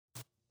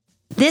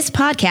This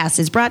podcast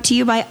is brought to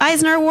you by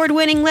Eisner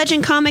Award-winning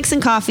Legend Comics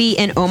and Coffee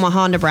in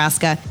Omaha,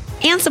 Nebraska,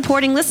 and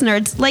supporting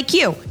listeners like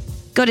you.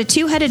 Go to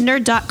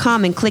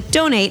twoheadednerd.com and click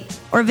donate,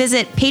 or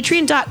visit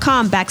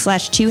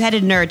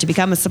patreon.com/twoheadednerd to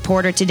become a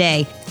supporter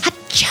today.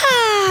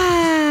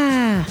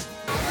 Hacha!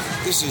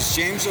 This is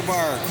James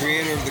O'Barr,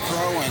 creator of The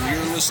Crow, and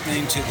you're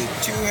listening to The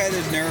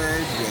Two-Headed Nerd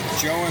with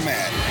Joe and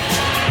Matt.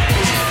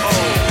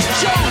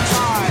 Oh,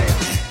 showtime!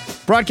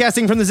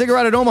 Broadcasting from the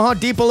Ziggurat at Omaha,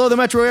 deep below the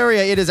metro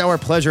area, it is our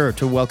pleasure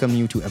to welcome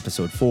you to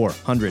episode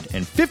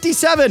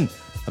 457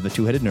 of the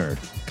Two-Headed Nerd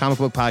comic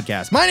book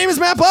podcast. My name is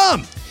Matt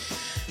Baum.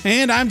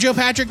 And I'm Joe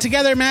Patrick.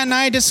 Together, Matt and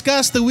I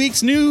discuss the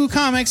week's new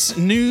comics,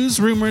 news,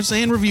 rumors,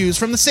 and reviews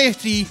from the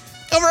safety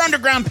of our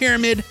underground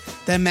pyramid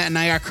that Matt and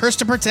I are cursed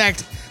to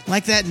protect,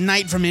 like that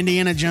knight from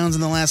Indiana Jones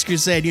in The Last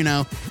Crusade, you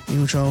know,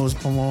 you chose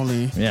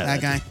Pomoli,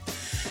 that guy.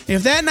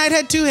 If that knight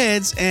had two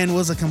heads and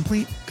was a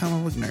complete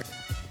comic book nerd.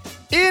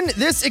 In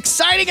this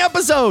exciting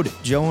episode,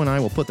 Joe and I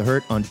will put the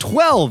hurt on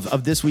 12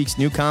 of this week's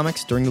new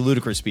comics during the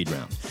Ludicrous Speed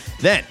Round.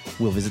 Then,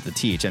 we'll visit the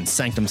THN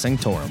Sanctum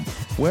Sanctorum,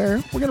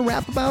 where we're going to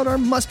rap about our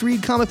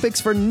must-read comic picks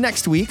for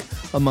next week,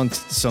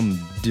 amongst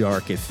some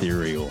dark,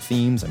 ethereal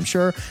themes, I'm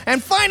sure.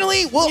 And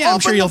finally, I'm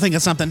sure you'll think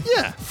of something.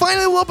 Yeah.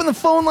 Finally, we'll open the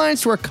phone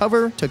lines to our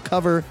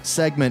cover-to-cover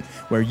segment,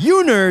 where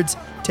you nerds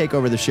take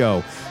over the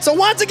show. So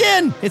once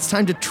again, it's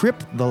time to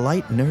trip the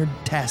light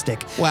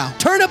nerd-tastic. Wow.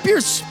 Turn up your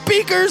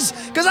speakers,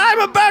 because I'm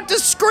about to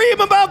scream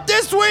about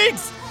this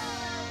week's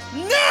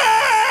Nerd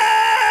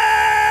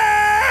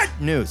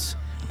News.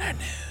 Nerd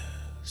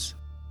News.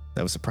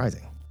 That was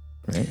surprising,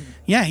 right?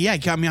 Yeah,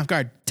 it caught me off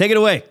guard. Take it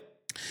away.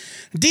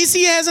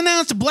 DC has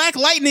announced Black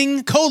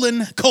Lightning, cold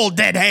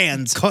dead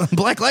hands.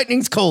 Black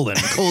Lightning's cold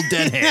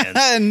dead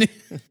hands.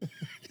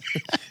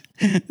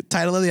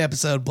 Title of the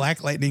episode,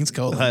 Black Lightning's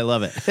colon. I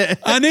love it.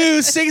 A new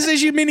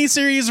 6-issue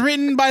miniseries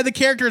written by the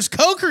character's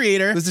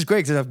co-creator. This is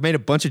great because I've made a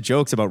bunch of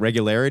jokes about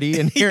regularity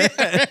in here.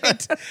 Yeah,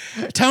 right.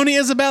 Tony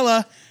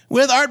Isabella,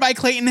 with art by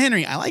Clayton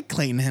Henry. I like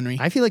Clayton Henry.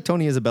 I feel like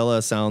Tony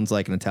Isabella sounds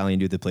like an Italian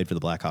dude that played for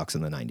the Blackhawks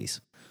in the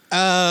 90s.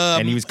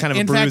 And he was kind of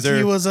a bruiser. In fact,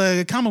 he was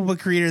a comic book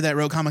creator that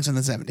wrote comics in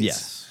the 70s.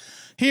 Yes.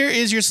 Here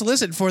is your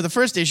solicit for the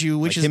first issue,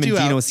 which like is him due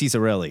and Dino out.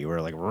 Ciccarelli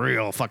were like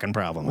real fucking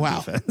problem with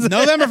defense.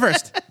 November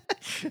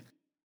 1st.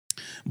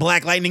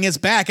 Black Lightning is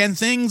back and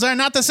things are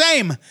not the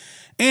same.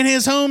 In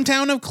his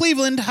hometown of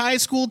Cleveland, high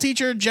school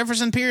teacher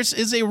Jefferson Pierce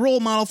is a role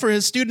model for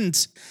his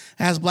students.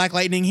 As Black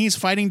Lightning, he's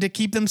fighting to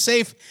keep them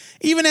safe,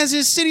 even as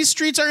his city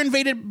streets are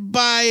invaded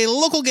by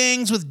local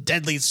gangs with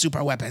deadly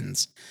super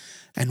weapons.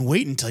 And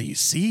wait until you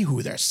see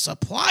who their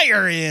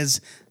supplier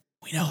is.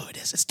 We know who it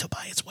is. It's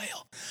Tobias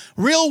Whale.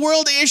 Real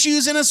world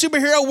issues in a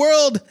superhero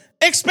world.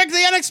 Expect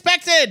the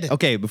unexpected.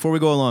 Okay, before we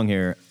go along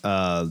here,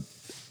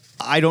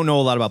 I don't know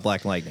a lot about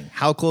Black Lightning.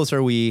 How close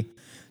are we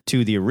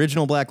to the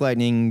original Black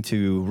Lightning,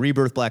 to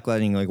Rebirth Black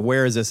Lightning? Like,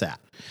 where is this at?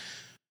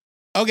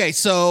 Okay,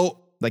 so...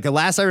 Like, the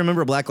last I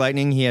remember Black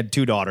Lightning, he had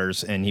two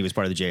daughters, and he was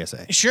part of the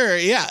JSA. Sure,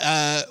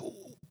 yeah.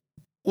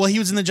 Well, he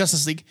was in the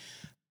Justice League.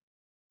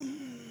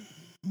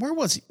 Where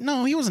was he?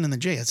 No, he wasn't in the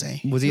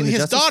JSA. Was he in the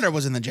His Justice? daughter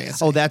was in the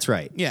JSA. Oh, that's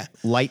right. Yeah.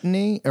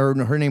 Lightning? Or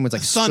her name was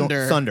like...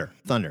 Thunder. Thunder.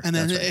 And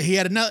then right. he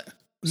had another...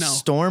 No.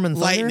 Storm and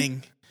Thunder?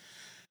 Lightning.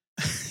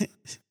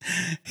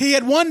 He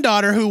had one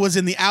daughter who was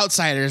in the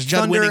Outsiders,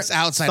 Judd Winning's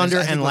Outsiders. Thunder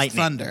and Lightning.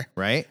 Thunder.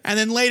 Right? And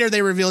then later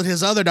they revealed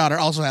his other daughter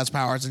also has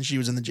powers, and she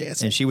was in the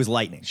JSA. And she was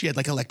Lightning. She had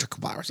like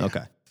electrical powers. Yeah.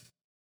 Okay.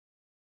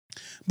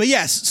 But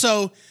yes,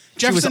 so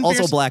Jefferson She was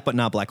also Pierce, black, but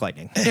not Black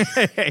Lightning.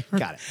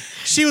 Got it.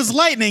 She was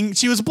Lightning.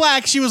 She was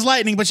black. She was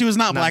Lightning, but she was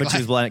not Black But she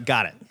was Lightning.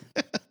 black.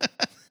 Got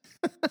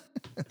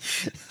it.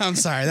 I'm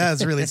sorry. That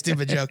was a really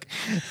stupid joke.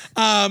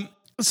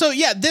 So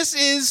yeah, this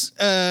is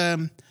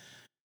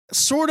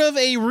sort of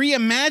a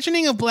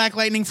reimagining of Black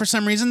Lightning for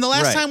some reason. The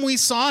last time we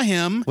saw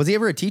him... Was he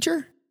ever a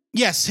teacher?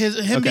 Yes,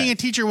 him being a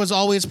teacher was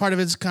always part of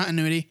his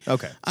continuity.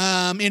 Okay.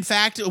 In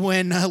fact,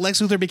 when Lex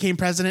Luthor became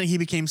president, he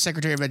became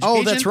Secretary of Education.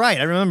 Oh, that's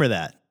right. I remember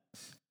that.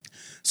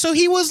 So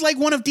he was like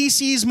one of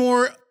DC's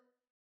more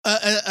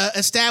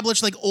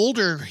established, like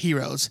older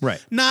heroes.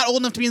 Right. Not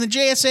old enough to be in the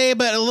JSA,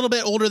 but a little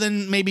bit older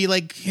than maybe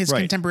like his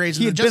contemporaries.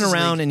 He in the had been Justice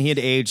around League. and he had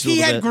aged. He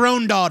had bit.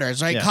 grown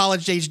daughters, right? Yeah.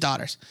 College-age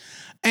daughters.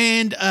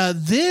 And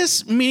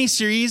this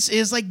miniseries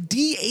is like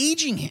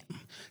de-aging him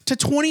to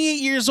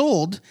 28 years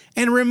old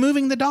and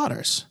removing the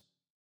daughters.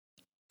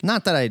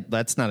 Not that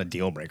that's not a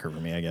deal breaker for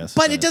me, I guess.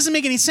 But it doesn't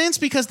make any sense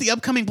because the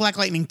upcoming Black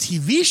Lightning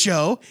TV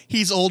show,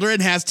 he's older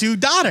and has two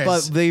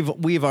daughters. But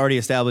we've already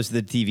established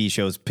that TV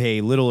shows pay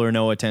little or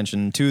no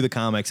attention to the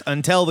comics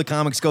until the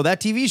comics go,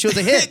 that TV show's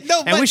a hit.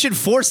 And we should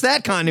force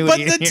that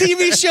continuity. But the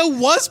TV show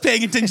was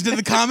paying attention to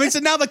the comics,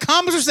 and now the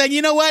comics are saying,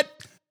 you know what?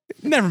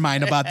 Never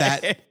mind about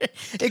that.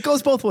 It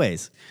goes both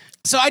ways.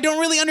 So I don't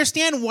really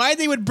understand why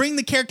they would bring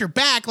the character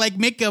back, like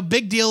make a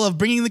big deal of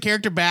bringing the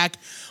character back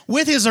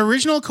with his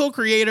original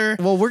co-creator.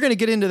 Well, we're going to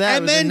get into that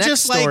and with then the next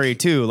just story,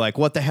 too. Like,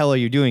 what the hell are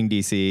you doing,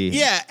 DC?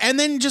 Yeah, and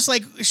then just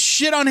like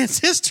shit on his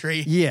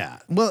history. Yeah.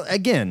 Well,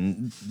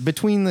 again,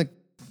 between the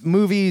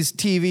movies,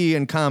 TV,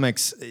 and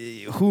comics,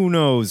 who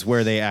knows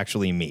where they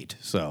actually meet.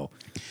 So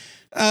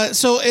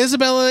So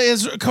Isabella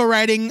is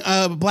co-writing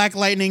Black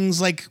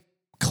Lightning's like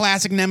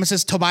classic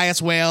nemesis.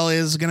 Tobias Whale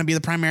is going to be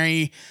the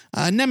primary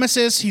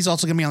nemesis. He's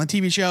also going to be on the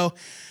TV show.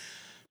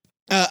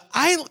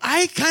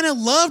 I kind of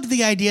loved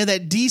the idea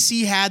that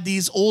DC had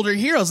these older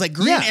heroes. Like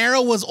Green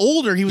Arrow was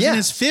older. He was in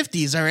his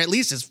 50s or at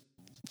least his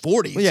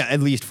 40s. Well, yeah,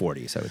 at least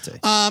 40s, I would say.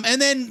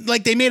 And then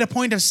like they made a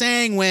point of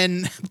saying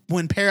when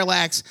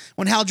Parallax,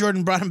 when Hal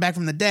Jordan brought him back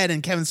from the dead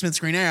and Kevin Smith's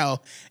Green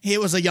Arrow, it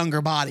was a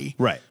younger body.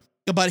 Right.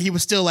 But he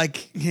was still like,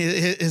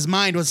 his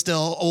mind was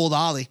still old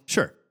Ollie.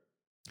 Sure.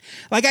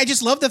 Like, I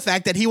just love the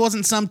fact that he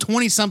wasn't some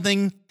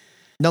 20-something,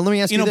 now, let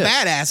me ask you this.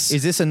 Badass.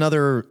 Is this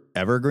another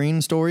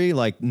evergreen story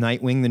like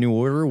Nightwing, The New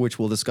Order, which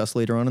we'll discuss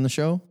later on in the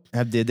show?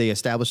 Did they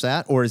establish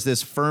that? Or is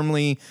this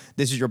firmly,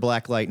 this is your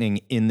Black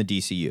Lightning in the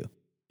DCU?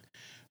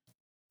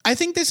 I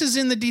think this is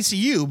in the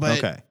DCU, but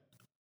okay.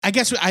 I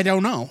guess I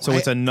don't know. So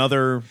it's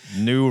another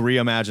new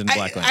reimagined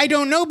Black Lightning. I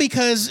don't know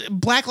because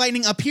Black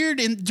Lightning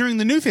appeared during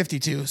the New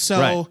 52. So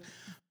right.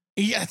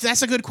 Yeah,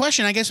 that's a good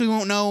question. I guess we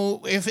won't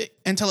know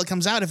until it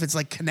comes out if it's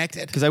like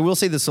connected. Because I will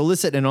say the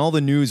solicit and all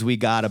the news we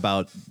got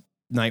about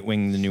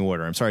Nightwing, The New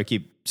Order. I'm sorry I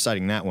keep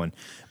citing that one.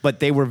 But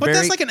they were But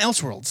that's like an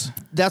Elseworlds.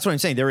 That's what I'm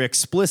saying. They were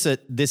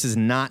explicit. This is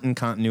not in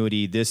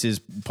continuity. This is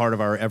part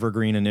of our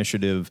evergreen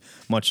initiative,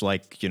 much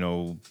like,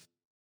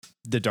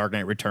 The Dark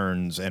Knight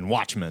Returns and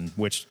Watchmen,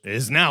 which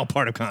is now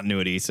part of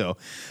continuity. So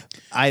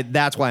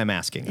that's why I'm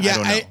asking. Yeah, I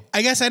don't know.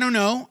 I guess I don't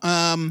know.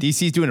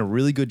 DC's doing a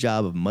really good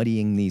job of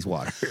muddying these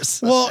waters.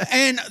 Well,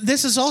 and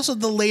this is also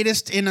the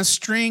latest in a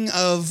string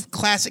of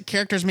classic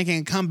characters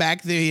making a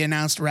comeback. They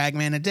announced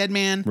Ragman and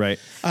Deadman. Right.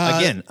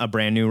 Again, a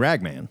brand new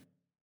Ragman.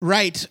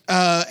 Right.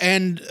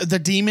 And the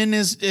Demon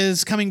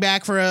is coming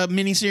back for a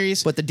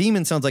miniseries. But the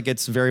Demon sounds like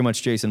it's very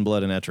much Jason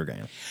Blood and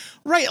Etrigan.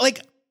 Right.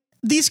 Like,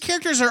 these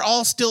characters are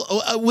all still,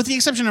 with the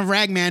exception of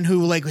Ragman,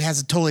 who like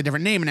has a totally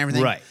different name and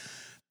everything. Right.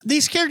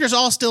 These characters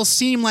all still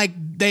seem like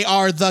they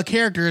are the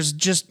characters,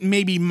 just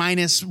maybe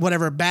minus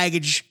whatever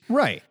baggage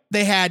right.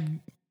 they had,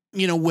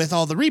 with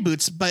all the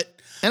reboots.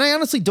 And I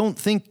honestly don't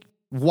think,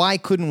 why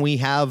couldn't we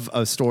have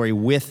a story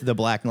with the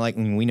Black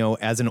Lightning we know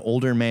as an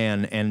older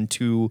man and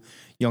two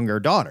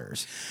younger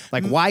daughters?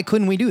 Like, why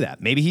couldn't we do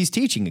that? Maybe he's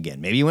teaching again.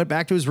 Maybe he went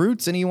back to his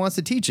roots and he wants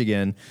to teach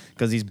again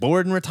because he's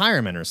bored in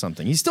retirement or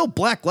something. He's still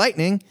Black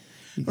Lightning.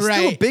 He's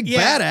still a big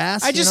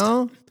badass,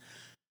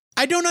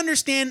 I don't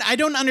understand. I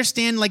don't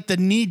understand like the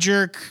knee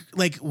jerk,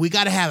 like we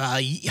got to have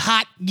a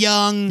hot,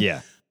 young,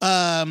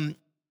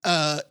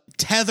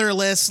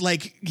 tetherless,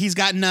 like he's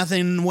got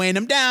nothing weighing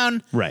him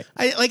down. Right.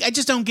 I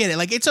just don't get it.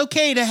 Like, it's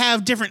okay to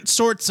have different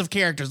sorts of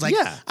characters. Like,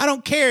 I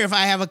don't care if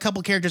I have a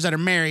couple characters that are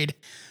married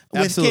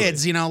with Absolutely.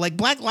 kids, like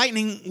Black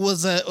Lightning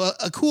was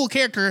a cool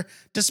character,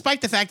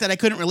 despite the fact that I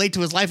couldn't relate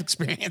to his life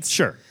experience.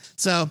 Sure.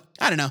 So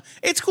I don't know.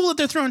 It's cool that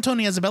they're throwing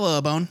Tony Isabella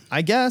a bone.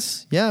 I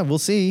guess. Yeah, we'll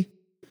see.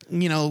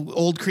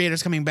 Old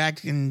creators coming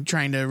back and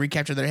trying to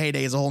recapture their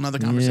heyday is a whole nother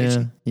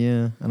conversation.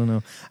 Yeah. I don't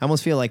know. I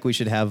almost feel like we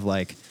should have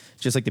like,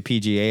 just like the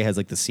PGA has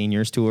like the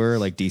seniors tour,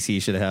 like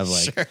DC should have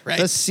like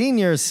the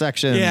seniors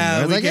section.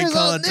 Yeah, we like, could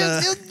call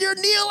it your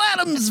Neil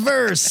Adams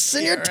verse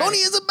and your Tony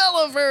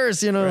Isabella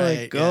verse.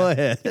 Go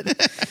ahead.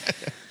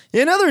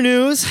 In other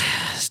news,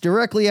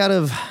 directly out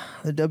of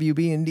the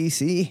WB and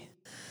DC,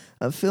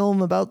 a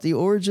film about the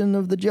origin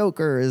of the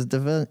Joker is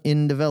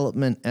in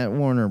development at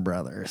Warner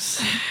Brothers.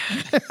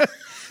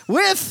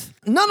 With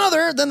none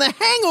other than the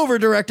Hangover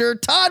director,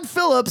 Todd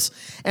Phillips,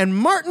 and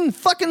Martin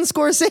fucking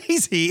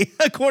Scorsese,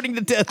 according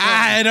to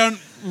Deadline.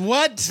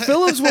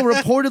 Phillips will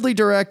reportedly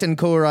direct and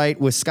co-write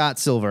with Scott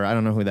Silver. I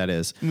don't know who that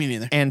is. Me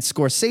neither. And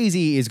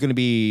Scorsese is going to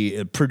be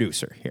a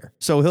producer here.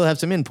 So he'll have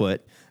some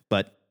input,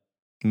 but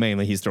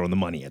mainly he's throwing the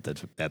money at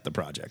the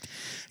project.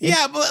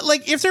 Yeah, but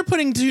like if they're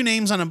putting two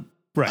names on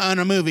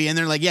a movie and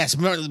they're like, yes,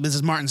 this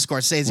is Martin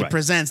Scorsese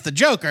presents the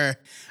Joker,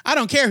 I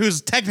don't care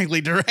who's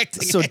technically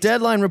directing So it.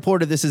 Deadline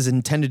reported this is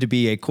intended to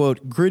be a,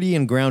 quote, gritty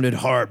and grounded,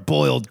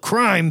 hard-boiled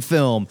crime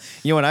film.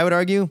 You know what I would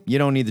argue? You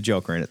don't need the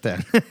Joker in it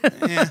then.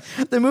 Yeah.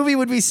 The movie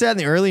would be set in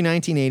the early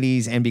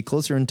 1980s and be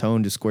closer in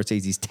tone to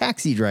Scorsese's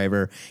Taxi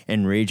Driver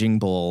and Raging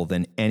Bull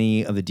than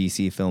any of the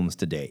DC films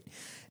to date.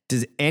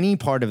 Does any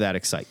part of that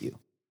excite you?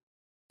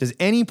 Does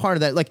any part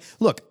of that, like,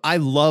 look, I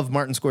love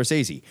Martin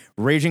Scorsese.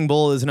 Raging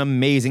Bull is an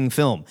amazing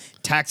film.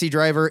 Taxi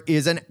Driver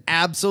is an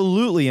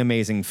absolutely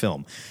amazing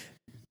film.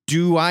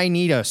 Do I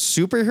need a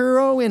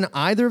superhero in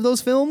either of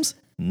those films?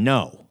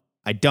 No,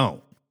 I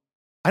don't.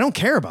 I don't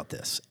care about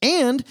this.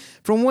 And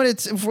from what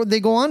they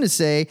go on to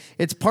say,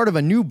 it's part of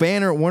a new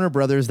banner at Warner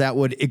Brothers that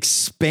would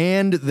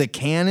expand the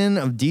canon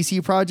of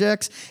DC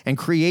projects and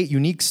create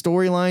unique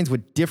storylines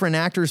with different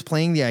actors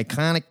playing the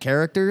iconic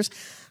characters.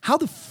 How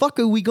the fuck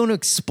are we going to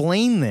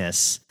explain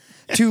this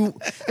to,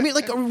 I mean,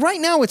 like right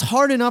now it's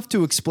hard enough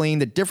to explain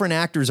that different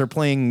actors are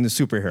playing the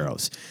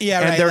superheroes.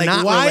 Yeah, and right. they're like,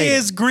 not why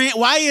related.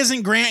 why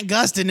isn't Grant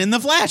Gustin in the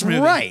Flash movie?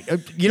 Right.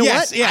 You know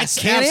what? Yes,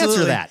 I can't absolutely.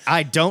 answer that.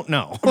 I don't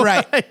know.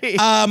 Right.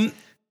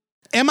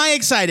 Am I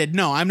excited?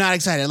 No, I'm not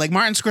excited. Like,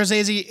 Martin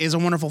Scorsese is a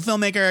wonderful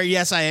filmmaker.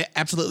 Yes, I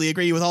absolutely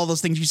agree with all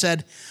those things you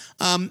said.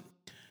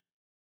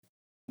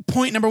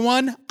 point number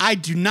 1, I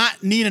do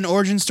not need an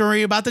origin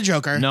story about the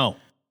Joker. No.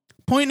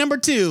 Point number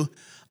 2,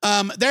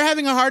 they're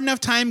having a hard enough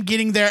time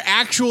getting their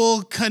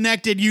actual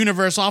connected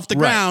universe off the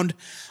ground.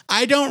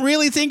 I don't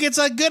really think it's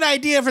a good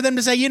idea for them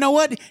to say, you know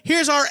what?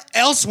 Here's our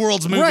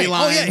Elseworlds movie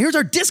line. Oh, yeah. Here's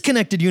our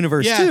disconnected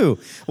universe, Yeah. too.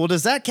 Well,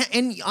 does that count?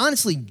 And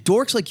honestly,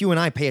 dorks like you and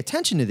I pay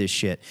attention to this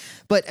shit.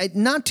 But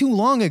not too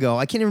long ago,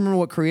 I can't even remember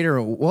what creator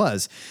it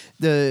was.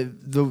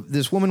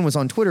 This woman was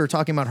on Twitter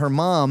talking about her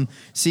mom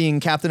seeing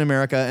Captain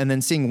America and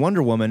then seeing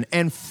Wonder Woman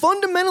and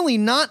fundamentally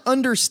not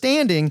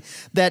understanding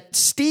that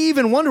Steve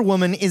in Wonder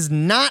Woman is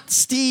not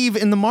Steve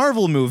in the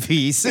Marvel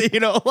movies.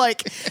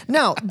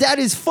 Now, that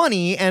is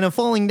funny and a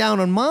falling down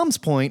on mom's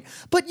point,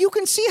 but you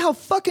can see how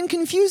fucking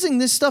confusing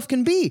this stuff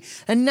can be.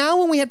 And now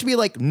when we have to be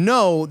like,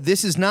 no,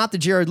 this is not the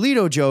Jared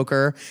Leto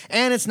Joker,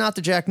 and it's not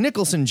the Jack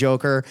Nicholson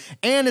Joker,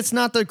 and it's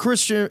not the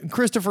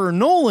Christopher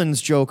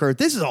Nolan's Joker.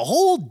 This is a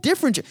whole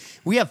different...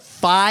 We have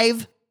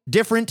 5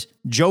 different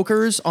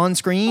Jokers on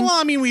screen. Well,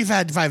 I mean, we've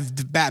had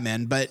 5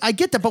 Batman, but... I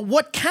get that, but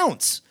what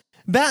counts?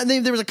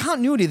 There was a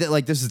continuity that,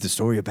 like, this is the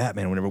story of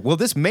Batman or whatever. Well,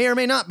 this may or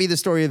may not be the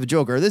story of the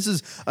Joker. This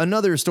is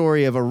another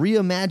story of a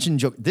reimagined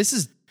Joker. This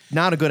is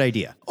not a good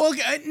idea.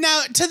 Okay,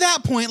 now, to that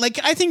point, like,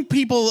 I think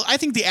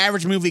the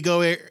average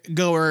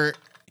moviegoer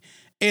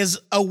is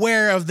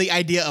aware of the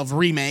idea of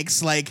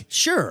remakes. Like,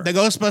 Sure. the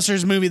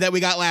Ghostbusters movie that we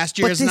got last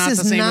year But is this not is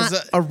the same not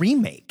as a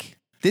remake.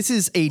 This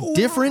is a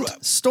different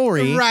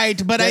story.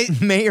 Right, but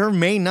that may or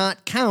may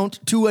not count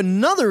to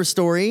another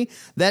story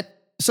that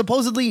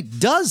supposedly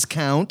does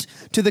count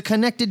to the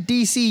connected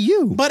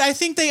DCU. But I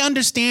think they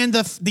understand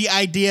the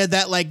idea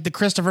that, like, the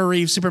Christopher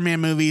Reeve Superman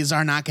movies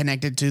are not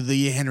connected to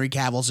the Henry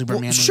Cavill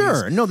Superman movies.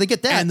 Sure. No, they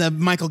get that. And the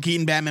Michael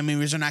Keaton Batman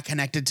movies are not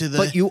connected to the...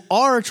 But you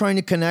are trying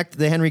to connect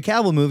the Henry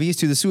Cavill movies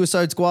to the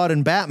Suicide Squad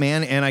and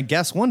Batman and I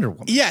guess Wonder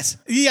Woman. Yes.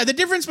 Yeah, the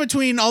difference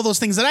between all those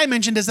things that I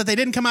mentioned is that they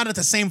didn't come out at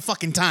the same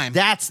fucking time.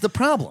 That's the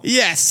problem.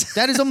 Yes.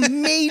 That is a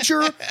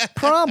major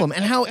problem.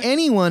 And how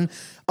anyone,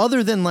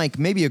 other than like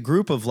maybe a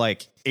group of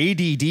like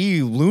ADD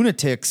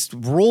lunatics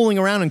rolling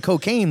around in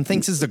cocaine,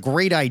 thinks is a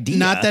great idea.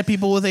 Not that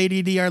people with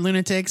ADD are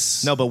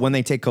lunatics. No, but when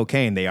they take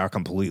cocaine, they are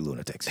complete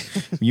lunatics.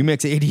 You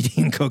mix ADD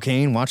and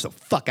cocaine, watch the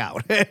fuck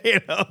out.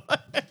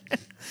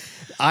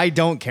 I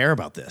don't care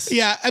about this.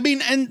 Yeah, I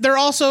mean, and they're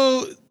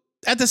also...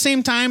 At the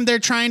same time, they're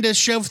trying to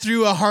shove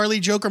through a Harley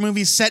Joker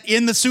movie set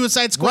in the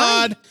Suicide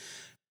Squad,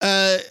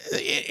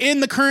 in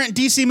the current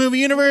DC movie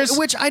universe,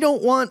 Which I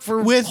don't want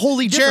for with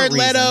wholly different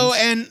Jared Leto,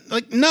 reasons. and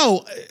like,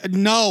 no.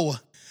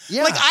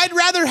 Yeah. Like, I'd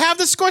rather have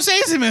the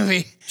Scorsese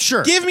movie.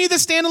 Sure. Give me the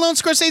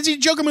standalone Scorsese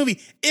Joker movie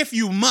if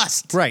you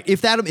must. Right.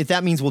 If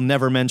that means we'll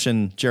never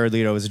mention Jared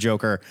Leto as a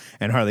Joker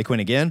and Harley Quinn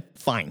again,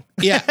 fine.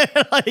 Yeah.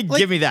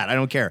 Give me that. I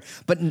don't care.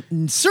 But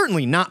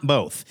certainly not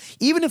both.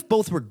 Even if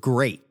both were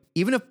great,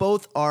 even if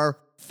both are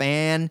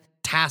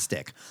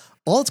fantastic,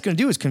 all it's going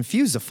to do is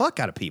confuse the fuck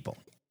out of people.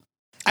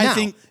 I Now,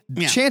 think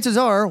yeah. chances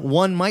are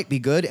one might be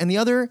good and the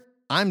other,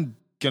 I'm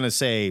going to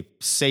say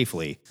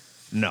safely,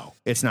 no,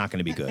 it's not going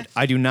to be good.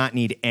 I do not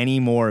need any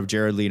more of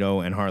Jared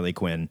Leto and Harley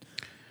Quinn.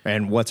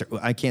 And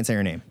I can't say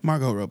her name.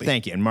 Margot Robbie.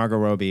 Thank you. And Margot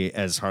Robbie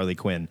as Harley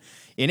Quinn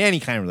in any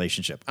kind of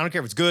relationship. I don't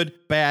care if it's good,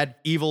 bad,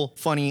 evil,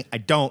 funny. I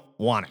don't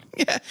want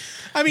it. Yeah.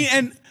 I mean,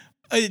 and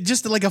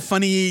just like a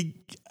funny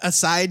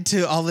aside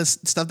to all this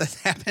stuff that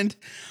happened,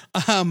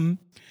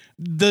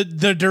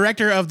 the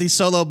director of the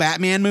solo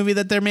Batman movie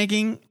that they're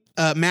making,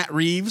 Matt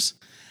Reeves,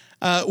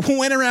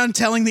 went around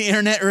telling the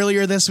internet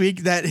earlier this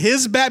week that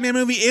his Batman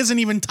movie isn't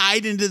even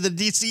tied into the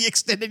DC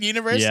extended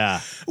universe. Yeah.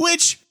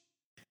 Which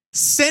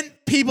sent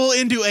people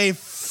into a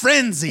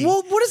frenzy.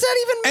 Well, what does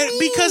that even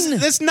mean? Because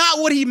that's not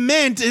what he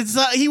meant. It's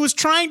he was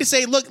trying to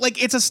say, look,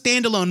 like, it's a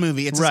standalone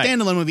movie. It's Right. a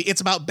standalone movie.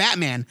 It's about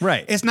Batman.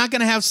 Right. It's not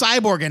going to have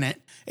Cyborg in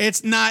it.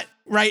 It's not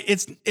right.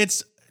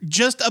 It's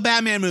just a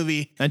Batman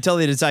movie. Until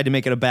they decide to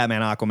make it a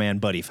Batman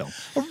Aquaman buddy film.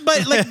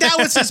 But like, that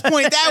was his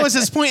point. That was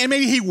his point. And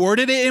maybe he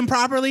worded it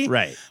improperly.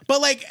 Right. But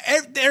like,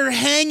 they're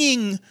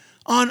hanging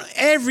on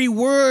every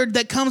word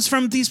that comes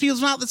from these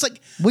people's mouth. It's like,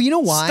 Well, you know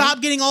why?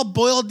 Stop getting all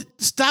boiled.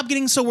 Stop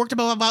getting so worked up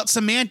about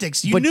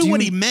semantics. You But knew do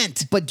what you- he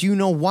meant. But do you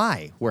know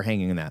why we're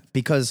hanging in that?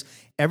 Because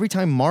every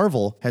time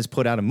Marvel has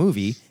put out a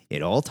movie,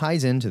 it all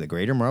ties into the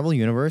greater Marvel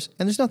universe,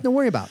 and there's nothing to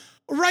worry about.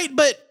 Right.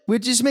 But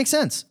Which just makes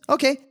sense.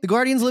 Okay, the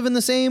Guardians live in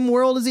the same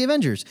world as the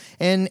Avengers,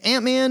 and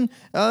Ant-Man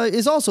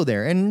is also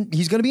there, and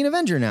he's going to be an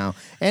Avenger now.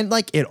 And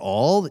like, it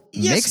all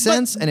Yes, makes but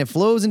sense, and it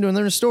flows into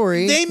another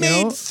story. they you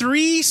made know?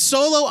 3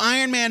 solo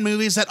Iron Man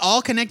movies that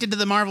all connected to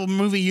the Marvel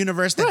movie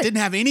universe that Right. didn't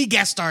have any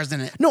guest stars in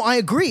it. No, I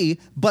agree,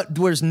 but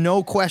there's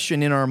no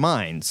question in our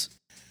minds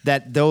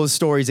that those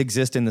stories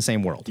exist in the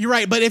same world. You're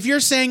right. But if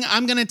you're saying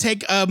I'm going to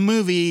take a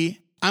movie,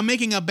 I'm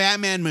making a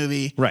Batman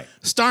movie, Right.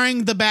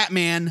 starring the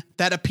Batman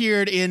that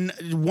appeared in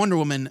Wonder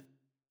Woman,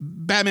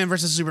 Batman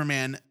vs.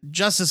 Superman,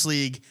 Justice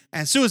League,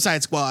 and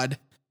Suicide Squad.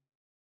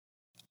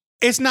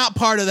 It's not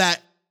part of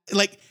that.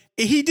 Like,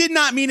 He did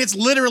not mean it's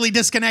literally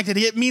disconnected.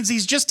 It means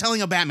he's just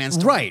telling a Batman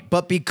story. Right,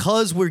 but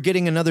because we're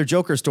getting another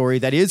Joker story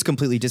that is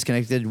completely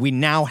disconnected, we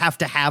now have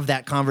to have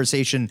that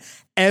conversation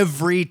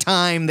every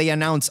time they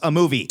announce a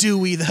movie. Do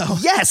we, though?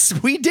 Yes,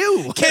 we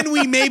do. Can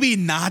we maybe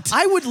not?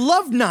 I would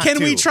love not to.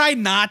 Can we try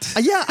not?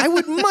 Yeah, I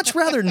would much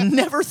rather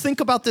never think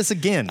about this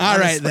again. All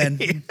right,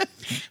 honestly. then.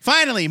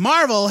 Finally,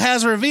 Marvel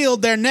has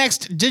revealed their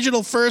next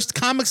digital-first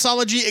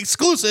Comixology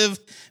exclusive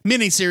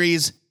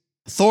miniseries,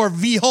 Thor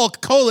v. Hulk: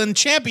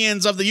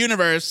 Champions of the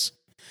Universe.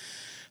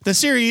 The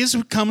series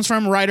comes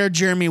from writer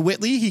Jeremy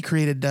Whitley. He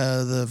created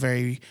the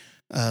very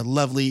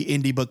lovely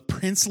indie book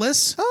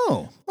Princeless.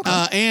 Oh,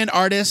 okay. And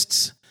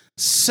artists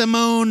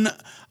Simone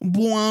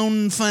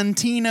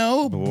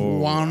Buonfantino,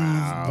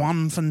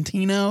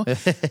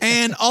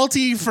 and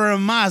Alti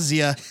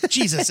Formaggia.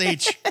 Jesus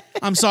H.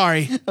 I'm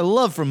sorry. I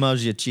love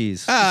Formaggia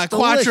cheese. It's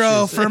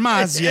Quattro delicious.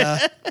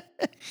 Formaggia.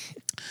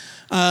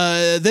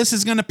 This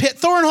is going to pit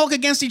Thor and Hulk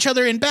against each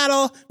other in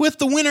battle, with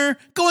the winner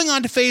going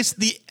on to face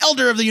the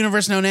Elder of the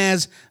Universe known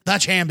as the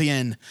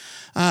Champion.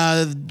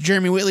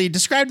 Jeremy Whitley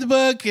described the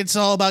book. It's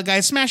all about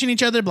guys smashing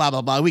each other, blah,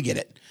 blah, blah. We get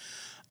it.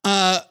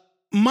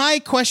 My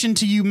question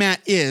to you,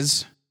 Matt,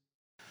 is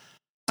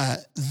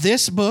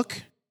this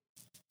book,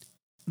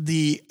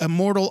 the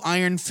Immortal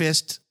Iron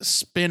Fist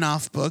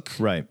spin-off book.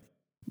 Right.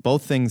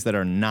 Both things that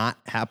are not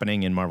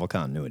happening in Marvel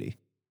continuity.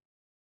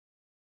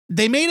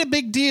 They made a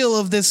big deal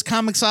of this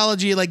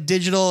Comixology, like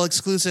digital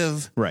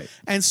exclusive. Right.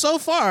 And so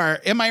far,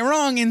 am I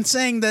wrong in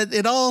saying that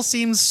it all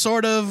seems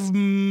sort of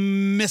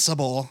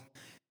missable?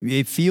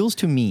 It feels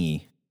to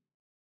me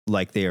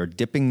like they are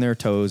dipping their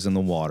toes in the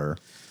water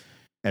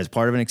as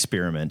part of an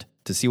experiment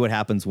to see what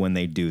happens when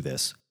they do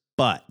this.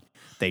 But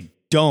they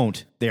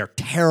don't. They are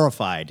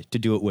terrified to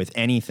do it with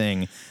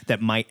anything that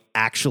might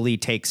actually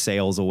take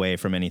sales away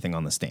from anything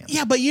on the stand.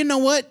 Yeah, but you know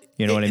what?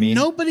 You know what I mean?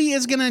 Nobody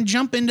is going to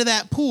jump into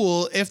that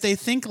pool if they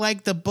think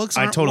like the books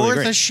aren't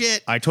worth a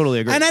shit. I totally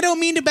agree. And I don't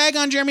mean to bag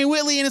on Jeremy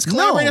Whitley and his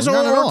collaborators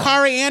not at all. or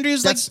Kari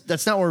Andrews.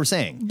 That's not what we're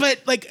saying.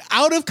 But like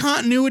out of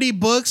continuity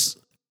books,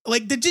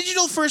 like the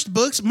digital first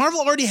books,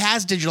 Marvel already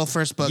has digital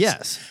first books.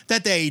 Yes.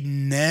 That they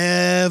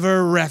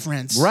never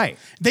reference. Right.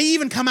 They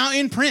even come out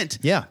in print.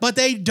 Yeah. But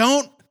they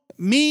don't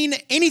mean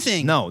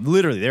anything. No,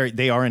 literally,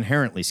 they are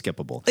inherently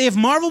skippable. If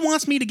Marvel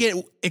wants me to get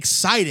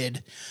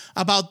excited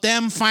about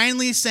them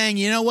finally saying,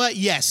 you know what?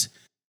 Yes.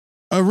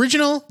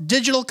 Original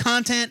digital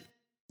content,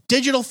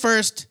 digital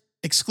first,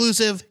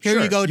 exclusive. Here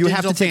Sure. you go. You have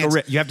digital to take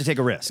fans. you have to take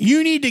a risk.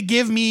 You need to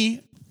give me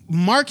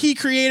marquee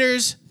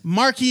creators,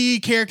 marquee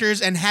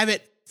characters, and have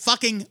it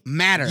fucking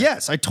matter.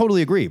 Yes, I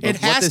totally agree. But It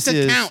has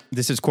to count.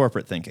 This is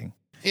corporate thinking.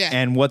 Yeah.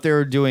 And what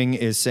they're doing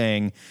is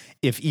saying,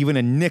 if even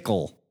a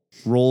nickel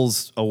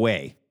rolls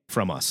away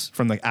from us,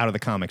 out of the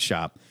comic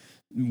shop,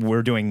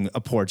 we're doing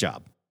a poor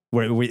job.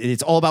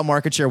 It's all about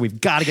market share.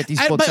 We've got to get these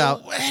books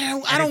out.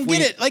 I don't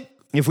get it. Like,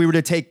 if we were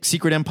to take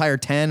Secret Empire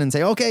 10 and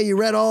say, okay, you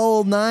read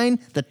all 9,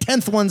 the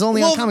 10th one's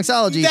only on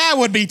Comixology. That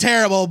would be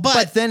terrible.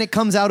 But then it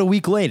comes out a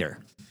week later.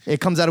 It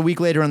comes out a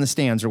week later on the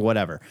stands or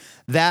whatever.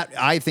 That,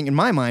 I think, in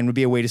my mind, would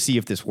be a way to see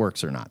if this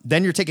works or not.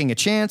 Then you're taking a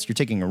chance, you're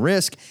taking a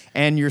risk,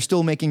 and you're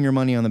still making your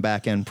money on the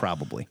back end,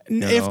 probably.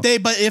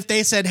 If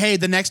they said, hey,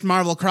 the next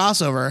Marvel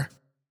crossover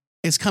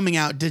is coming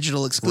out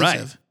digital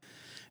exclusive. Right.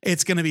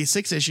 It's going to be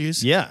 6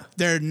 issues. Yeah.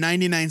 They're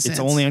 99 cents. It's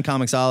only on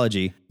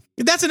Comixology.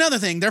 That's another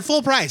thing. They're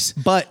full price.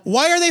 But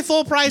why are they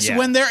full price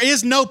when there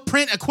is no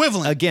print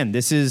equivalent? Again,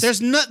 this is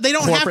they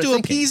don't have to thinking.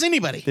 appease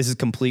anybody. This is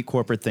complete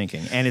corporate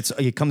thinking. And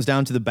it comes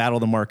down to the battle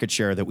of the market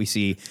share that we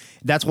see.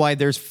 That's why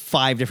there's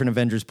 5 different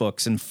Avengers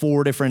books and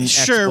 4 different X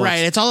Sure, books.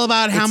 right. It's all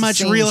about how It's the much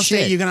same real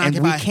estate shit. you can and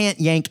occupy. we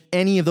can't yank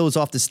any of those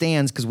off the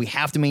stands because we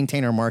have to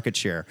maintain our market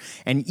share.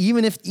 And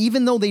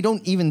even though they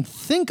don't even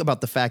think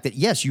about the fact that,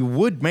 yes, you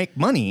would make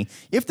money,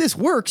 if this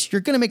works, you're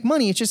going to make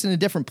money. It's just in a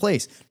different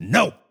place.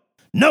 No,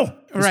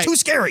 it's too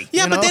scary.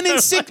 Yeah, you know? but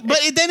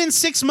then in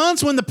 6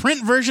 months, when the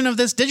print version of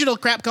this digital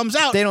crap comes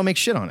out, they don't make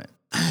shit on it.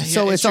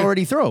 So it's it's true.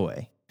 already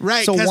throwaway.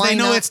 right? So Because why they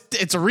know not-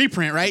 it's a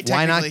reprint, right?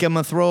 Why not Technically. give them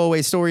a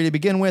throwaway story to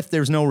begin with?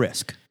 There's no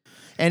risk.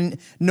 And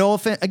no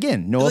offense,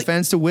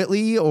 offense to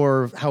Whitley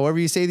or however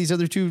you say these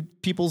other 2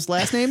 people's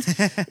last names.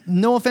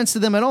 No offense to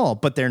them at all,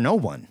 but they're no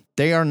one.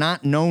 They are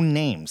not known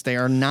names. They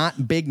are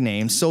not big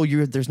names. So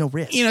there's no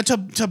risk. You know,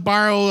 to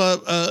borrow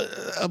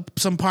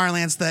some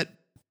parlance that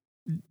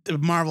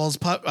Marvel's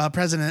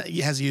president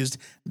has used,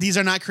 these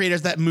are not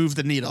creators that move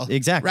the needle.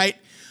 Exactly. Right?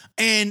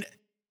 And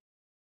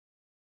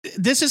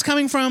this is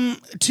coming from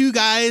 2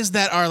 guys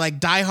that are like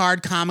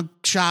diehard comic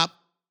shop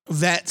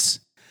vets.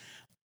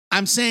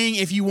 I'm saying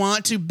if you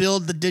want to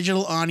build the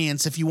digital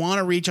audience, if you want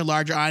to reach a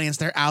larger audience,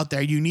 they're out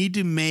there. You need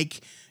to make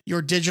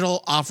your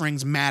digital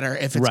offerings matter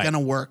if it's going to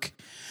work.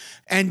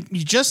 And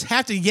you just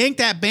have to yank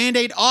that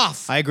Band-Aid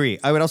off. I agree.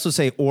 I would also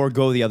say, or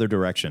go the other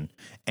direction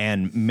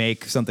and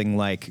make something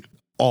like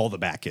all the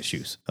back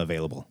issues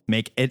available.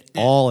 Make it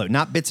all,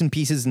 not bits and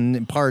pieces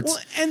and parts.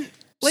 Well, and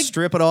like,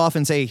 strip it off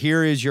and say,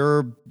 here is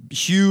your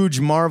huge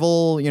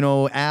Marvel,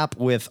 app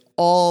with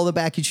all the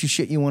back issue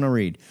shit you want to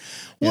read.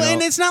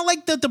 And it's not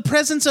like the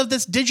presence of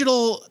this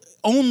digital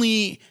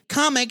only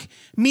comic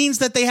means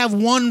that they have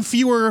one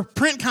fewer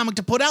print comic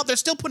to put out. They're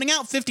still putting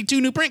out 52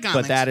 new print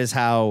comics.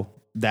 But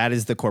that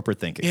is the corporate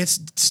thinking. It's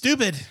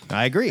stupid.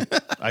 I agree.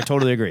 I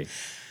totally agree.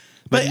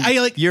 But I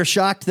like. You're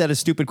shocked that a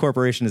stupid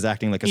corporation is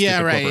acting like a stupid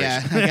corporation.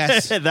 Yeah, I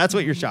guess. That's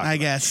what you're shocked I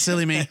about. guess.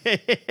 Silly me.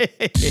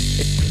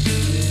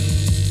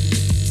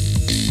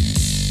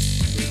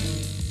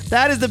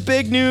 That is the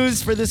big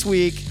news for this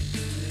week.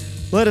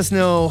 Let us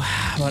know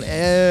about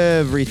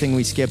everything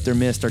we skipped or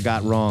missed or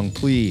got wrong,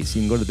 please.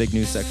 You can go to the big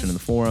news section of the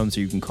forums,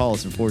 or you can call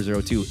us at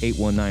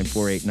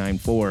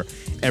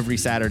 402-819-4894 every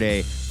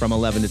Saturday from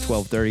 11 to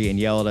 12:30 and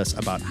yell at us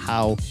about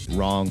how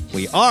wrong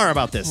we are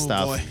about this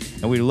stuff. Boy.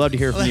 And we'd love to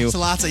hear from you. There's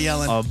lots of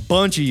yelling. A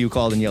bunch of you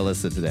called and yelled at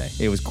us today.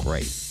 It was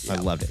great. I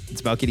loved it.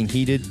 It's about getting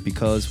heated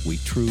because we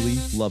truly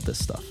love this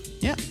stuff.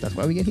 Yeah. That's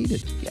why we get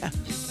heated. Yeah.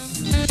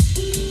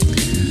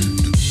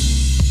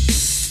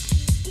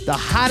 The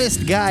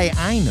hottest guy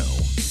I know,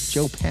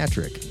 Joe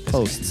Patrick,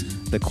 posts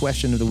the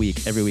question of the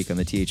week every week on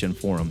the THN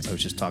forums. I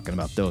was just talking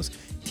about those.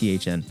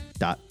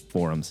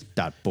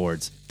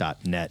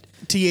 thn.forums.boards.net.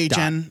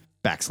 THN.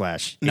 /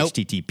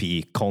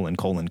 HTTP :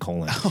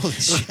 Holy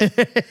shit.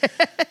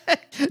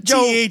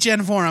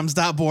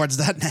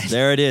 THNforums.boards.net.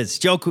 There it is.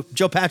 Joe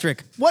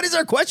Patrick, what is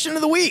our question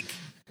of the week?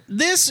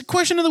 This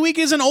question of the week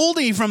is an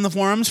oldie from the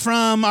forums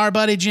from our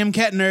buddy Jim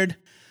Kettnerd,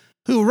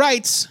 who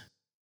writes,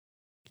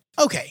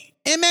 okay,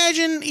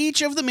 imagine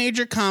each of the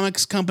major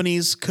comics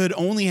companies could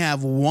only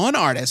have one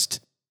artist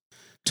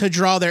to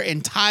draw their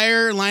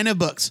entire line of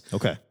books.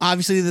 Okay.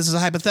 Obviously, this is a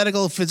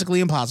hypothetical,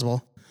 physically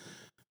impossible.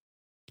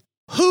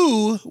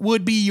 Who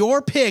would be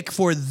your pick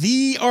for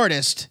the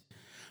artist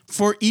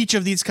for each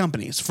of these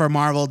companies? For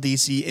Marvel,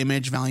 DC,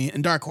 Image, Valiant,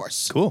 and Dark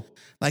Horse. Cool.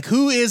 Like,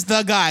 who is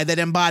the guy that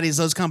embodies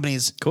those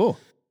companies? Cool.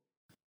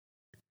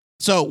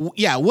 So,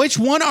 yeah, which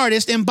one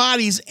artist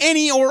embodies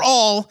any or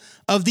all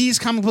of these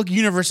comic book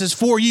universes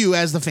for you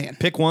as the fan?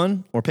 Pick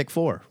one or pick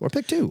four or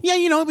pick two. Yeah, if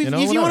you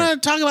whatever.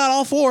 want to talk about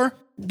all four,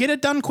 get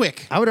it done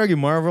quick. I would argue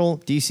Marvel,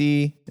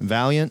 DC, and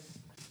Valiant,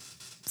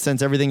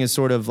 since everything is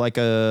sort of like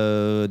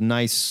a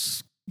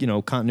nice,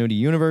 continuity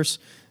universe,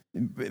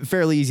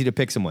 fairly easy to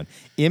pick someone.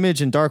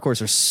 Image and Dark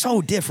Horse are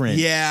so different.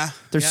 Yeah.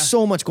 There's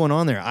so much going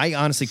on there. I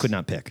honestly could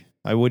not pick.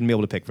 I wouldn't be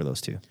able to pick for those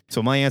two.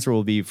 So my answer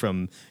will be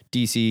from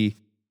DC,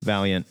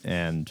 Valiant,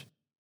 and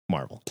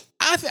Marvel.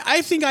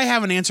 I think I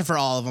have an answer for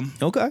all of them.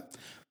 Okay.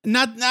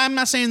 I'm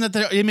not saying that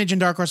the Image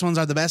and Dark Horse ones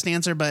are the best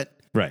answer, but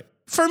Right.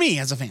 for me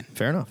as a fan.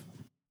 Fair enough.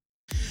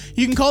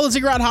 You can call the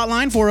Ziggurat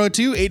hotline,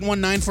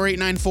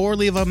 402-819-4894.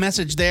 Leave a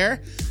message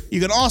there. You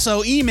can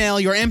also email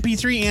your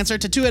MP3 answer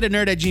to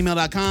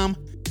twoheadednerd@gmail.com.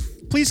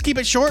 Please keep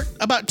it short,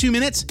 about 2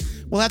 minutes.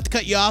 We'll have to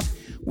cut you off.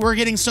 We're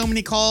getting so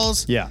many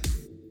calls. Yeah.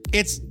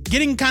 It's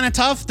getting kind of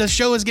tough. The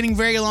show is getting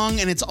very long,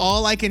 and it's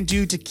all I can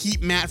do to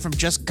keep Matt from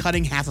just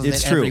cutting half of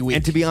It's it true. every week.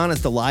 And to be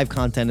honest, the live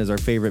content is our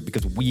favorite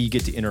because we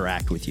get to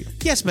interact with you.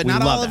 Yes, but We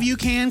not love all of that. you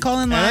can call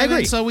in And I live,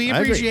 agree. so we I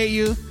agree. appreciate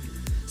you.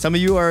 Some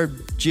of you are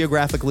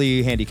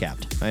geographically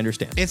handicapped. I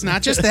understand. It's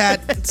not just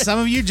that. Some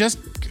of you just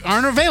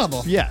aren't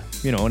available. Yeah,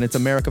 and it's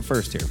America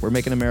first here. We're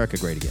making America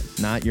great again.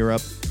 Not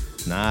Europe,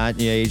 not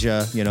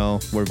Asia,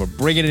 We're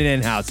bringing it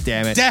in-house,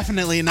 damn it.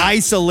 Definitely not.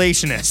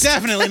 Isolationists.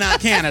 Definitely not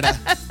Canada.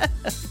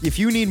 If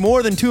you need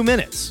more than 2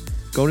 minutes,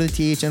 go to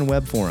the THN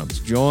web forums.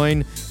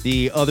 Join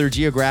the other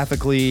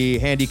geographically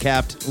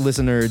handicapped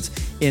listeners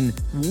in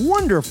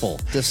wonderful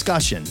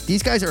discussion.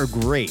 These guys are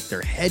great.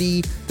 They're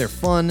heady, they're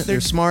fun,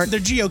 they're smart. They're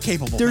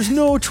geo-capable. There's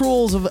no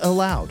trolls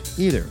allowed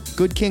either.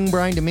 Good King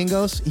Brian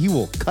Domingos, he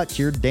will cut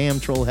your damn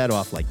troll head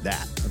off like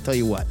that. I'll tell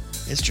you what.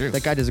 It's true.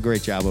 That guy does a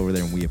great job over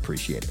there, and we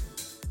appreciate it.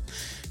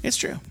 It's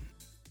true.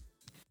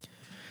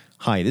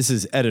 Hi, this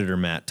is Editor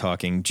Matt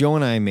talking. Joe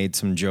and I made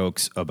some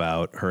jokes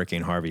about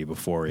Hurricane Harvey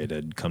before it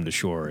had come to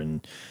shore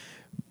and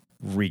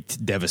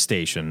wreaked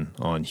devastation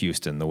on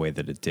Houston the way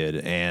that it did.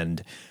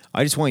 And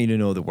I just want you to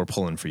know that we're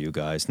pulling for you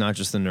guys, not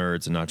just the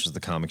nerds and not just the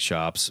comic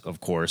shops, of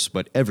course,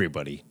 but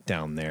everybody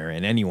down there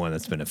and anyone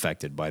that's been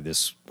affected by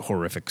this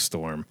horrific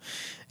storm.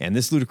 And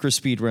this Ludicrous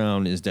Speed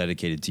Round is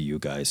dedicated to you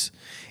guys.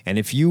 And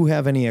if you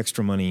have any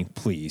extra money,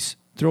 please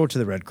throw it to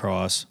the Red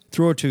Cross,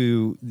 throw it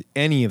to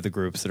any of the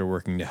groups that are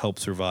working to help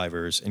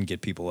survivors and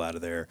get people out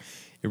of there.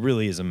 It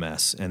really is a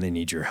mess, and they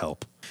need your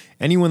help.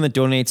 Anyone that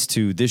donates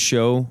to this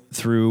show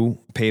through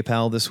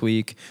PayPal this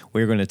week,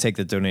 we're going to take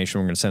the donation,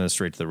 we're going to send it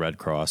straight to the Red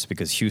Cross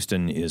because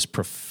Houston is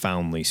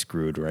profoundly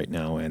screwed right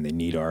now, and they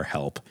need our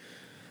help.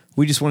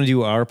 We just want to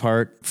do our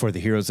part for the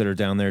heroes that are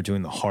down there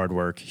doing the hard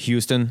work.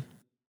 Houston,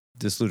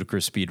 this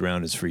Ludicrous Speed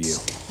Round is for you.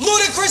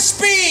 Ludicrous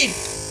Speed!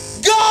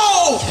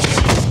 Go!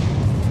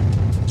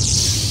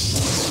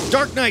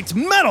 Dark Knight's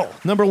Metal,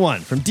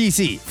 #1 from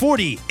DC,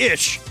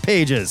 40-ish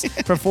pages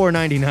for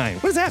 $4.99.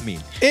 What does that mean?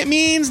 It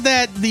means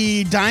that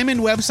the Diamond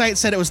website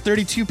said it was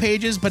 32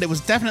 pages, but it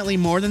was definitely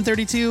more than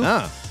 32.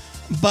 Ah,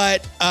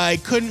 But I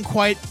couldn't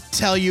quite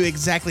tell you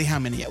exactly how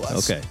many it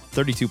was. okay.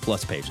 32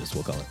 plus pages,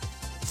 we'll call it.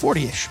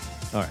 40-ish.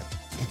 All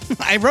right.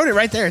 I wrote it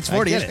right there. It's I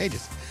get 40-ish it.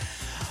 pages.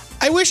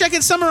 I wish I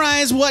could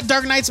summarize what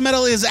Dark Knight's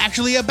Metal is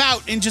actually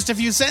about in just a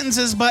few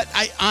sentences, but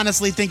I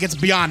honestly think it's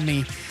beyond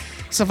me.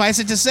 Suffice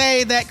it to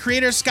say that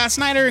creators Scott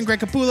Snyder and Greg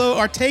Capullo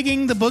are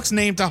taking the book's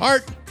name to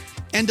heart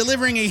and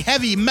delivering a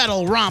heavy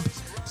metal romp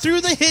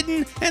through the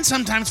hidden and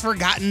sometimes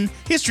forgotten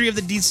history of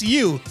the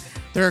DCU.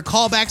 There are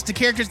callbacks to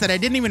characters that I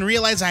didn't even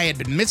realize I had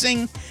been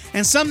missing,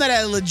 and some that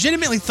I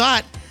legitimately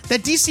thought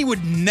that DC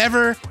would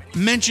never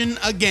mention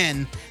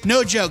again.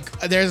 No joke.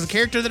 There's a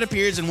character that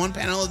appears in one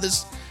panel of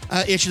this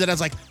issue that I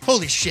was like,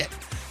 holy shit.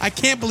 I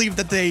can't believe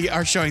that they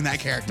are showing that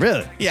character.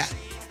 Really? Yeah.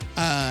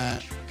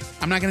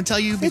 I'm not going to tell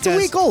you because... It's a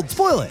week old.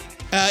 Spoil it.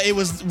 It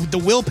was the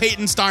Will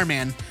Payton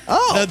Starman.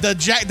 Oh.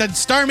 The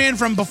Starman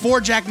from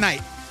before Jack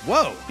Knight.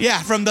 Whoa.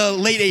 Yeah, from the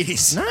late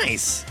 80s.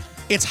 Nice.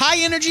 It's high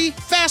energy,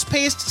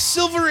 fast-paced,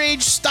 Silver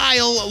Age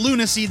style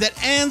lunacy that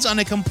ends on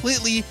a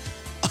completely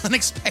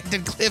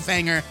unexpected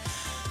cliffhanger.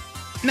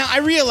 Now, I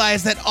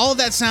realize that all of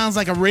that sounds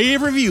like a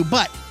rave review,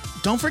 but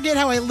don't forget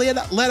how I led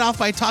off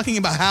by talking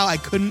about how I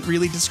couldn't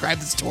really describe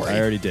the story. I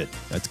already did.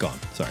 That's gone.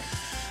 Sorry.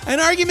 An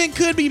argument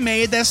could be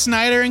made that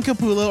Snyder and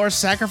Capullo are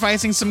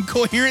sacrificing some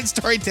coherent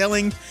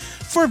storytelling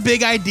for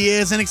big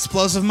ideas and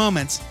explosive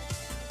moments.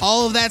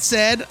 All of that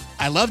said,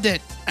 I loved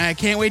it. I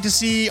can't wait to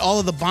see all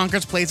of the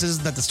bonkers places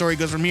that the story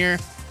goes from here.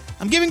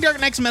 I'm giving Dark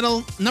Knight's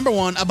Metal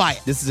 #1 a buy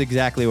it. This is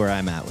exactly where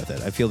I'm at with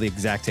it. I feel the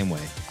exact same way.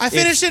 I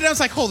finished it and I was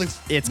like, holy,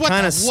 It's what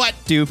kind the of what?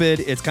 stupid.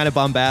 It's kind of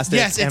bombastic.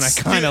 Yes, and I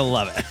it's kind of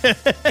love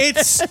it.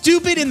 It's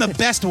stupid in the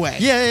best way.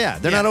 Yeah.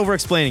 They're Yeah. not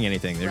over-explaining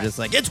anything. They're Right. just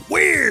like, it's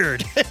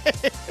weird.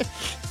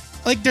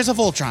 Like, there's a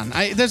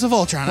Voltron. There's a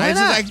Voltron. Why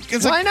not?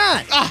 It's Why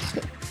not?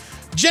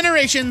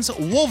 Generations,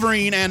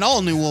 Wolverine, and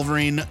All New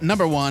Wolverine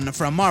 #1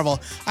 from Marvel.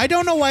 I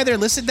don't know why they're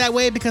listed that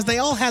way because they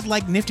all had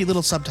like nifty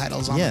little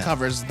subtitles on the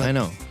covers. I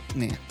know.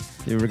 Yeah.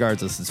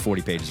 Regardless, it's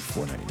 40 pages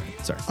for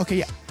 $4.99. Sorry. Okay,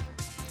 yeah.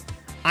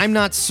 I'm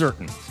not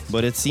certain,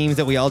 but it seems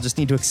that we all just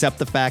need to accept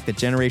the fact that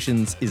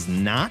Generations is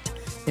not,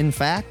 in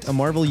fact, a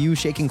Marvel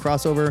U-shaking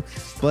crossover,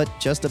 but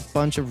just a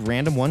bunch of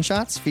random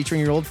one-shots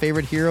featuring your old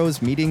favorite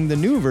heroes meeting the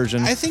new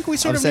version I think we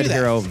sort of of said knew that.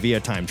 hero via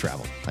time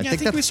travel. I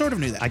think we sort of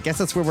knew that. I guess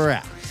that's where we're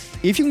at.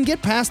 If you can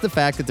get past the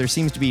fact that there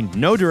seems to be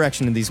no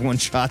direction in these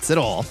one-shots at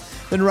all,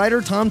 then writer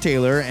Tom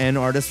Taylor and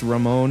artist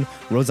Ramon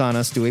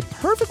Rosanas do a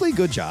perfectly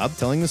good job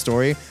telling the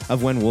story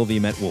of when Wolvie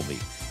met Wolvie.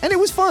 And it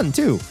was fun,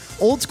 too.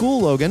 Old school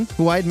Logan,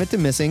 who I admit to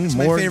missing It's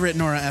more... my favorite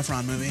Nora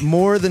Ephron movie.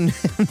 More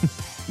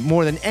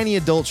than any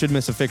adult should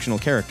miss a fictional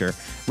character,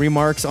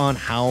 remarks on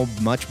how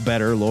much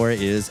better Laura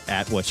is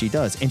at what she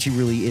does. And she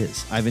really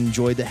is. I've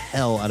enjoyed the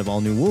hell out of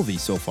All New Wolvie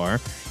so far,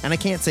 and I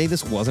can't say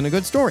this wasn't a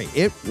good story.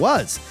 It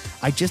was.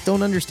 I just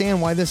don't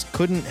understand why this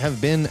couldn't have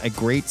been a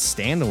great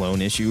standalone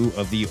issue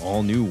of the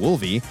All New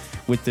Wolvie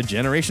with the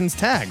Generations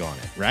tag on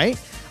it, right?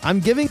 I'm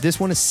giving this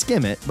one a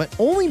skim it, but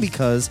only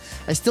because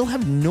I still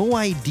have no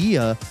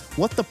idea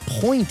what the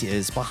point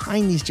is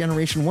behind these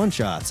Generation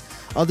one-shots,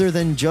 other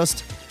than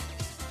just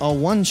a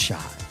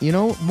one-shot. You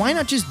know, why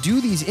not just do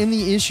these in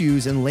the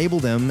issues and label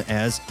them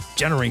as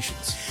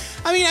Generations?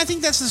 I mean, I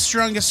think that's the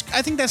strongest.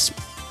 I think that's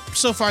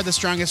so far the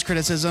strongest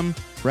criticism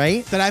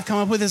Right? that I've come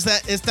up with is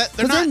that they're But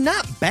they're not.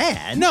 not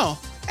bad. No.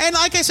 And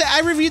like I said,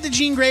 I reviewed the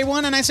Jean Grey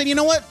one, and I said, you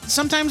know what?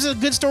 Sometimes a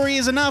good story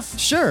is enough.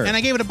 Sure. And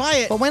I gave it a buy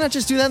it. But why not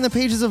just do that in the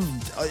pages of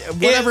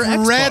whatever It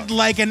X read book?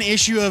 like an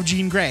issue of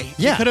Jean Grey.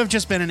 Yeah. It could have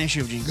just been an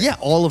issue of Jean Grey. Yeah,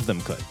 all of them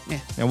could. Yeah.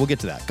 And we'll get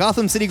to that.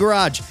 Gotham City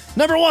Garage,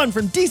 #1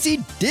 from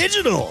DC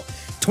Digital.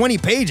 20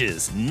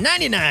 pages,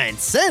 99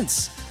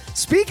 cents.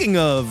 Speaking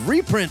of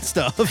reprint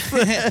stuff.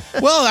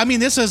 Well, I mean,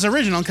 this is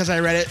original because I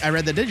read it. I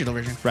read the digital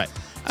version. Right.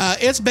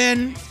 It's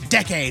been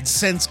decades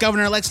since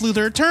Governor Lex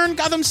Luthor turned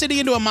Gotham City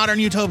into a modern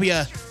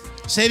utopia,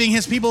 saving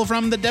his people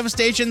from the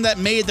devastation that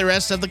made the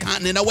rest of the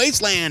continent a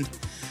wasteland.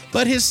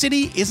 But his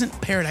city isn't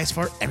paradise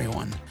for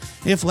everyone.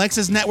 If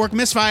Lex's network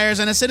misfires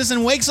and a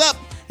citizen wakes up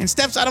and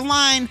steps out of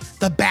line,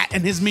 the Bat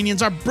and his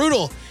minions are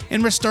brutal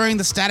in restoring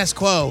the status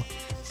quo.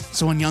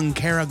 So when young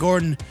Kara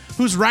Gordon,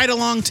 whose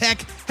ride-along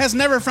tech has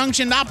never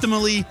functioned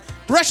optimally,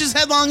 rushes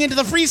headlong into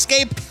the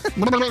freescape,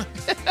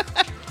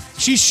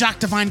 she's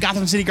shocked to find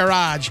Gotham City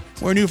Garage,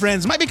 where new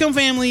friends might become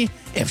family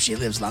if she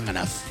lives long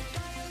enough.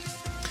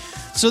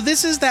 So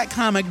this is that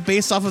comic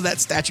based off of that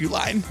statue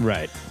line.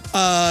 Right.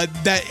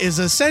 That is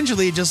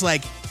essentially just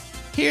like,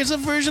 here's a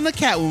version of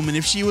Catwoman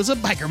if she was a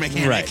biker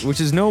mechanic. Right,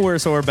 which is no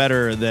worse or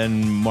better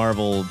than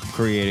Marvel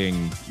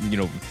creating,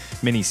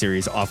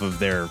 miniseries off of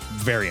their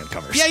variant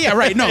covers. Yeah,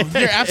 right. No,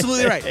 you're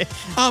absolutely right.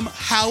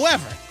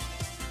 However,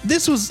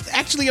 this was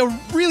actually a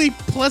really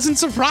pleasant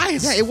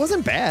surprise. Yeah, it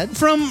wasn't bad.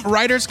 From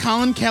writers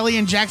Colin Kelly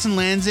and Jackson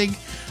Lanzig,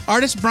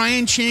 artist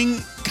Brian Ching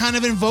kind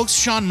of invokes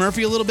Sean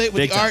Murphy a little bit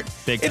with Big the time, art.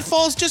 big It time.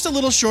 falls just a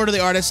little short of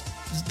the artist,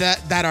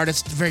 that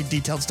artist's very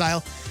detailed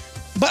style.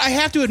 But I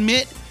have to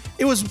admit,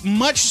 it was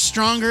much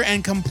stronger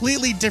and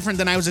completely different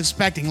than I was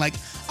expecting. Like,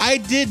 I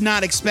did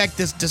not expect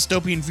this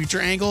dystopian future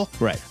angle.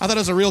 Right. I thought it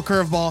was a real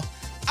curveball.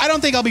 I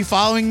don't think I'll be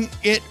following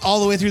it all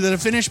the way through to the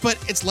finish, but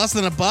it's less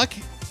than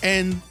 $1,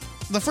 and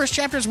the first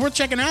chapter is worth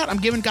checking out. I'm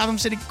giving Gotham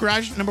City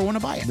Garage #1 a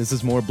buy it. This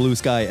is more blue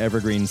sky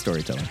evergreen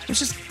storytelling. It's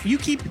just you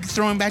keep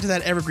throwing back to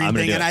that evergreen I'm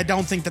gonna thing, do and it. I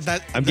don't think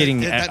that I'm getting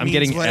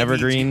means what it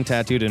evergreen means.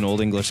 tattooed in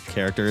Old English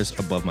characters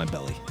above my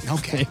belly.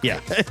 Okay. Yeah.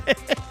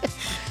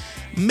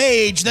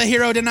 Mage, the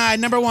hero denied,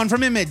 #1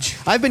 from Image.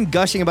 I've been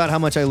gushing about how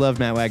much I love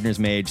Matt Wagner's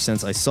Mage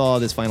since I saw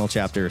this final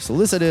chapter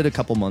solicited a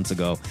couple months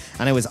ago,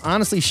 and I was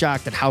honestly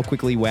shocked at how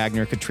quickly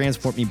Wagner could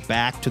transport me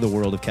back to the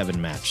world of Kevin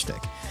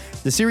Matchstick.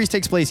 The series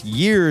takes place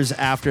years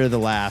after the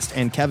last,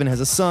 and Kevin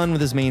has a son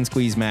with his main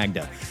squeeze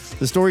Magda.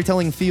 The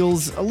storytelling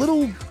feels a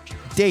little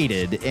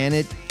dated, and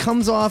it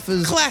comes off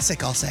as...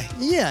 Classic, I'll say.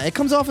 Yeah, it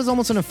comes off as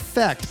almost an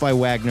effect by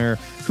Wagner,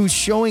 who's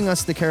showing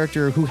us the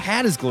character who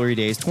had his glory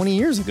days 20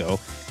 years ago,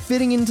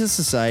 fitting into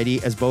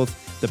society as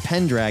both the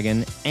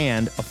Pendragon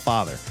and a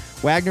father.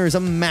 Wagner is a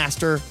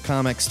master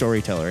comic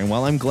storyteller, and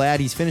while I'm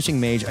glad he's finishing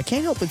Mage, I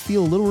can't help but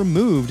feel a little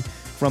removed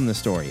from the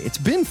story. It's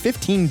been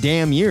 15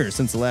 damn years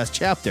since the last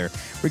chapter.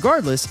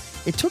 Regardless,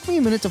 it took me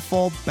a minute to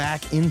fall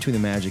back into the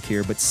magic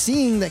here, but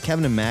seeing that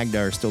Kevin and Magda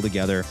are still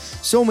together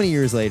so many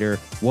years later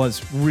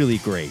was really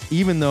great.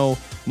 Even though,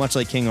 much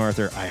like King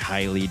Arthur, I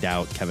highly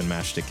doubt Kevin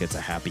Matchstick gets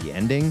a happy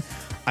ending,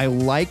 I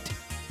liked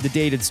the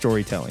dated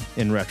storytelling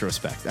in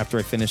retrospect. After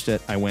I finished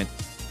it, I went,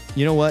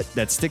 you know what?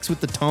 That sticks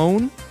with the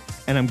tone,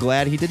 and I'm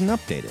glad he didn't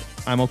update it.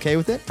 I'm okay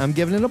with it. I'm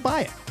giving it a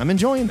buy it. I'm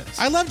enjoying this.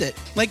 I loved it.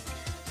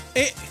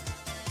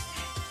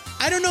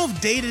 I don't know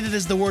if dated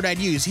is the word I'd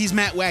use. He's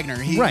Matt Wagner.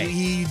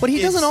 But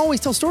he doesn't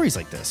always tell stories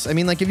like this. I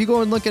mean, like if you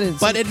go and look at it,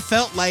 But it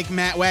felt like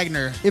Matt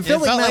Wagner. it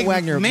felt like Matt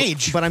Wagner,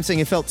 Mage. But I'm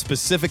saying it felt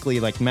specifically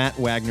like Matt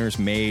Wagner's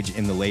Mage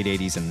in the late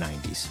 80s and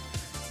 90s.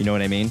 You know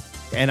what I mean?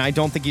 And I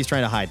don't think he's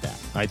trying to hide that.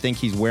 I think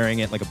he's wearing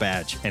it like a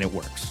badge, and it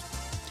works.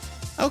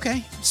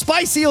 Okay.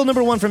 Spy Seal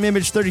 #1 from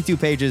Image, 32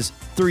 pages,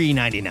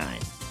 $3.99.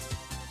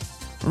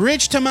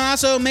 Rich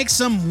Tommaso makes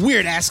some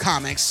weird-ass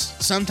comics.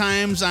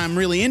 Sometimes I'm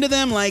really into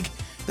them, like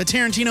the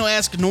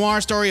Tarantino-esque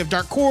noir story of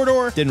Dark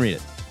Corridor. Didn't read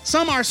it.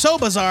 Some are so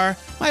bizarre,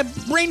 my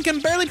brain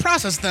can barely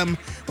process them,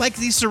 like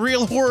the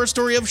surreal horror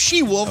story of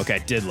She-Wolf.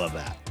 Okay, did love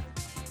that.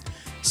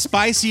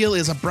 Spy Seal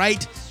is a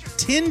bright,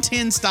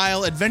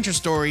 Tintin-style adventure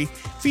story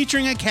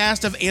featuring a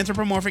cast of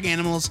anthropomorphic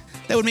animals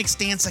that would make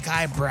Stan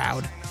Sakai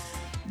proud.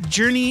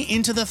 Journey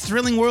into the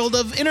thrilling world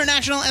of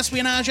international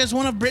espionage as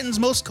one of Britain's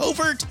most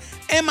covert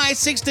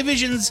MI6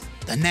 divisions,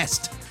 the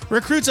Nest,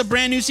 recruits a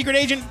brand new secret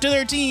agent to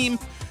their team,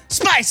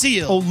 Spy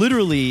Seal. Oh,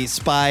 literally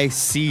Spy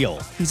Seal.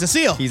 He's a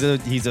seal. He's a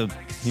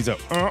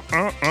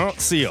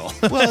seal.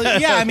 Well,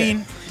 yeah, I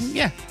mean,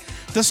 yeah.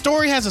 The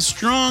story has a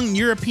strong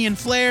European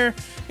flair.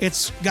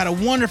 It's got a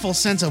wonderful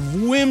sense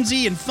of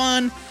whimsy and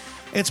fun.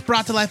 It's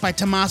brought to life by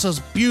Tommaso's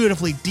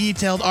beautifully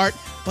detailed art,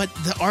 but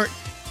the art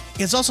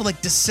is also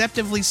like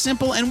deceptively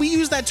simple, and we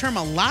use that term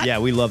a lot. Yeah,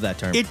 we love that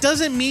term. It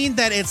doesn't mean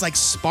that it's like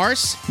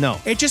sparse. No.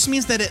 It just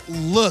means that it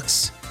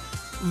looks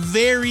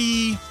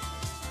very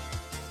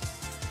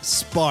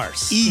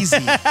Sparse. easy.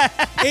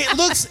 It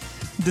looks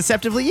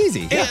Deceptively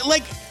easy. Yeah.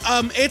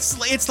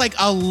 it's like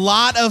a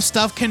lot of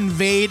stuff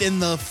conveyed in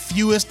the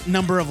fewest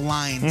number of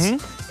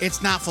lines.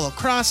 It's not full of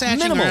cross-hatching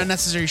Minimal. or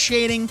unnecessary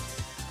shading.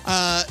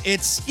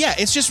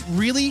 It's just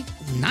really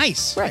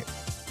nice. Right.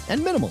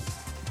 And minimal.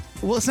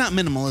 Well, it's not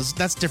minimal.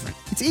 That's different.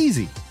 It's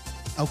easy.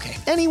 Okay.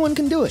 Anyone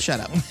can do it. Shut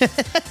up.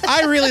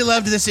 I really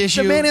loved this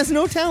issue. The man has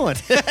no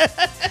talent.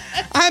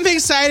 I'm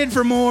excited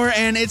for more,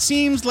 and it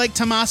seems like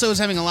Tommaso is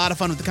having a lot of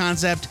fun with the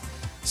concept.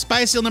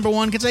 Spy Seal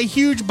 #1 gets a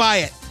huge buy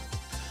it.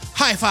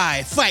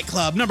 Hi-Fi Fight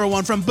Club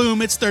 #1 from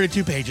Boom. It's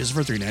 32 pages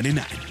for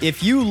 $3.99.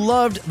 If you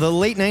loved the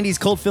late 90s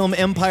cult film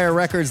Empire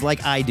Records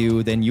like I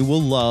do, then you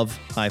will love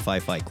Hi-Fi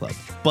Fight Club.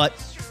 But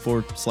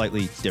for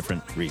slightly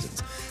different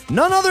reasons.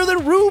 None other than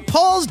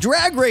RuPaul's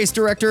Drag Race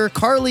director,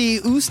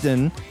 Carly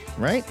Houston,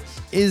 right,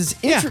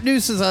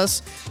 introduces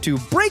us to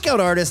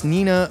breakout artist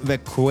Nina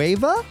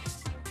Vecueva.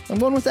 I'm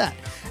going with that.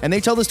 And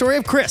they tell the story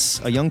of Chris,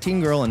 a young teen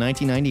girl in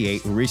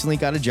 1998 who recently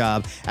got a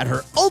job at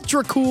her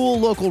ultra cool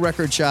local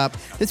record shop.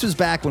 This was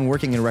back when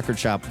working in a record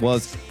shop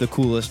was the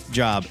coolest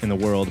job in the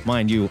world.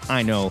 Mind you,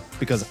 I know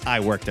because I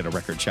worked at a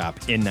record shop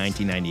in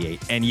 1998.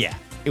 And yeah,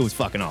 it was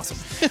fucking awesome.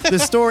 The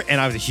story, and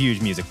I was a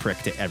huge music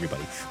prick to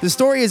everybody. The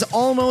story is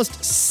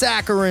almost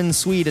saccharine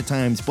sweet at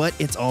times, but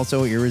it's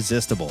also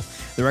irresistible.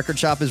 The record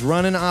shop is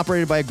run and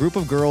operated by a group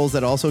of girls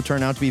that also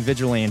turn out to be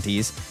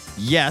vigilantes.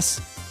 Yes,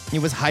 it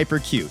was hyper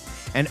cute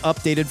and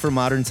updated for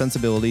modern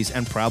sensibilities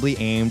and probably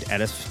aimed at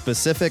a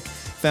specific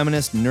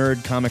feminist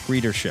nerd comic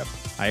readership.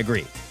 I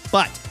agree.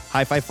 But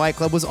Hi-Fi Fight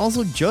Club was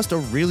also just a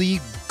really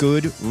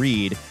good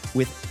read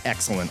with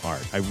excellent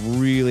art. I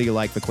really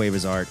like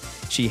Vecueva's art.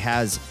 She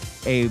has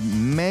a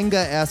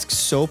manga-esque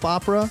soap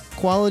opera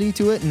quality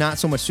to it. Not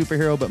so much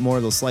superhero, but more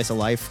of the slice of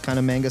life kind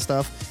of manga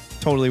stuff.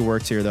 Totally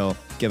works here, though.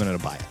 Giving it a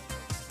buy.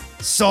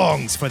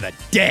 Songs for the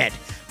Dead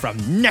from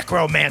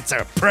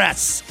Necromancer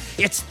Press.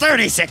 It's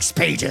 36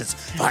 pages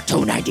for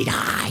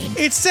 $2.99.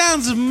 It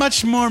sounds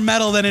much more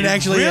metal than it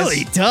actually really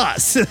is.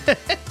 does.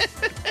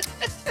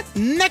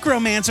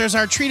 necromancers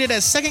are treated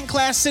as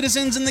second-class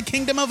citizens in the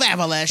kingdom of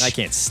Avalash. I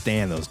can't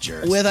stand those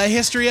jerks. With a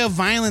history of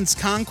violence,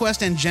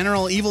 conquest, and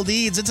general evil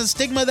deeds, it's a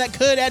stigma that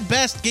could, at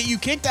best, get you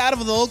kicked out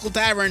of the local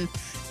tavern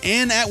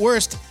and, at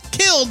worst,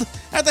 killed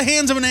at the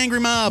hands of an angry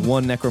mob.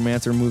 One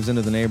necromancer moves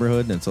into the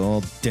neighborhood, and it's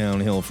all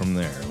downhill from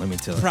there, let me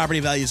tell you. Property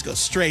values go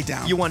straight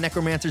down. You want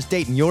necromancers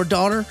dating your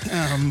daughter?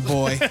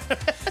 Boy.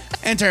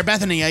 Enter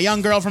Bethany, a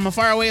young girl from a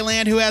faraway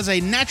land who has a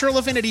natural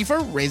affinity for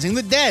raising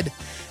the dead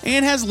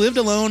and has lived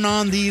alone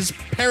on these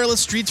perilous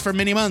streets for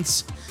many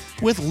months.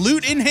 With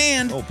loot in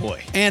hand Oh,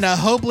 boy. and a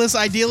hopeless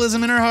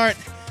idealism in her heart,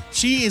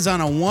 she is on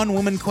a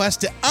one-woman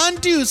quest to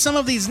undo some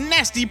of these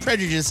nasty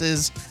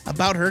prejudices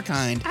about her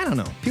kind I don't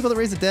know. People that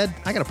raise the dead,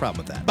 I got a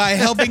problem with that. by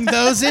helping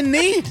those in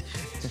need.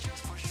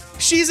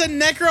 She's a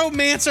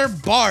necromancer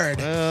bard.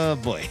 Oh,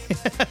 boy.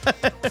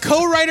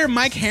 Co-writer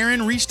Mike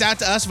Herron reached out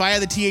to us via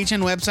the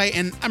THN website,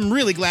 and I'm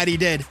really glad he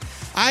did.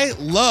 I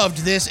loved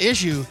this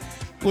issue,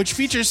 which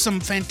features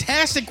some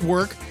fantastic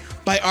work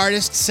by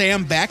artist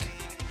Sam Beck.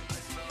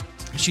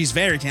 She's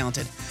very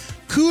talented.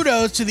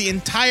 Kudos to the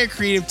entire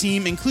creative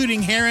team,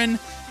 including Herron,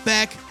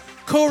 Beck,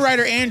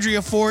 co-writer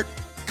Andrea Fort,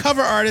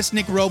 cover artist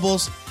Nick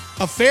Robles.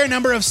 A fair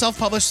number of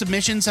self-published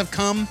submissions have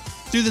come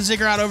through the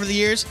Ziggurat over the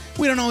years.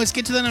 We don't always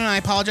get to them, and I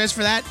apologize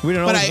for that. We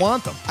don't but always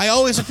want them. I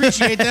always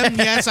appreciate them.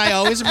 Yes, I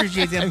always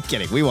appreciate them. I'm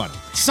kidding. We want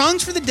them.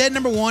 Songs for the Dead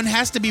 #1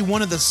 has to be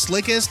one of the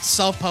slickest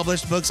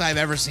self-published books I've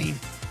ever seen.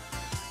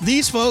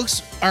 These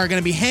folks are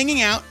going to be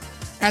hanging out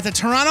at the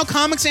Toronto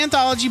Comics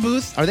Anthology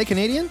booth. Are they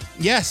Canadian?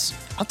 Yes.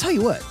 I'll tell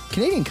you what.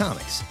 Canadian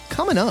comics.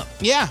 Coming up.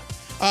 Yeah.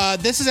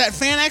 This is at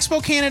Fan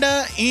Expo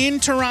Canada in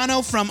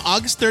Toronto from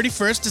August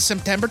 31st to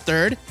September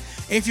 3rd.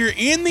 If you're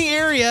in the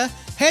area,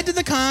 head to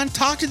the con,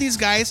 talk to these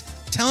guys,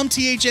 tell them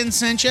THN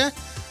sent you.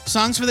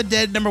 Songs for the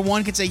Dead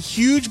 #1 gets a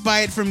huge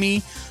bite from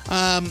me.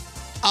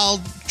 I'll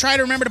try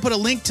to remember to put a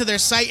link to their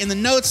site in the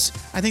notes.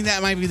 I think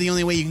that might be the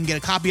only way you can get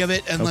a copy of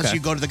it, unless Okay. you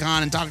go to the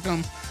con and talk to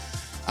them.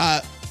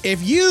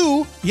 If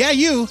you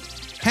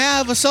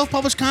have a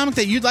self-published comic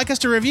that you'd like us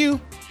to review,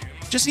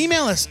 just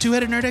email us,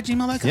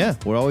 twoheadednerd@gmail.com. Yeah,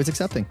 we're always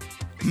accepting.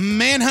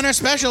 Manhunter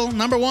Special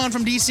 #1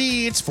 from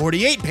DC. It's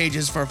 48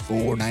 pages for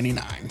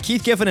 $4.99.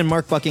 Keith Giffen and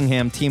Mark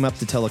Buckingham team up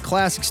to tell a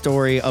classic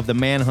story of the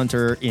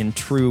Manhunter in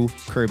true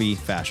Kirby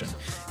fashion.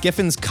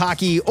 Giffen's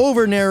cocky,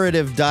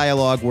 over-narrative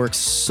dialogue works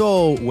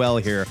so well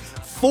here,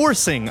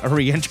 forcing a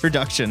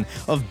reintroduction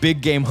of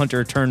big game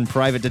hunter turned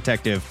private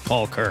detective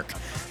Paul Kirk.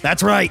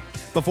 That's right.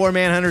 Before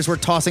Manhunters were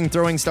tossing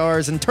throwing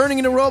stars and turning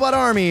into robot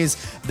armies,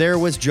 there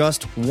was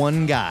just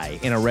one guy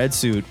in a red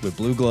suit with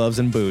blue gloves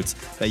and boots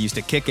that used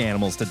to kick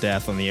animals to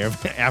death on the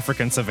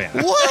African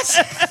savannah. What?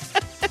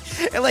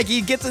 And like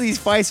he'd get to these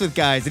fights with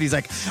guys and he's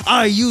like,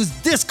 I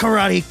used this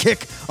karate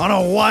kick on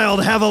a wild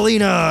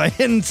javelina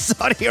in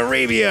Saudi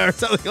Arabia or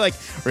something. Like,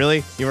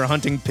 really? You were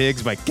hunting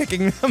pigs by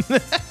kicking them?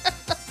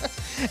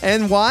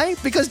 And why?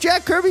 Because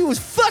Jack Kirby was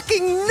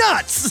fucking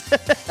nuts.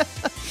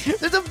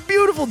 There's a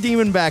beautiful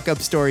demon backup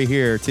story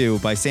here, too,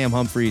 by Sam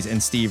Humphries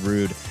and Steve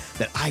Rude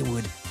that I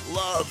would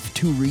love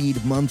to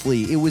read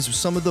monthly. It was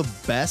some of the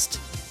best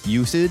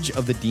usage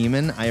of the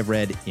demon I have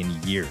read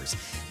in years.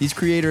 These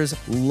creators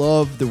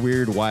love the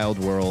weird, wild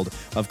world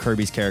of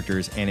Kirby's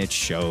characters, and it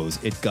shows.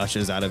 It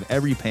gushes out of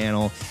every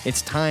panel.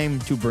 It's time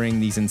to bring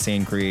these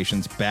insane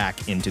creations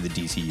back into the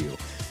DCU.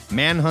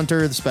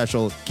 Manhunter, the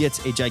special,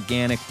 gets a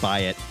gigantic buy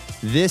it.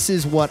 This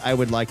is what I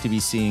would like to be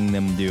seeing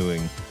them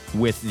doing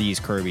with these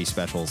Kirby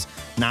specials.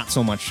 Not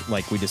so much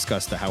like we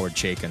discussed the Howard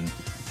Chaykin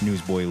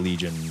Newsboy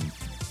Legion,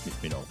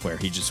 where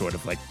he just sort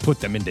of like put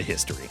them into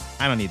history.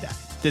 I don't need that.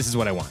 This is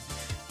what I want.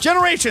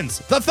 Generations,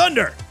 The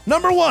Thunder,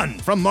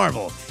 #1 from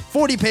Marvel.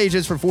 40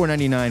 pages for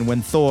 $4.99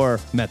 when Thor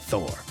met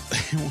Thor.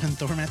 When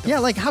Thor met Thor. Yeah,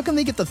 like how can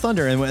they get the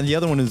Thunder and when the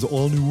other one is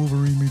all new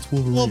Wolverine meets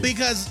Wolverine? Well,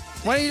 because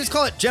why don't you just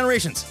call it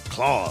Generations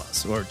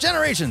Claws or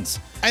Generations?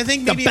 I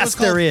think The maybe it was best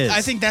called, there is.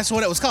 I think that's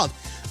what it was called.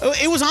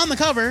 It was on the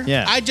cover.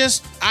 Yeah.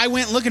 I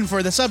went looking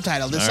for the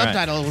subtitle. The All right.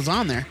 subtitle was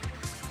on there.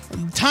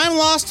 Time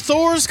Lost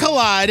Thors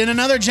Collide in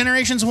another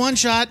Generations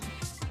one-shot.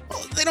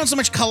 Well, they don't so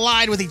much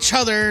collide with each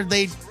other.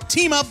 They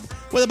team up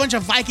with a bunch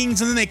of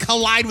Vikings and then they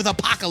collide with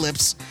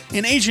Apocalypse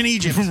in ancient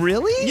Egypt.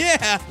 Really?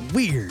 Yeah.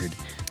 Weird.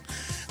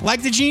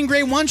 Like the Jean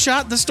Grey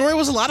one-shot, the story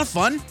was a lot of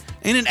fun,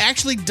 and it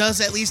actually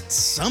does at least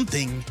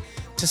something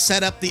to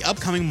set up the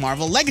upcoming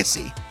Marvel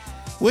legacy,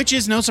 which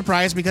is no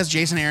surprise because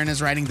Jason Aaron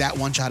is writing that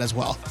one-shot as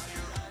well.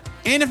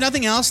 And if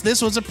nothing else,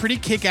 this was a pretty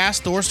kick-ass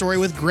Thor story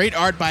with great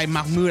art by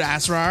Mahmoud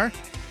Asrar.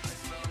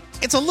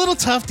 It's a little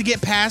tough to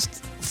get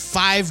past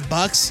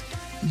 $5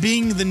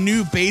 being the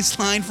new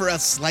baseline for a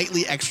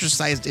slightly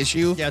extra-sized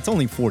issue. Yeah, it's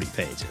only 40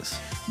 pages.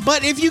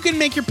 But if you can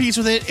make your peace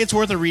with it, it's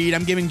worth a read.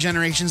 I'm giving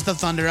Generations The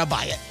Thunder a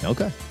buy it.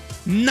 Okay.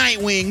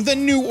 Nightwing, The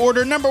New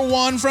Order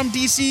 #1 from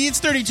DC. It's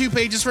 32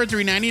 pages for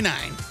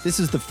 $3.99. This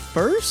is the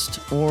first,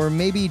 or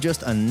maybe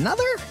just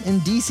another, in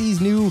DC's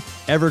new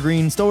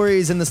evergreen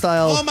stories in the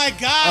style Oh my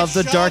God! of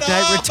The shut Dark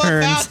Knight up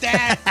Returns. About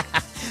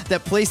that.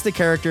 that place the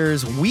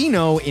characters we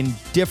know in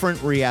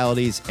different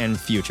realities and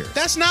futures.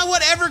 That's not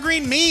what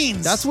evergreen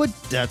means. That's what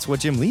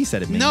Jim Lee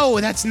said it means. No,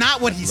 that's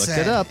not what he Looked said.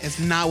 it up. It's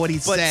not what he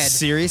But said.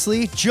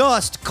 seriously,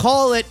 just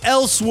call it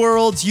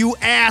Elseworlds, you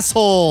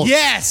asshole.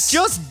 Yes.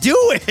 Just do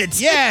it.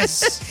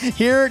 Yes.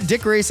 Here,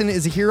 Dick Grayson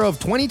is a hero of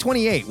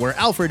 2028, where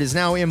Alfred is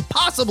now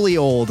impossibly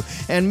old,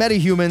 and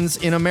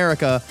metahumans in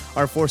America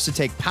are forced to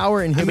take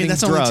power inhibiting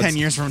that's drugs. only 10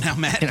 years from now,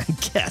 Matt. I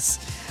guess.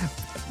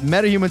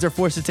 Metahumans are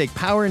forced to take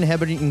power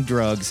inhibiting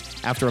drugs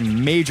after a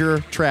major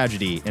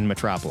tragedy in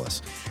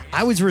Metropolis.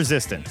 I was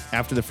resistant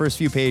after the first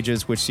few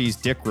pages, which sees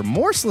Dick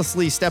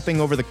remorselessly stepping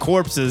over the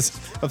corpses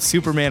of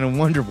Superman and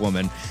Wonder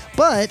Woman.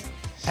 But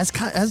as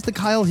the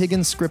Kyle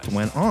Higgins script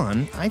went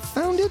on, I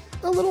found it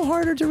a little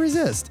harder to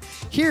resist.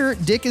 Here,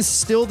 Dick is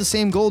still the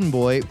same Golden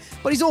Boy,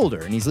 but he's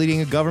older, and he's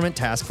leading a government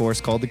task force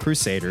called the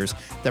Crusaders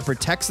that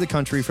protects the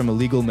country from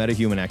illegal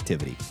metahuman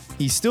activity.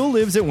 He still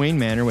lives at Wayne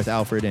Manor with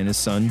Alfred and his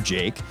son,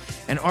 Jake,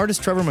 and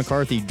artist Trevor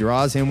McCarthy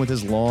draws him with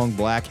his long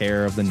black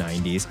hair of the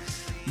 90s.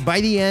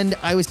 By the end,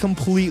 I was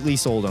completely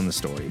sold on the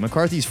story.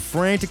 McCarthy's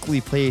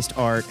frantically placed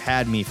art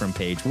had me from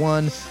page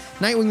 1.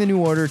 Nightwing the New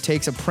Order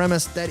takes a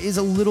premise that is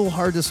a little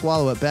hard to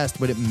swallow at best,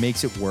 but it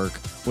makes it work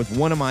with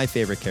one of my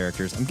favorite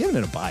characters. I'm giving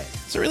it a buy.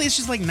 So really, it's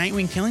just like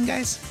Nightwing killing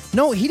guys?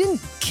 No, he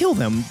didn't kill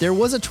them. There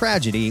was a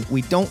tragedy.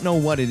 We don't know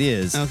what it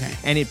is. Okay.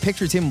 And it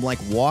pictures him like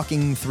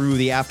walking through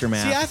the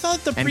aftermath. See, I thought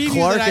the and preview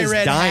Clark that I is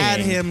read had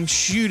dying. him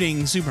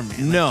shooting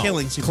Superman. No, Like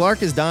killing Superman.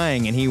 Clark is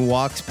dying, and he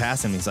walks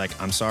past him. He's like,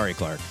 "I'm sorry,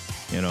 Clark."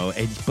 You know,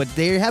 but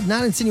they have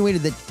not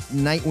insinuated that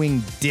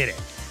Nightwing did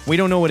it. We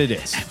don't know what it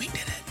is. Nightwing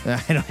did it.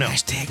 I don't know.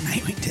 Hashtag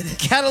Nightwing did it.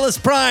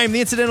 Catalyst Prime,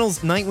 the incidentals.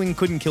 Nightwing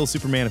couldn't kill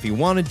Superman if he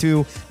wanted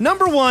to.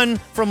 Number 1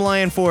 from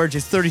Lion Forge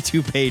is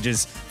 32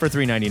 pages for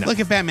 $3.99. Look,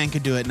 if Batman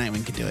could do it,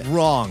 Nightwing could do it.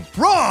 Wrong.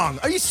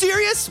 Are you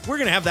serious? We're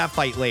gonna have that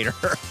fight later.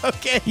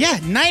 Okay. Yeah,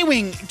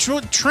 Nightwing,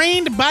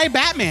 trained by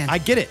Batman. I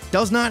get it.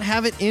 Does not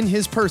have it in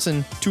his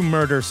person to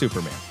murder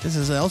Superman. This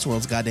is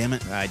Elseworlds,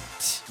 goddammit.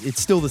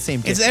 It's still the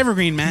same. It's dick.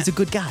 evergreen, Matt. He's a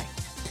good guy.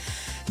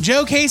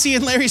 Joe Casey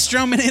and Larry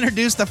Stroman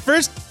introduced the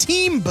first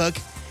team book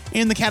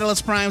in the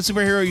Catalyst Prime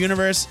superhero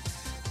universe.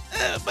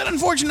 But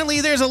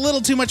unfortunately, there's a little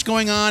too much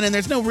going on, and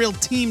there's no real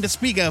team to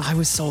speak of. I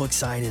was so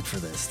excited for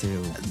this,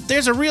 too.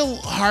 There's a real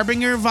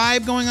Harbinger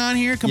vibe going on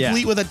here,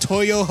 complete with a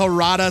Toyo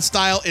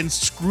Harada-style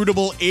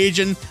inscrutable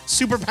Asian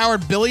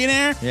superpowered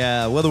billionaire.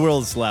 Yeah, well, the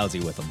world's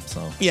lousy with him,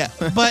 so. Yeah,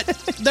 but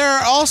there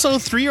are also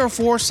 3 or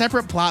 4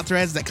 separate plot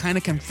threads that kind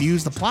of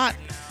confuse the plot.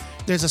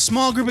 There's a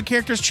small group of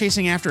characters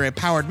chasing after a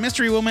powered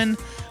mystery woman,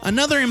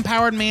 another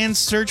empowered man's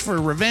search for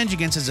revenge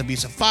against his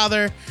abusive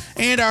father,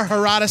 and our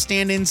Harada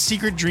stand-in's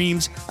secret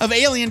dreams of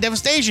alien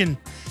devastation.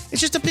 It's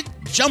just a bit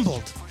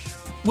jumbled,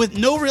 with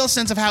no real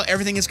sense of how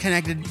everything is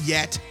connected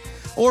yet,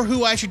 or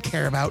who I should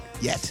care about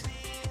yet.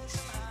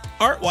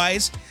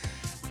 Art-wise,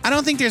 I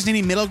don't think there's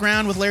any middle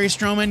ground with Larry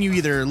Stroman. You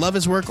either love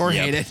his work or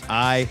hate it.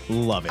 I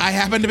love it. I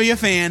happen to be a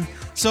fan,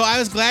 so I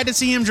was glad to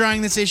see him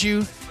drawing this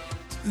issue.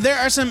 There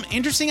are some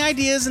interesting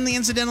ideas in the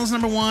incidentals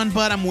number 1,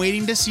 but I'm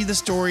waiting to see the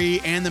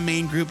story and the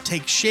main group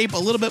take shape a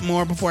little bit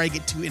more before I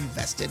get too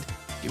invested.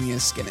 Give me a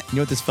skin it. You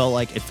know what this felt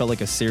like? It felt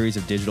like a series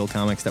of digital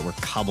comics that were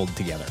cobbled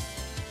together.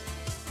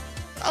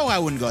 Oh, I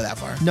wouldn't go that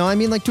far. No, I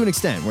mean, like, to an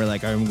extent. We're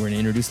like, we're going to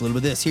introduce a little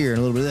bit of this here, and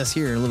a little bit of this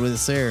here, and a little bit of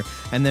this there,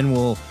 and then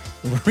we'll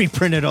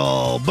reprint it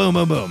all. Boom,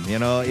 boom, boom. You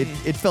know, it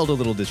felt a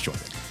little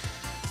disjointed.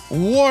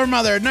 War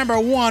Mother number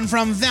 1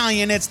 from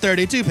Valiant. It's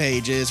 32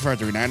 pages for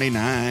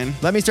 $3.99.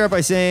 Let me start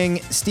by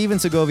saying Steven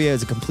Segovia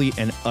is a complete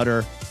and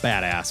utter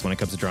badass when it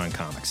comes to drawing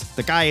comics.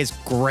 The guy is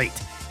great.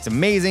 He's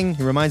amazing.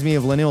 He reminds me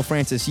of Leinil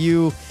Francis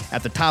Yu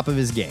at the top of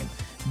his game.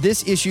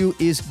 This issue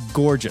is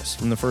gorgeous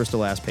from the first to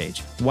last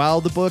page, while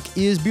the book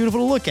is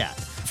beautiful to look at.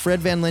 Fred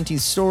Van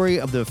Lente's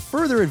story of the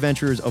further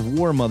adventures of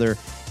War Mother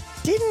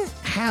didn't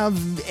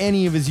have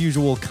any of his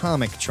usual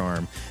comic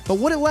charm, but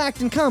what it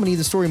lacked in comedy,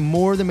 the story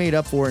more than made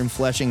up for in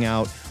fleshing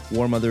out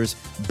War Mother's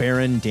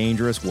barren,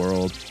 dangerous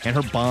world and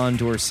her bond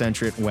to her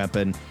sentient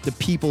weapon, the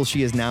people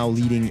she is now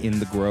leading in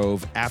the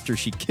Grove after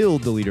she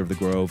killed the leader of the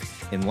Grove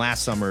in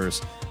last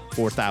summer's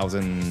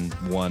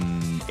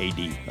 4001 AD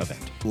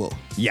event. Whoa.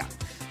 Yeah.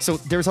 So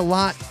there's a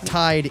lot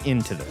tied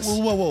into this.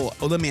 Whoa.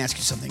 Oh, let me ask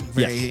you something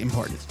very Yeah.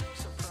 important.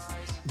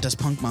 Does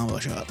Punk Mambo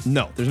show up?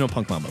 No, there's no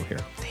Punk Mambo here.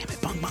 Damn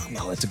it, Punk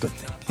Mambo. That's a good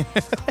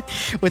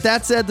thing. With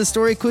that said, the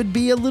story could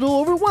be a little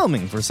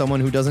overwhelming for someone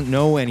who doesn't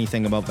know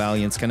anything about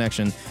Valiant's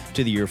connection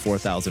to the year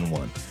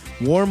 4001.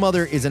 War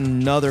Mother is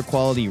another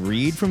quality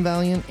read from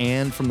Valiant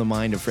and from the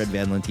mind of Fred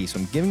Van Lente, so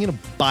I'm giving it a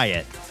buy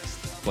it,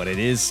 but it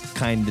is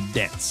kind of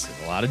dense.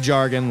 There's a lot of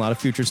jargon, a lot of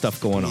future stuff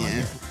going on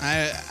here.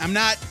 I'm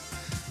not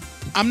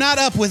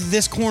up with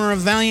this corner of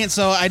Valiant,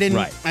 so I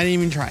didn't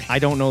even try. I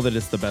don't know that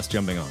it's the best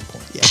jumping on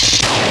point. Yeah.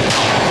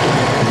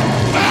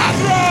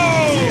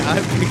 Bathroom!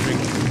 I'm picturing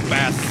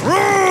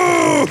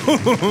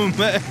bathroom!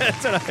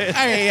 That's what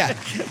Okay, yeah.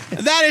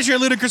 That is your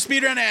ludicrous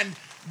speedrun and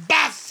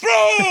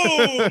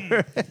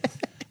bathroom.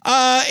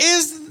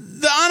 Is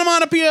the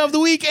onomatopoeia of the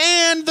week,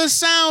 and the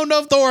sound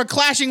of Thor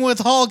clashing with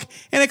Hulk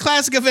in a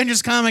classic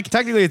Avengers comic.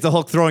 Technically, it's the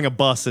Hulk throwing a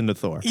bus into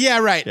Thor. Yeah,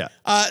 right. Yeah.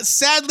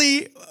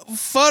 Sadly,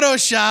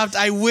 photoshopped.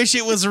 I wish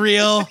it was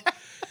real.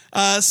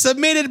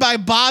 Submitted by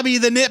Bobby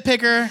the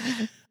Nitpicker.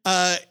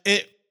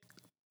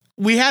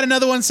 We had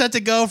another one set to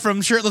go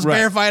from Shirtless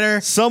Bear Fighter.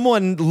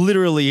 Someone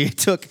literally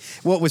took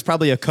what was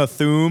probably a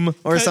Cthulhu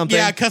or something.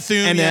 Yeah,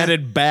 Cthulhu. And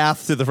added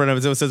bath to the front of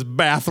it. So it says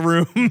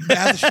bathroom.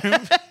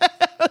 Bathroom.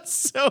 That's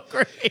so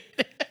great.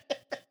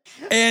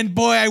 And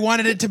boy, I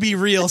wanted it to be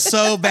real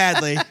so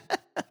badly.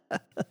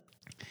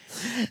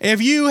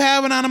 If you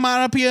have an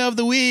onomatopoeia of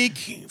the week,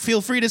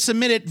 feel free to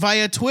submit it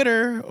via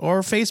Twitter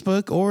or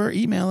Facebook or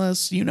email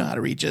us. You know how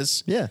to reach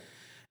us. Yeah.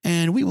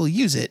 And we will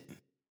use it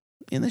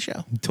in the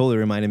show. Totally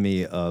reminded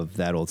me of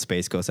that old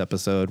Space Ghost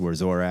episode where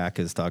Zorak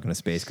is talking to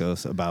Space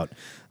Ghost about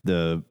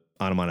the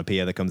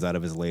onomatopoeia that comes out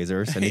of his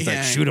lasers. And he's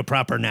like, shoot a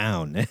proper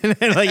noun.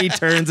 And like he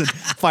turns and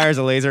fires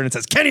a laser and it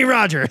says, Kenny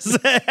Rogers.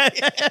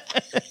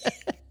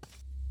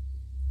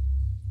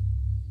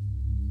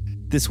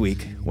 This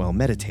week, while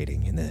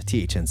meditating in the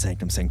THN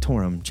Sanctum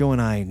Sanctorum, Joe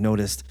and I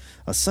noticed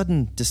a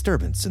sudden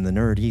disturbance in the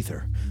nerd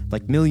ether,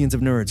 like millions of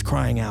nerds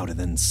crying out and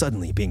then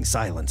suddenly being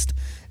silenced,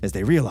 as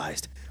they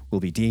realized we'll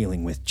be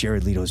dealing with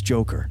Jared Leto's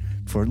Joker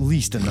for at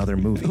least another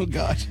movie. Oh,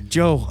 God.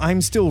 Joe,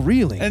 I'm still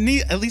reeling. And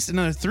at least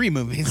another 3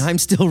 movies. I'm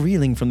still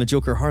reeling from the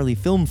Joker Harley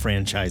film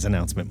franchise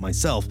announcement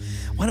myself.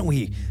 Why don't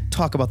we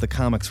talk about the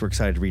comics we're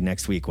excited to read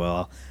next week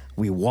while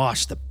we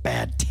wash the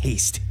bad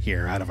taste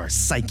here out of our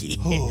psyche?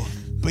 Oh,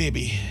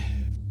 baby.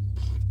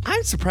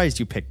 I'm surprised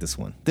you picked this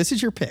one. This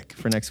is your pick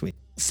for next week.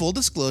 Full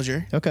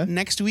disclosure. Okay.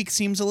 Next week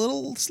seems a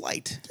little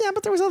slight. Yeah,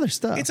 but there was other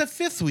stuff. It's a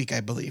 5th week, I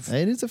believe.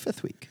 It is a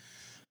 5th week.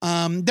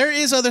 There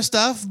is other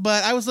stuff,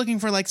 but I was looking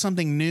for like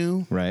something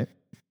new. Right.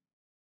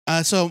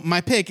 So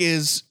my pick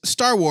is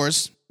Star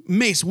Wars,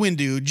 Mace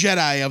Windu,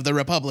 Jedi of the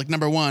Republic,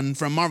 #1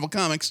 from Marvel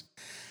Comics.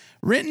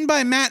 Written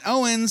by Matt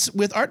Owens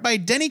with art by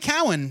Denny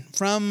Cowan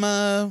from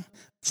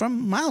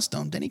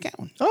Milestone. Denny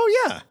Cowan.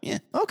 Oh, yeah. Yeah.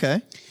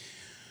 Okay.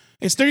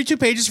 It's 32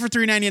 pages for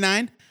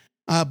 $3.99.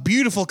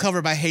 Beautiful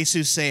cover by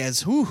Jesus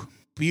Saez. Whew,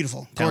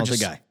 beautiful. Gorgeous.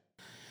 Talented guy.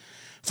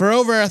 For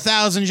over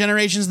 1,000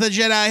 generations, the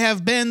Jedi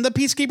have been the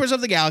peacekeepers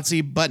of the galaxy,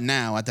 but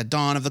now, at the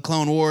dawn of the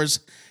Clone Wars,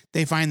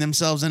 they find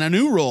themselves in a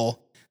new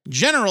role,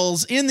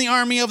 generals in the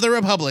army of the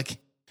Republic.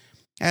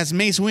 As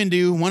Mace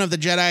Windu, one of the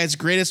Jedi's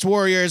greatest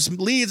warriors,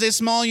 leads a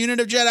small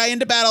unit of Jedi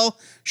into battle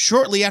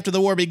shortly after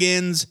the war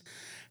begins,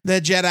 the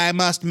Jedi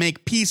must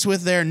make peace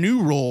with their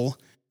new role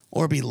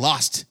or be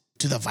lost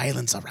to the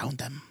violence around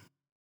them.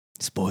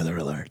 Spoiler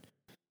alert.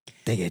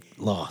 They get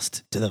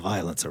lost to the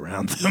violence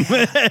around them.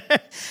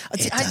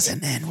 It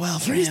doesn't end well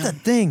for Here's him. the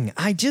thing.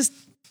 I just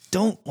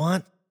don't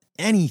want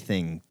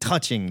anything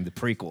touching the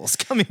prequels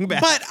coming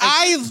back. But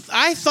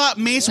I thought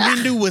Mace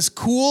Windu was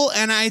cool,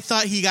 and I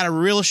thought he got a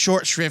real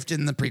short shrift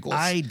in the prequels.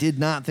 I did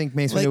not think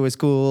Mace Windu was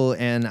cool,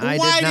 and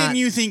Why didn't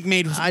you think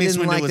Mace I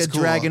didn't Windu like was the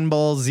cool? Dragon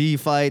Ball Z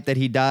fight that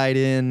he died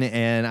in,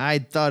 and I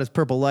thought his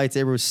purple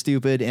lightsaber was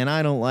stupid, and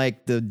I don't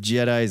like the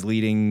Jedi's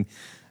leading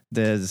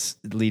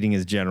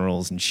his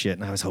generals and shit,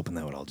 and I was hoping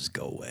that would all just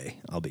go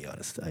away. I'll be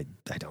honest. I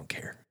don't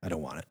care. I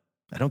don't want it.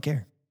 I don't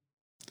care.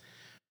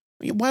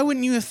 Why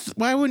wouldn't you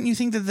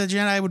think that the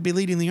Jedi would be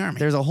leading the army?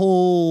 There's a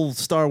whole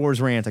Star Wars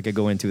rant I could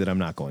go into that I'm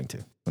not going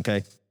to.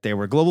 Okay? They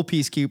were global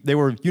they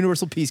were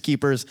universal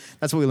peacekeepers.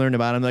 That's what we learned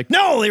about them. Like,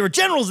 no, they were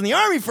generals in the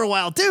army for a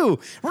while too.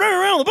 Running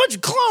around with a bunch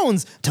of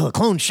clones until a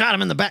clone shot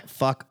him in the back.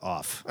 Fuck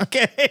off.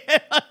 Okay?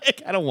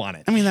 I don't want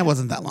it. I mean, that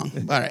wasn't that long.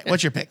 All right,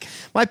 what's your pick?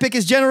 My pick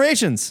is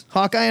Generations,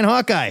 Hawkeye and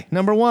Hawkeye,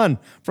 #1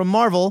 from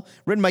Marvel,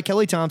 written by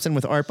Kelly Thompson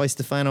with art by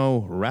Stefano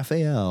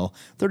Raphael.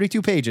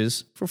 32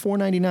 pages for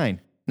 $4.99.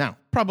 Now,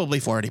 Probably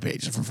 40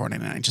 pages for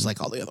 $4.99, just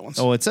like all the other ones.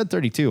 it said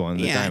 32 on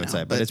the Yeah, I diamond know,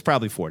 side, but but- it's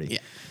probably 40. Yeah.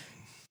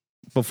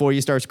 Before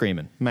you start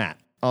screaming, Matt,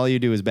 all you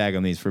do is bag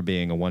on these for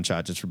being a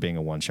one-shot, just for being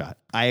a one-shot.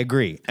 I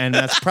agree. And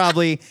that's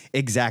probably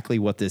exactly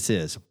what this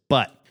is.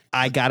 But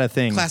I got a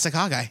thing. Classic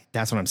Hawkeye.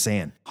 That's what I'm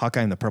saying.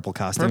 Hawkeye in the purple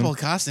costume. Purple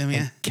costume,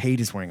 yeah. Kate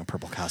is wearing a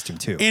purple costume,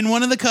 too. In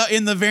one of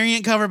in the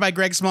variant cover by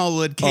Greg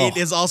Smallwood, Kate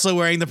is also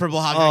wearing the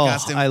purple Hawkeye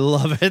costume. I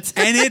love it.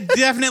 And it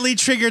definitely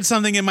triggered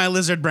something in my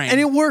lizard brain. And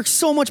it works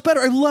so much better.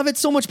 I love it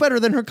so much better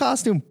than her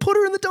costume. Put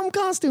her in the dumb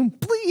costume,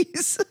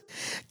 please.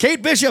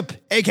 Kate Bishop,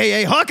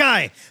 a.k.a.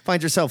 Hawkeye,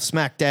 finds herself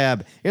smack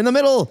dab in the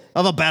middle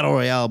of a battle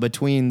royale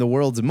between the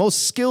world's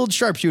most skilled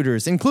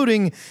sharpshooters,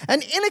 including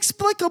an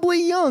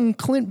inexplicably young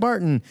Clint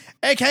Barton,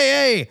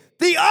 a.k.a.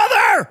 the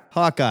other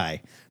Hawkeye.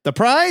 The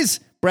prize?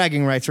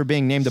 Bragging rights for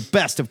being named the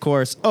best, of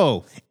course.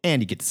 Oh,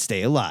 and you get to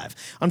stay alive.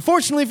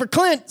 Unfortunately for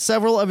Clint,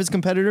 several of his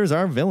competitors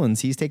are villains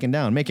he's taken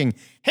down, making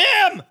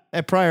him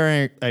a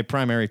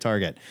primary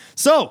target.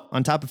 So,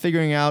 on top of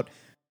figuring out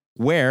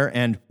where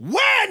and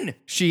when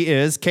she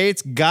is,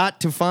 Kate's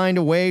got to find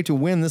a way to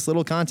win this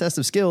little contest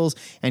of skills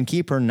and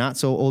keep her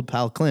not-so-old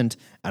pal Clint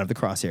out of the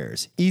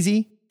crosshairs.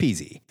 Easy?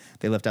 peasy.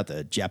 They left out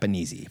the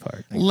Japanesey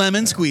part.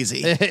 Lemon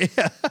squeezy.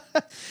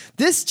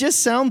 This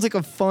just sounds like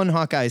a fun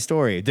Hawkeye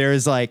story.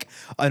 There's like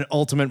an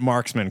ultimate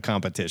marksman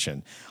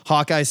competition.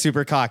 Hawkeye's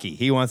super cocky.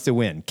 He wants to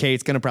win.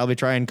 Kate's going to probably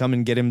try and come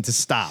and get him to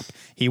stop.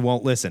 He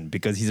won't listen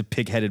because he's a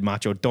pig-headed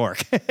macho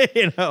dork.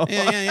 You know?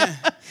 Yeah.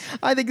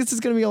 I think this is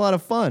going to be a lot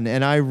of fun.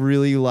 And I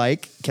really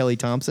like Kelly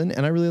Thompson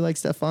and I really like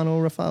Stefano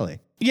Raffaele.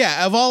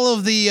 Yeah, of all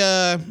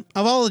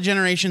the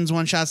Generations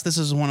one shots, this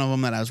is one of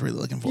them that I was really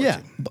looking forward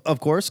to. Of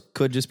course,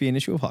 could just be an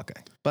issue of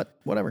Hawkeye, but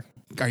whatever.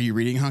 Are you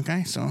reading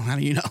Hawkeye? So how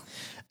do you know?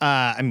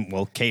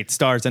 Well, Kate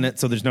stars in it,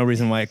 so there's no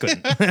reason why I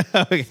couldn't.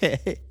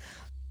 Okay.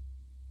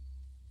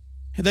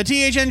 The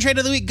THN Trade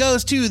of the Week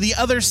goes to The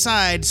Other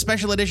Side,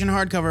 special edition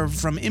hardcover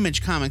from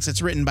Image Comics.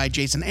 It's written by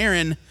Jason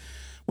Aaron,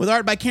 with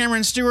art by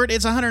Cameron Stewart.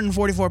 It's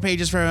 144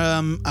 pages for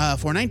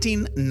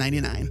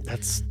 $19.99.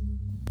 That's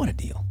what a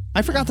deal.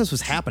 I forgot this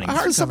was happening. This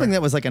hardcover. was something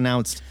that was like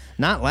announced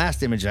not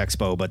last Image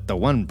Expo, but the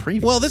one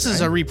previous. Well, this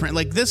is a reprint.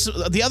 Like this,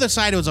 The Other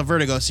Side was a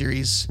Vertigo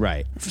series,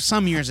 right? For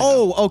some years ago.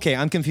 Oh, okay.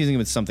 I'm confusing it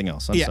with something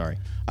else. I'm sorry.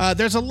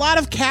 There's a lot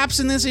of caps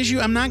in this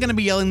issue. I'm not going to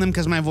be yelling them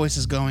because my voice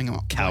is going.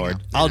 Coward.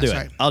 Going I'll do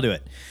it. I'll do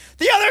it.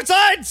 The Other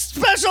Side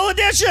Special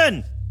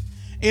Edition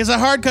is a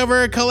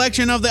hardcover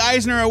collection of the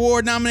Eisner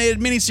Award nominated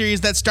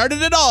miniseries that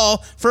started it all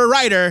for a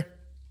writer.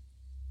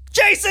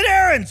 Jason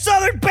Aaron,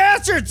 Southern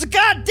Bastards,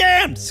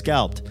 goddamn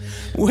scalped.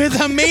 With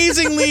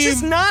amazingly... Which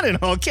is not in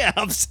all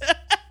caps.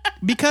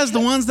 Because the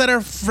ones that are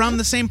from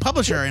the same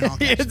publisher are in all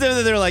caps.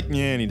 They're like,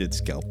 yeah, and he did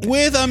scalp.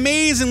 With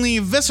amazingly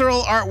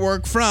visceral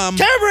artwork from...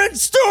 Cameron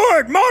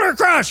Stewart, Motor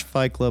Crush,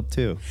 Fight Club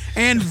 2.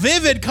 And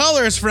vivid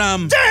colors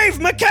from... Dave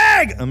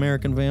McCagg,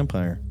 American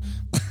Vampire.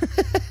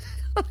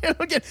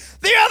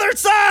 The Other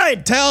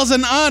Side tells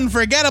an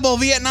unforgettable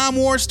Vietnam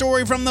War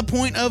story from the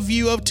point of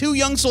view of two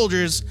young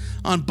soldiers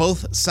on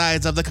both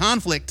sides of the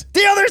conflict.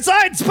 The Other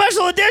Side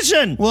Special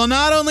Edition will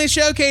not only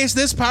showcase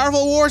this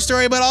powerful war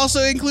story, but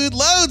also include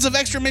loads of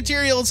extra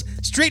materials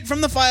straight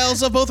from the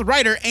files of both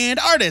writer and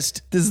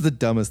artist. This is the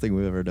dumbest thing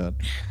we've ever done.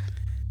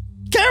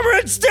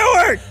 Cameron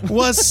Stewart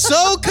was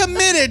so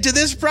committed to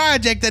this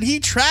project that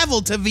he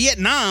traveled to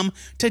Vietnam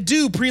to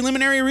do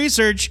preliminary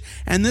research,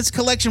 and this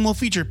collection will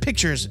feature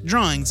pictures,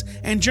 drawings,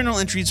 and journal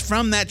entries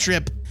from that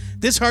trip.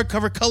 This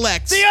hardcover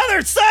collects The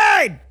Other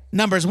Side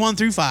numbers 1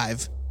 through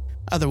 5.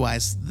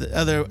 Otherwise, the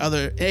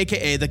other,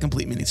 aka the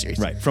complete miniseries.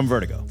 Right, from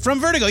Vertigo.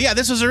 From Vertigo, yeah.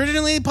 This was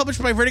originally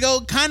published by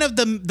Vertigo, kind of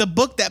the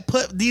book that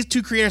put these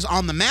two creators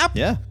on the map.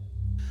 Yeah.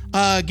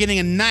 Getting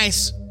a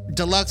nice,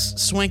 deluxe,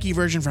 swanky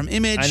version from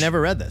Image. I never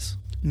read this.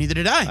 Neither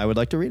did I. I would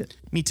like to read it.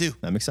 Me too.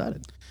 I'm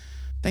excited.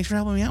 Thanks for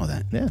helping me out with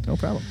that. Yeah, no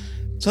problem.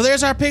 So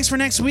there's our picks for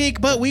next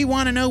week, but we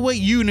want to know what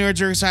you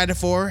nerds are excited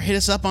for. Hit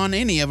us up on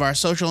any of our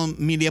social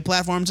media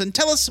platforms and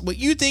tell us what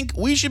you think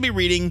we should be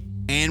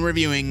reading and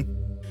reviewing.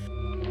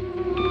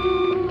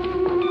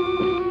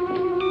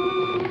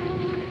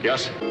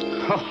 Yes?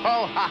 Ho,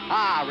 ho, ha,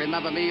 ha.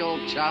 Remember me,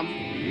 old chum?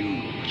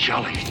 You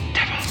jolly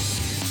devil.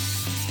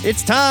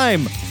 It's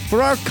time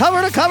for our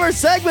cover-to-cover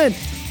segment,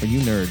 where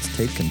you nerds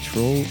take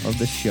control of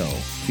the show.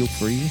 Feel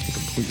free to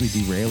completely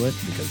derail it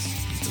because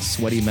it's a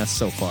sweaty mess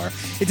so far.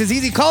 It's as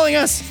easy calling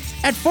us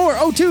at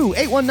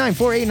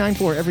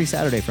 402-819-4894 every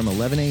Saturday from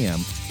 11 a.m.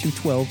 to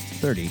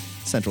 12:30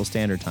 Central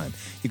Standard Time.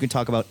 You can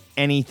talk about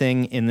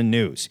anything in the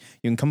news.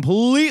 You can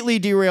completely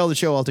derail the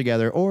show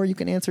altogether, or you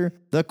can answer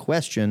the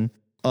question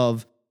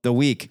of the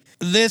week.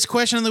 This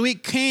question of the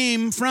week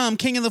came from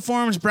King of the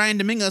Forums, Brian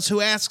Domingos,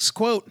 who asks,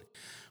 quote,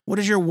 what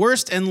is your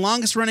worst and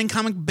longest running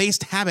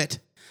comic-based habit?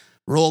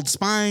 Rolled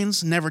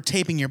spines, never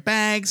taping your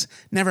bags,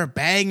 never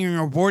bagging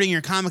or boarding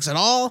your comics at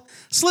all,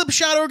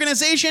 slipshod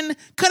organization,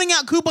 cutting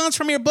out coupons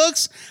from your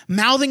books,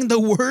 mouthing the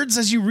words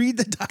as you read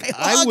the dialogue.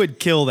 I would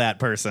kill that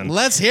person.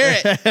 Let's hear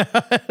it.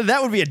 That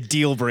would be a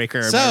deal breaker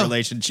in my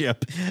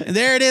relationship.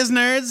 There it is,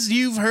 nerds.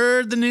 You've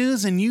heard the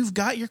news and you've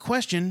got your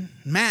question.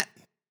 Matt.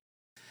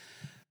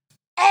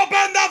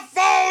 Open the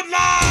phone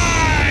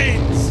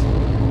lines!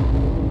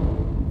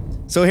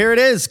 So here it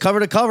is, cover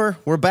to cover.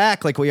 We're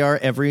back like we are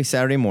every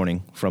Saturday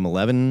morning from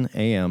 11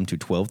 a.m. to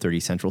 12:30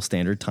 Central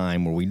Standard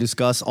Time, where we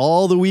discuss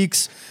all the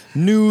week's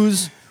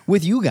news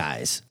with you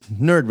guys.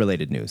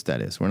 Nerd-related news, that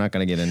is. We're not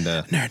going to get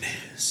into nerd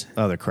news,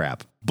 other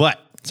crap.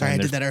 But sorry, I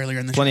did that earlier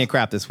in the show. Plenty of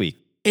crap this week.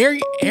 Air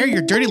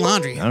your dirty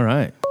laundry. All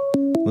right.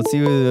 Let's see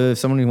if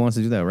somebody wants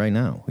to do that right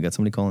now. We got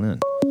somebody calling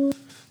in.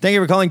 Thank you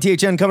for calling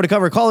THN Cover to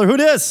Cover. Caller, who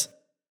dis?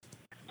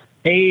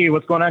 Hey,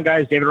 what's going on,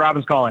 guys? David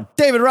Robbins calling.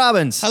 David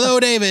Robbins. Hello,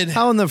 David.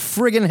 How in the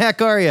friggin'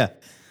 heck are you?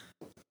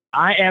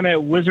 I am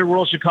at Wizard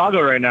World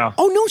Chicago right now.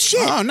 Oh, no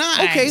shit. Oh, nice.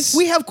 Okay,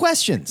 we have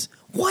questions.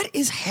 What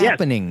is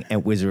happening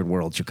at Wizard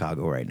World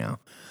Chicago right now?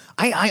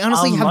 I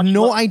honestly have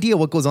no idea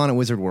what goes on at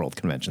Wizard World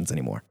conventions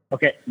anymore.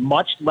 Okay,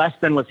 much less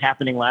than what's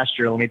happening last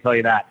year, let me tell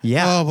you that.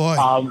 Yeah.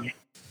 Oh, boy.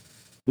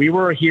 We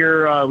were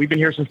here, we've been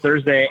here since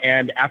Thursday,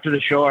 and after the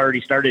show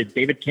already started,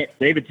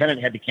 David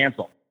Tennant had to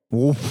cancel.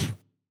 Oof.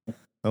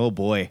 Oh,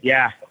 boy.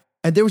 Yeah.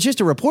 And there was just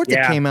a report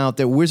that came out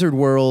that Wizard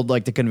World,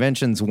 like the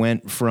conventions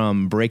went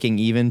from breaking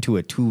even to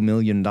a $2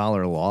 million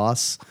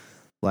loss.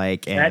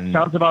 Like, That and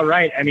sounds about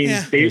right. I mean,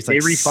 Yeah. they there's,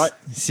 like, refund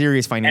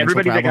serious financial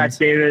everybody problems.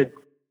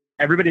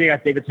 Everybody that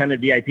got David Tennant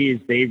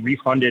VIPs, they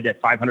refunded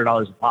at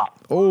 $500 a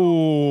pop.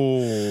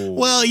 Oh,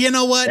 Well, you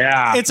know what?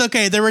 Yeah. It's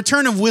okay. The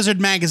return of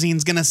Wizard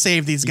Magazine's going to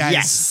save these guys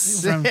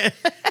Yes.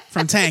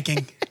 from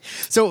tanking.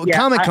 so Yeah,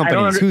 comic I don't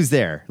companies, under- who's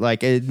there?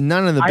 Like,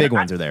 none of the big I-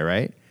 ones are there,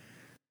 right?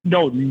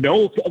 No,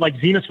 like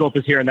Xenoscope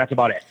is here, and that's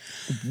about it.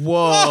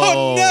 Whoa!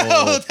 Oh,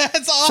 no.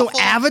 That's So awful.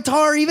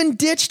 Avatar even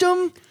ditched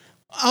them?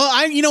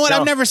 You know what? No.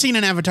 I've never seen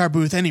an Avatar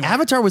booth anyway.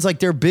 Avatar was like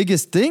their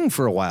biggest thing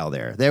for a while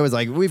there. They was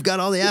like, we've got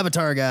all the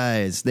Avatar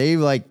guys. They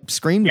like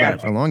screamed about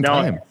it for a long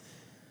time.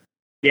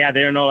 Yeah,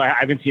 they don't know. I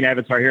haven't seen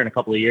Avatar here in a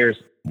couple of years.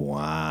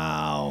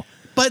 Wow.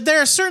 But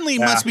there certainly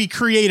must be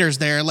creators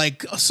there,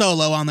 like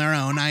Solo on their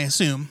own, I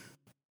assume.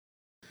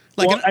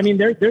 Like, Well, I mean,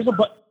 there's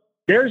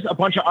a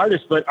bunch of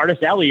artists, but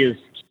Artist Alley is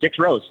 6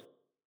 rows.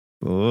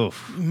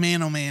 Oof.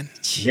 man, oh man.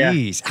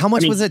 Jeez. How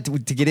much I mean- was it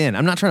to get in?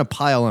 I'm not trying to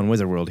pile on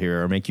Wizard World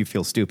here or make you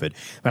feel stupid,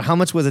 but how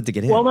much was it to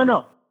get in? Well,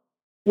 no.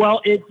 Well,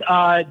 it's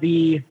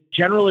the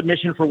general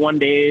admission for one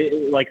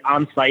day, like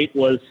on site,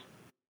 was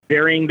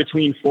varying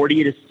between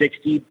 40 to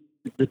 60,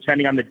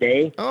 depending on the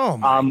day. Oh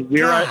my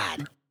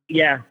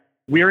God.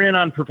 We're in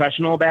on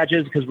professional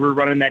badges because we're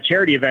running that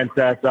charity event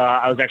that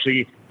I was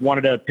actually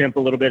wanted to pimp a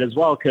little bit as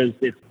well because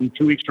it's in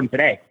 2 weeks from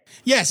today.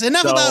 Yes,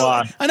 enough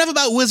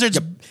about Wizards'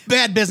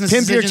 bad business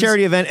Pimp your decisions.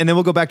 charity event, and then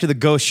we'll go back to the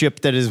ghost ship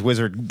that is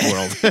Wizard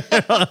World.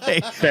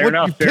 Fair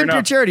enough. Pimp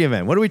your charity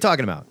event. What are we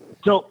talking about?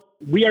 So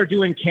we are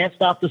doing Can't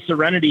Stop the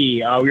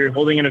Serenity. We are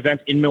holding an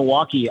event in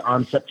Milwaukee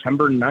on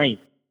September 9th.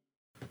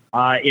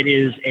 It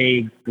is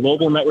a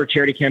global network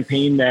charity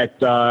campaign that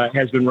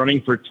has been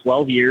running for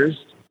 12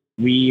 years.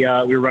 We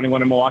were running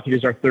one in Milwaukee. This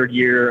is our 3rd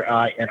year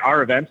at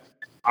our event.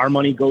 Our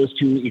money goes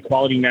to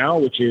Equality Now,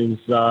 which is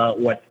a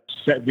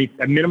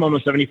minimum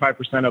of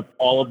 75% of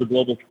all of the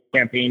global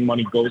campaign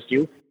money goes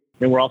to.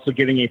 Then we're also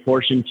giving a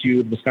portion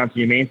to the Wisconsin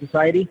Humane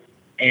Society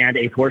and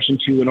a portion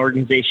to an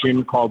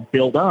organization called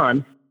Build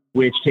On,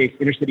 which takes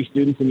inner city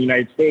students in the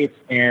United States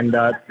and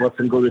lets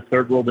them go to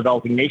third world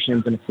developing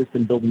nations and assist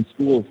in building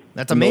schools.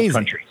 That's in those amazing.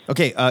 countries.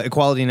 Okay,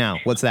 Equality Now.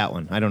 What's that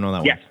one? I don't know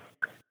that Yes. one.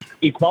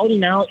 Equality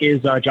Now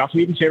is Joss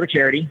Whedon's favorite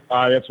charity.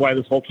 That's why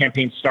this whole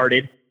campaign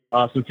started.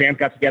 Some fans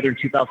got together in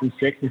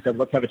 2006 and said,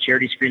 let's have a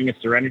charity screening of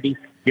Serenity,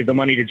 give the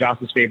money to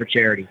Joss's favorite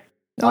charity.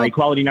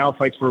 Equality Now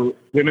fights for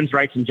women's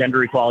rights and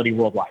gender equality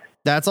worldwide.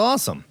 That's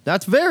awesome.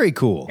 That's very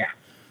cool. Yeah.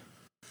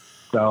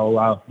 So,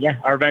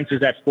 our event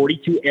is at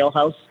 42 Ale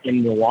House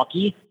in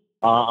Milwaukee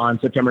on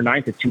September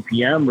 9th at 2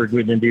 p.m. We're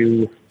going to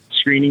do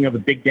screening of a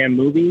Big Damn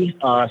movie,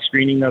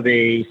 screening of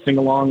a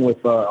sing-along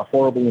with a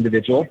horrible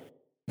individual,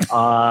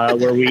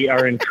 where we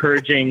are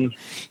encouraging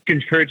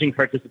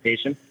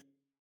participation.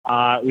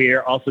 We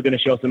are also going to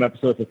show some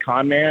episodes of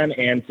Con Man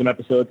and some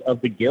episodes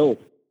of The Guild.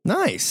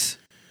 Nice.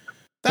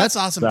 That's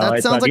awesome.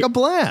 That sounds like a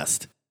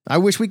blast. I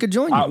wish we could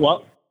join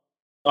you.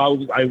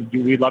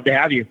 We'd love to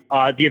have you.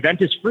 The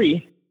event is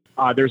free.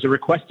 There's a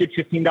requested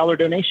 $15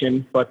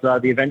 donation, but the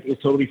event is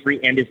totally free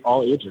and is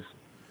all ages.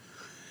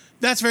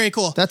 That's very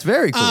cool. That's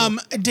very cool.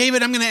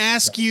 David, I'm going to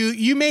ask you,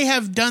 you may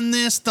have done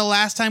this the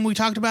last time we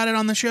talked about it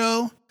on the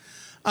show.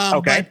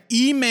 Okay. But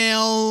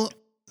email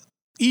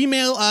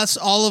us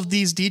all of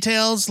these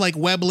details, like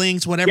web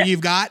links, whatever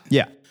you've got.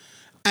 Yeah.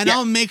 And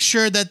I'll make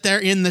sure that they're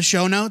in the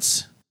show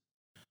notes.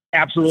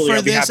 Absolutely. For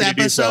I'd be this happy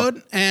to do so.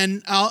 episode.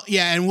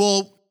 And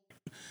we'll,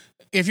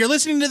 if you're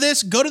listening to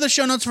this, go to the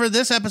show notes for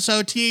this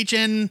episode,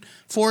 THN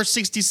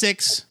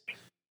 466.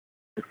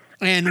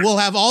 And we'll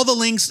have all the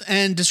links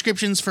and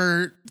descriptions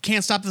for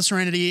Can't Stop the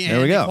Serenity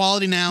and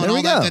Equality Now and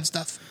all that good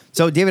stuff.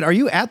 So, David, are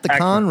you at the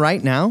con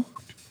right now?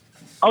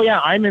 Oh, yeah.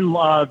 I'm in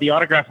the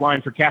autograph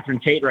line for Catherine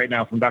Tate right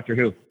now from Doctor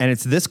Who. And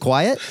it's this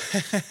quiet?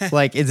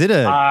 Like, is it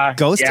a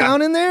ghost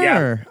town in there? Yeah.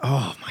 Or?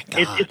 Oh, my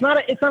God. It's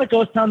not a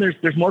ghost town.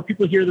 There's more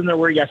people here than there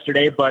were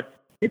yesterday, but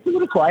it's a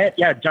little quiet.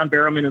 Yeah, John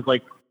Barrowman is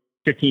like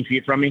 15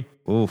 feet from me.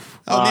 Oof.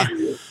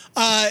 I'm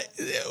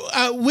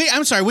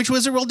sorry. Which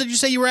Wizard World did you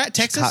say you were at?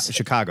 Texas?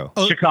 Chicago.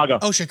 Oh, Chicago.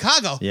 Oh,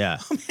 Chicago. Yeah.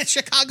 Oh, man,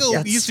 Chicago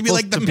Yeah, used to be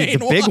like the main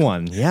the big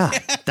one. Yeah.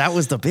 That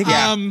was the big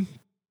one.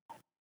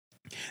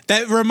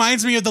 That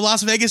reminds me of the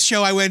Las Vegas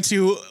show I went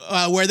to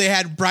where they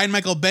had Brian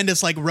Michael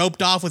Bendis like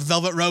roped off with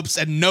velvet ropes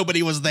and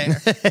nobody was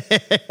there.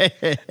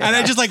 And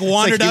I just like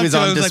wandered up to him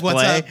and was like,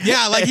 what's up?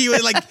 Yeah, like he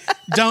would like,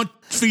 don't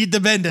feed the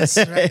Bendis.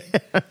 Right?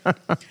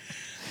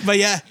 But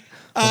yeah,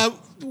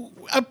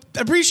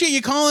 appreciate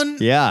you calling.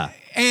 Yeah.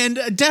 And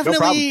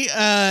definitely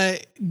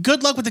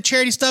good luck with the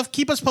charity stuff.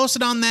 Keep us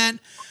posted on that.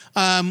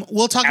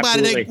 We'll talk about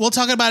it. We'll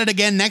talk about it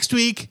again next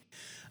week.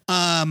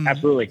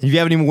 Absolutely. If you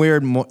have any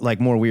weird,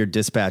 more weird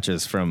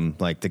dispatches from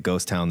like the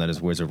ghost town that is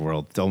Wizard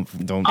World, don't.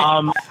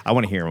 I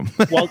want to hear them.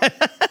 Well,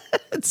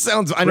 it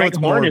sounds. I know Greg it's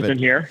Horn morbid. isn't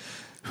here.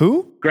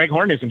 Who? Greg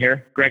Horn isn't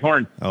here. Greg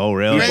Horn. Oh,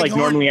 really? He's like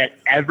Horn. normally at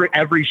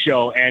every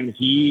show, and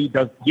he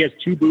has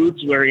 2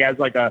 booths where he has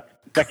like a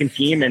second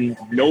team, and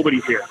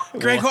nobody's here.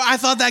 Greg, I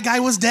thought that guy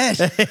was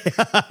dead.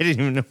 I didn't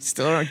even know he's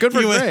still around. Good for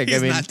He was- Greg. I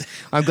he's mean, not.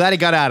 I'm glad he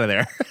got out of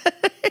there.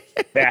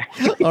 Yeah.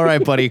 All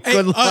right, buddy. Hey,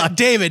 Good luck.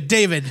 David.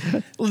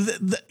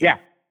 Yeah.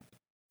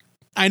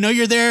 I know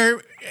you're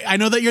there. I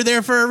know that you're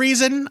there for a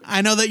reason.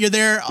 I know that you're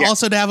there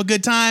also to have a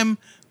good time.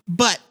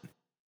 But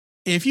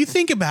if you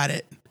think about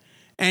it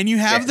and you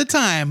have the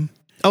time,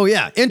 Oh,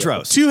 yeah.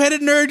 Intros.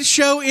 Two-Headed Nerd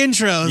show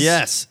intros.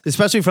 Yes.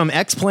 Especially from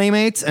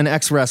ex-playmates and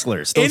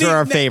ex-wrestlers. Those are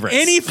our favorites.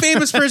 Any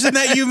famous person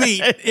that you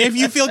meet, if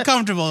you feel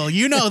comfortable,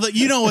 you know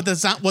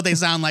what they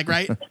sound like,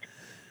 right?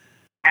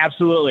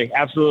 Absolutely.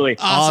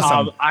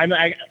 Awesome.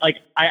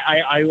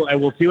 I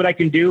will see what I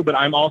can do, but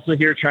I'm also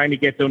here trying to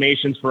get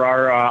donations for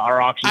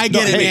our auction. I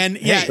get it, man.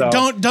 Yeah, so.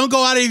 don't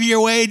go out of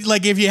your way.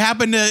 Like if you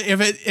happen to,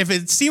 if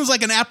it seems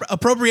like an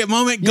appropriate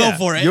moment, go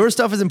for it. Your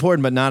stuff is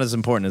important, but not as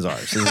important as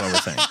ours. Is what we're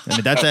saying. I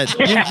mean, that's it.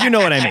 You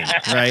know what I mean,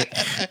 right?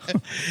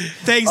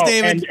 Thanks,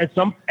 David.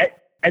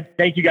 And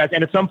thank you guys.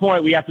 And at some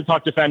point, we have to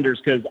talk Defenders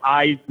because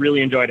I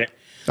really enjoyed it.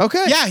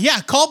 Okay.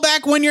 Yeah. Call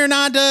back when you're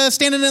not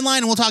standing in line,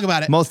 and we'll talk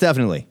about it. Most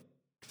definitely.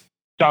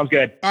 Sounds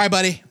good. All right,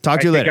 buddy. Talk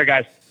to you later. Take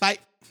care, guys. Bye.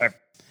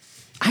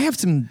 I have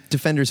some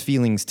Defenders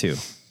feelings too.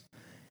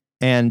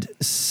 And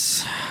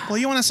Well,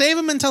 you want to save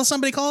them until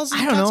somebody calls?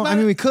 I don't know. I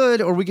mean, we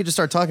could, or we could just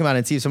start talking about it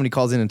and see if somebody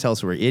calls in and tells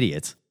us we're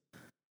idiots.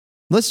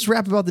 Let's just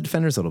rap about the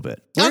Defenders a little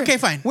bit. Okay,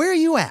 fine. Where are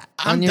you at?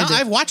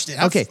 I've watched it.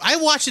 Okay. I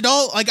watched it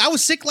all. Like, I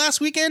was sick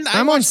last weekend.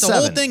 I I'm watched on the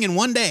whole 7. thing in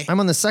one day. I'm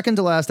on the second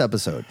to last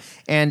episode,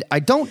 and I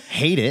don't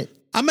hate it.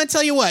 I'm going to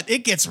tell you what.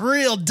 It gets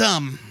real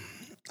dumb.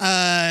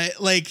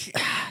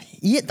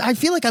 Yeah, I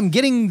feel like I'm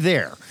getting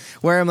there,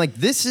 where I'm like,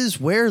 this is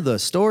where the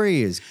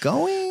story is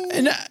going.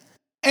 And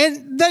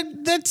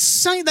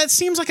that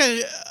seems like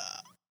a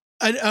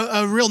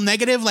real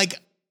negative. Like,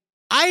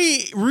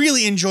 I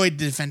really enjoyed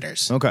the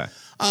Defenders. Okay.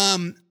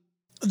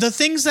 The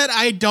things that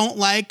I don't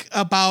like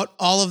about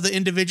all of the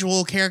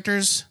individual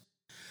characters,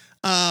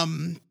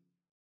 for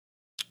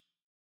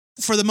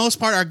the most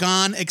part, are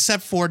gone,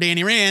 except for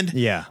Danny Rand.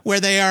 Yeah. Where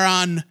they are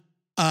on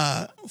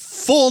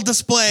full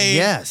display.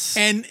 Yes.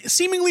 And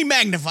seemingly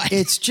magnified.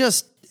 It's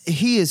just,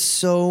 he is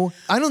so,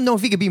 I don't know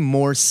if he could be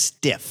more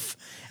stiff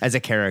as a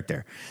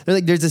character.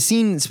 There's a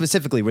scene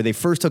specifically where they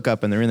first hook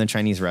up and they're in the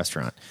Chinese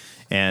restaurant.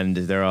 And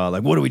they're all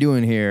like, what are we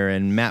doing here?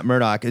 And Matt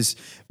Murdock is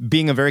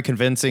being a very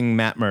convincing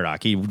Matt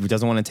Murdock. He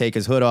doesn't want to take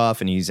his hood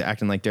off, and he's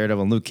acting like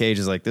Daredevil. And Luke Cage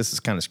is like, this is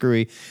kind of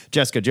screwy.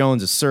 Jessica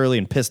Jones is surly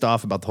and pissed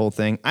off about the whole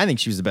thing. I think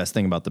she was the best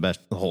thing about the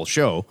whole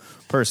show,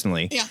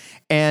 personally. Yeah.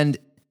 And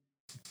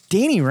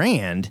Danny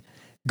Rand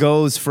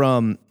goes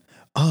from,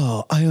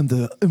 oh, I am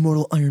the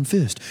immortal Iron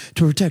Fist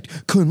to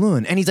protect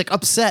Kunlun. And he's like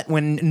upset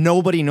when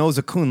nobody knows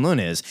what Kunlun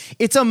is.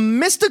 It's a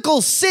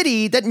mystical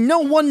city that no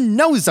one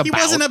knows about. He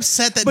wasn't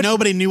upset that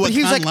nobody knew what But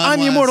he was Kunlun like, I'm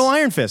the was. immortal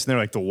Iron Fist. And they're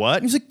like, the what?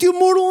 And he's like, the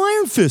immortal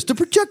Iron Fist, the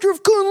protector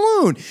of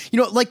Kunlun. You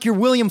know, like you're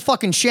William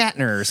fucking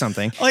Shatner or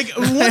something. Like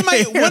one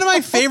of my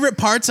favorite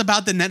parts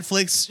about the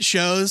Netflix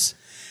shows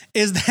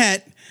is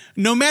that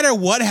no matter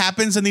what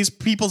happens in these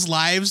people's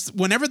lives,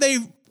 whenever they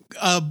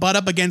butt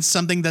up against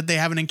something that they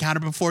haven't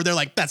encountered before, they're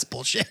like, that's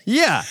bullshit.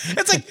 Yeah.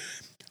 It's like,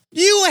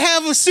 you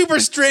have a super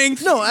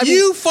strength. No, I mean,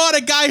 you fought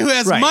a guy who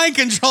has right. mind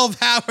control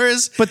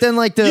powers. But then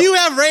like you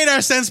have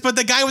radar sense, but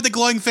the guy with the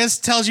glowing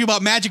fist tells you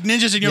about magic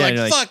ninjas and you're like,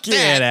 fuck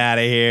get that. out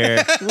of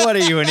here. What are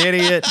you, an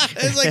idiot?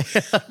 It's like,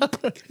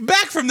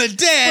 back from the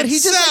dead. But he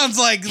just sounds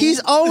like he's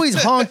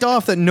always honked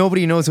off that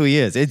nobody knows who he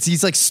is.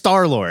 He's like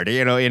Star-Lord,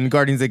 you know, in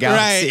Guardians of the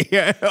Galaxy.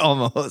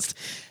 Almost.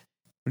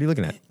 What are you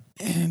looking at?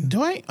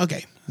 Do I?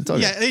 Okay. It's all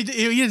yeah,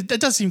 it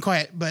does seem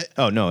quiet, but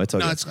oh no, it's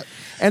okay. No, it's good.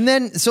 And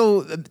then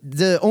so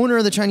the owner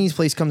of the Chinese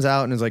place comes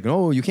out and is like,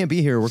 "Oh, you can't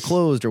be here. We're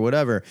closed or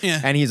whatever."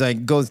 Yeah. And he's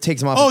like,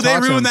 takes him off. Oh, and they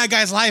talks to him. ruined that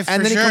guy's life.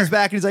 And for then sure. he comes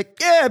back and he's like,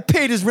 "Yeah, I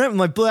paid his rent with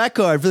my black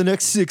card for the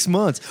next 6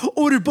 months.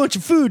 Ordered a bunch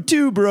of food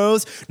too,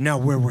 bros. Now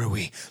where were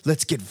we?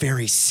 Let's get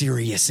very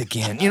serious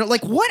again. You know,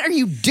 like what are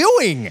you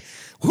doing?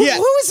 Who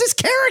is this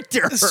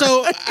character?"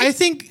 So I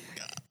think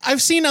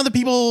I've seen other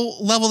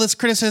people level this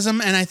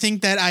criticism, and I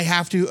think that I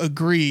have to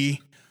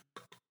agree.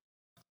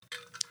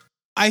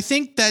 I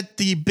think that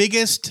the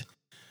biggest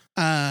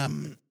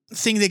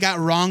thing they got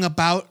wrong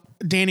about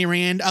Danny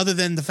Rand, other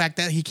than the fact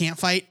that he can't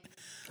fight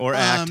or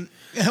act.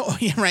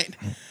 Yeah, right.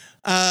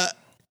 I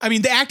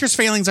mean, the actor's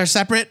failings are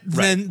separate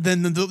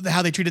than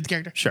how they treated the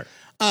character. Sure.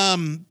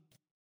 Danny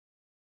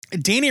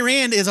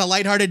Rand is a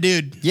lighthearted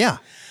dude. Yeah.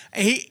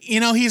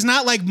 He's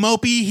not like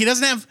mopey. He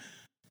doesn't have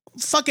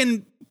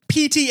fucking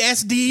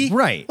PTSD.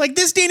 Right. Like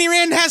this Danny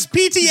Rand has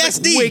PTSD. He's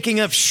like waking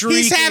up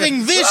shrieking. He's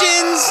having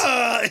visions.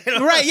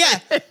 Right, yeah.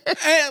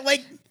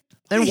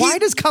 And why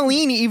does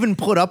Colleen even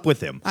put up with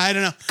him? I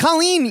don't know.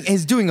 Colleen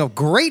is doing a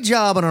great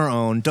job on her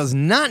own, does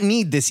not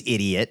need this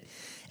idiot.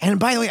 And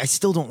by the way, I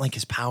still don't like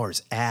his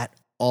powers at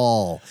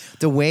all.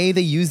 The way they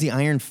use the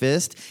Iron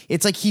Fist,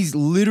 it's like he's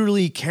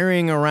literally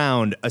carrying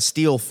around a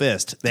steel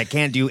fist that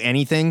can't do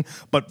anything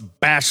but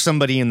bash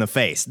somebody in the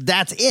face.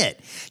 That's it.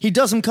 He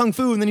does some kung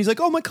fu and then he's like,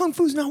 oh, my kung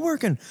fu's not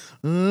working.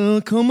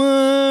 Come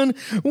on.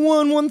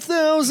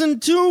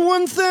 1,000, 2,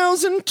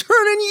 1,000,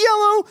 turning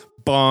yellow.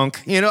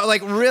 bonk. You know,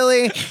 like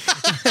really?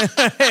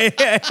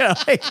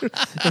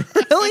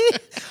 Really?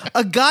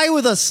 A guy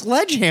with a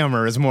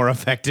sledgehammer is more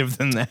effective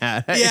than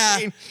that.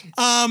 Yeah.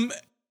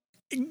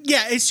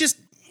 Yeah, it's just,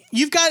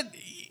 you've got,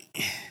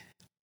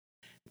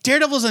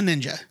 Daredevil's a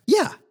ninja.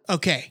 Yeah.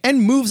 Okay.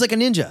 And moves like a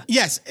ninja.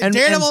 Yes. And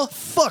Daredevil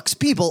fucks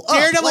people up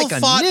Daredevil like a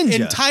fought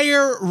ninja.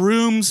 entire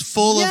rooms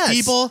full Yes. of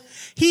people.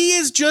 He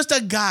is just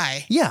a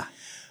guy. Yeah.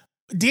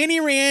 Danny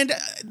Rand,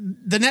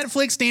 the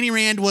Netflix Danny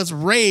Rand was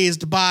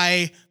raised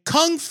by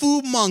kung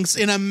fu monks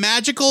in a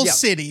magical Yeah.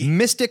 city.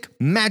 Mystic,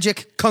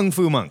 magic, kung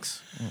fu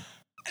monks.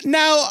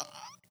 Now,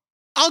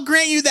 I'll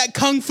grant you that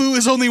kung fu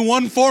is only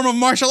one form of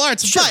martial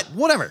arts, Sure, but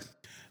whatever.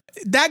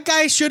 that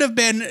guy should have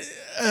been,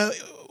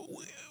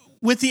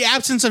 with the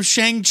absence of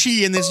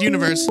Shang-Chi in this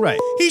universe, Right.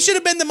 he should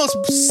have been the most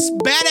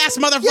badass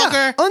Yeah,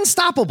 motherfucker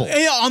unstoppable.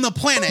 on the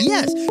planet.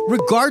 Yes,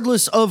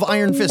 regardless of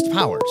Iron Fist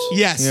powers.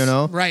 Yes. You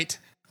know? Right.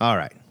 All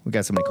right. We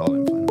got somebody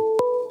calling in.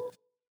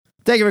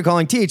 Thank you for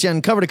calling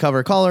THN cover to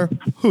cover. Caller,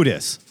 who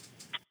dis?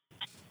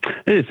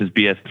 This is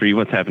BS3.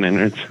 What's happening,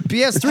 nerds?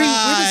 BS3, we're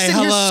Hi, just sitting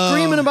hello. here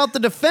screaming about the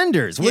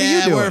Defenders. What are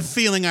you doing? We're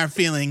feeling our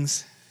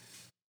feelings.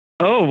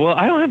 Oh, well,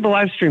 I don't have the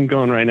live stream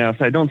going right now,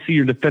 so I don't see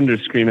your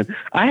Defenders screaming.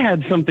 I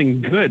had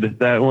something good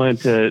that I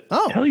wanted to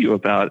tell you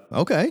about.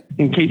 Okay.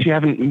 In case you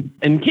haven't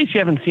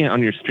seen it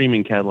on your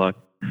streaming catalog.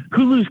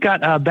 Hulu's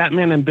got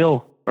Batman and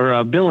Bill,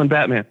 or Bill and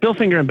Batman. Bill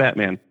Finger and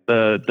Batman,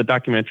 the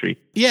documentary.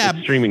 Yeah. It's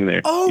streaming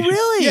there. Oh,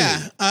 really?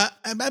 Yeah.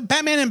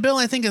 Batman and Bill,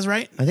 I think, is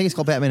right. I think it's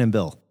called Batman and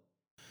Bill.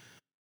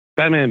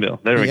 Batman and Bill.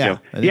 There we Yeah, go.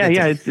 I think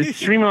Yeah, it's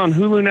streaming on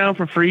Hulu now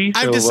for free.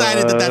 I've so,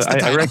 decided that that's the I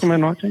title.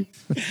 recommend watching.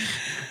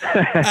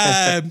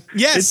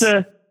 Yes.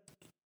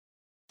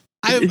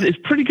 It's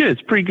pretty good.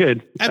 It's pretty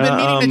good. I've been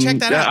meaning to check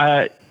that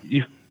out.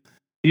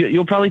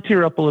 You'll probably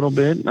tear up a little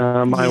bit.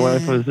 My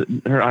wife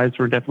her eyes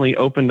were definitely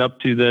opened up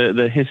to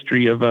the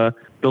history of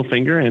Bill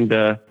Finger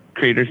and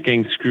creators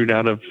getting screwed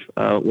out of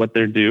what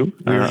they're due.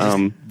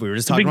 We were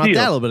just talking about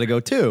that a little bit ago,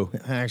 too,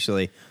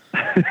 actually.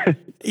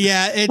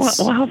 Yeah, it's...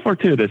 Well, how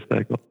fortuitous,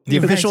 Michael. The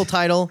official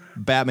title,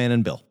 Batman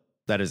and Bill.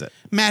 That is it.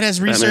 Matt has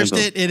researched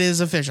it. It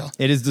is official.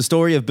 It is the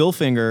story of Bill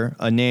Finger,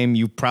 a name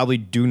you probably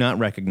do not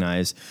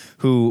recognize,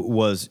 who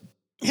was...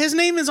 His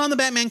name is on the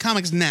Batman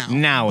comics now.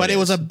 Now but it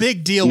was a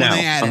big deal when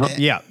they added it.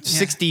 Yeah,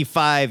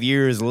 65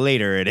 years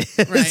later it is.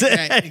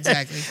 Right,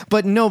 exactly.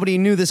 But nobody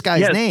knew this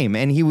guy's name,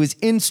 and he was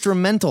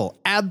instrumental,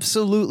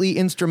 absolutely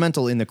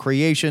instrumental in the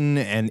creation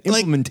and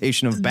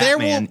implementation of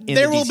Batman in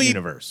the DC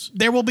universe.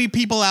 There will be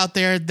people out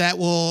there that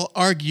will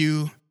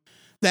argue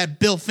that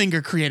Bill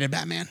Finger created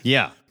Batman.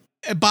 Yeah.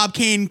 Bob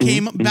Kane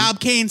Bob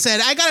Kane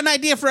said, I got an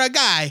idea for a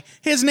guy.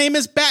 His name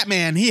is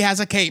Batman. He has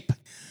a cape.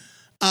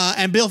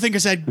 And Bill Finger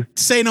said,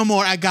 say no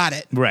more. I got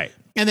it. Right.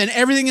 And then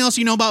everything else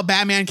you know about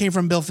Batman came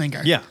from Bill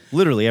Finger. Yeah,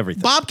 literally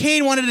everything. Bob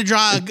Kane wanted to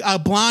draw a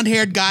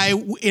blonde-haired guy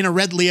in a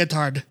red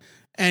leotard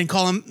and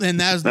call him, and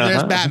there's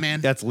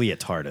Batman. That's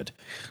leotarded.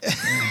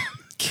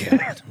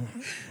 God.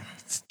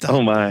 Stop.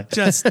 Oh my!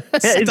 Just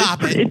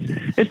stop it.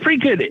 It's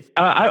pretty good.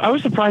 I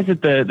was surprised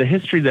at the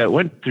history that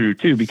went through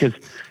too, because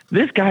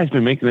this guy's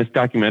been making this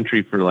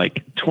documentary for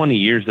like 20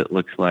 years. It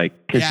looks like,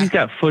 because he's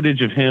got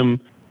footage of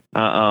him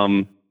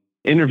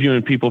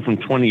interviewing people from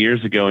 20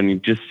 years ago, and you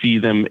just see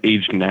them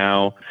aged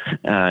now.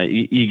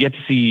 You get to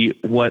see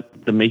what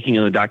the making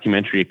of the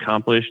documentary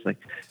accomplished. Like,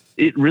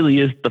 it really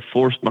is the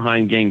force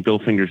behind getting Bill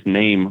Finger's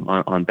name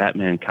on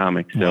Batman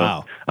comics.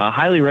 So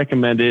highly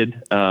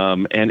recommended,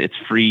 and it's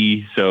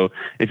free. So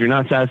if you're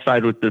not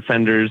satisfied with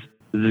Defenders,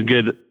 this is a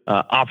good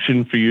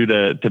option for you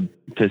to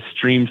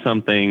stream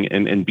something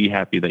and be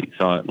happy that you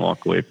saw it and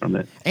walk away from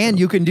it. And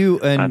you can do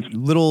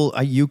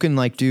you can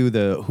like do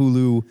the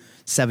Hulu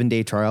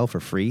 7-day trial for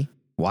free.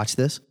 Watch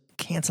this.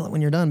 Cancel it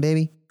when you're done,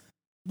 baby.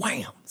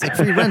 Wham. It's like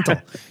free rental.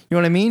 You know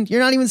what I mean? You're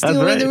not even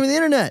stealing anything from the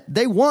internet.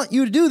 They want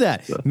you to do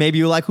that. Maybe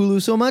you like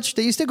Hulu so much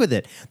that you stick with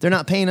it. They're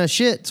not paying us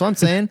shit. So I'm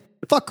saying,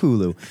 fuck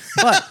Hulu.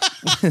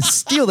 But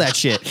steal that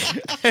shit.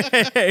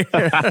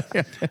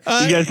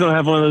 You guys don't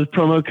have one of those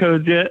promo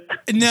codes yet?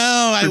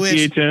 No, I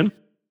wish. THN?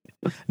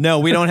 No,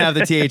 we don't have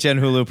the THN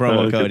Hulu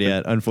promo code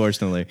yet,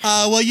 unfortunately.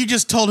 Well, you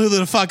just told Hulu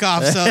to fuck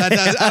off, so I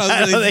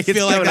don't really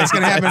feel like that's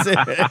going to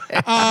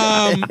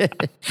happen.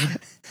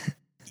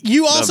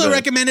 You also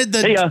recommended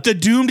the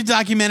Doomed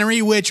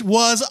documentary, which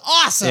was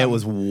awesome. It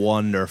was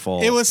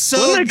wonderful. It was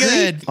so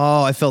good.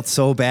 Oh, I felt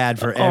so bad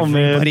for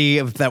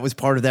everybody that was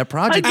part of that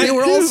project. They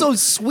were all so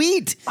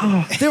sweet.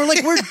 They were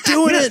like, we're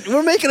doing it.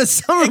 We're making a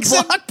summer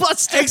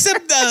blockbuster.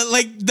 Except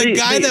the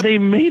guy that they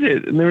made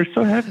it, and they were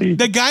so happy.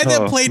 The guy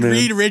that played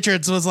Reed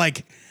Richards was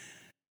like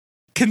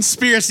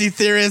conspiracy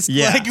theorist.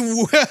 Yeah. Like,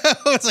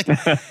 it's like,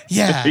 I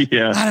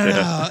don't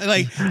know.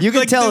 Like, you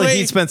can like tell the that way,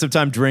 he spent some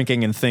time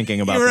drinking and thinking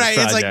about this project.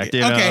 It's like, you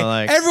know, okay.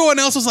 like, Everyone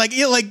else was like,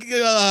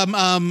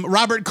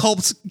 Robert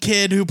Culp's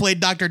kid who played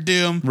Dr.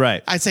 Doom.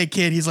 Right. I say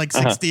kid, he's like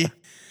 60.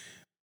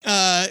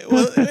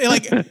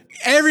 Like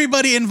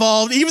everybody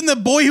involved, even the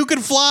boy who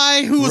could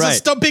fly, who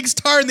was a big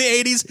star in the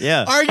 80s.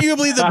 Yeah.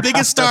 Arguably the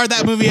biggest star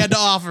that movie had to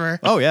offer.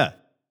 Oh, yeah.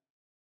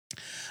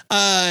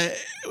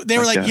 They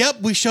were like,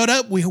 "Yep, we showed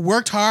up. We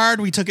worked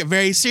hard. We took it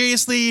very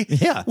seriously.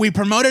 Yeah. We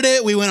promoted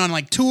it. We went on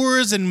like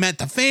tours and met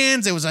the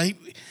fans. It was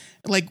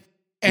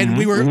and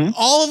we were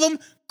all of them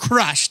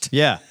crushed.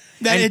 Yeah.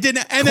 That And it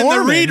didn't. And then the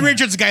Corman- Reed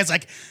Richards guy's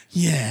like,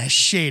 yeah,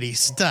 shady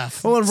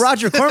stuff. Well, when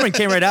Roger Corman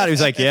came right out, he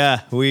was like,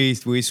 "Yeah, we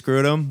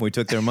screwed them. We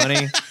took their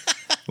money.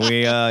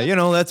 We,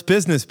 that's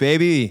business,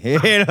 baby." He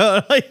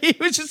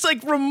was just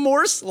like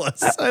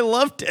remorseless. I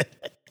loved it.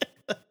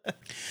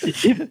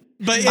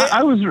 But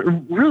I was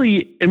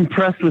really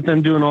impressed with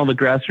them doing all the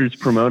grassroots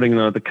promoting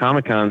though at the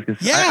Comic Cons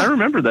because I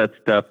remember that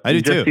stuff. I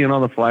do just too. seeing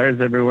all the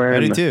flyers everywhere. I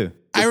and do too.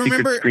 the I secret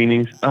remember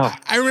screenings. Oh,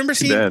 I remember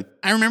too seeing bad.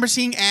 I remember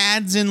seeing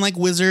ads in like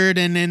Wizard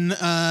and in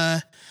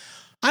I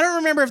don't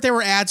remember if there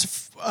were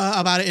ads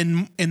about it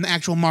in the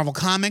actual Marvel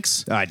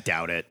Comics. I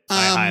doubt it.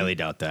 I highly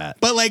doubt that.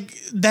 But like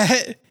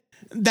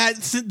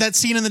that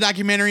scene in the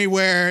documentary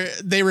where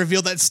they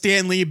revealed that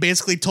Stan Lee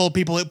basically told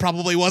people it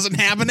probably wasn't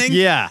happening.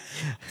 Yeah.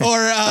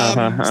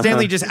 Or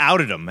Stanley just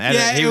outed him.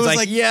 Yeah, he it was was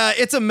like, "Yeah,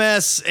 it's a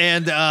mess,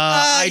 and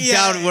I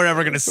doubt we're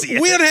ever gonna see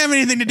it." we don't have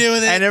anything to do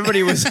with it. And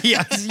everybody was,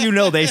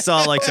 they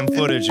saw like some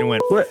footage and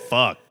went,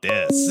 "Fuck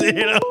this."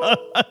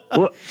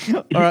 Well,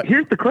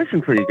 here's the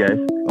question for you guys: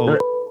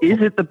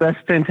 is it the best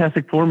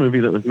Fantastic Four movie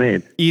that was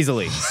made?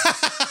 Easily.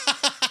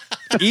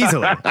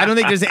 Easily. I don't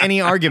think there's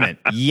any argument.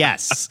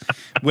 Yes.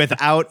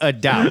 Without a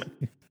doubt.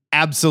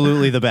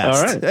 Absolutely the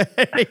best. All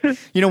right.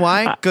 You know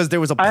why? Because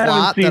there was a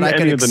plot that I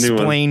could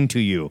explain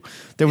to you.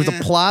 There was a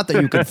plot that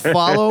you could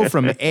follow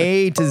from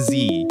A to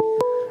Z.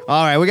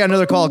 All right, we got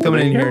another call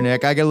coming in here,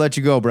 Nick. I got to let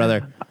you go,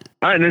 brother.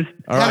 All right,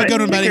 Have a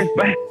good one, buddy.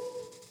 Bye.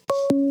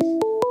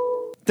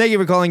 Thank you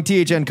for calling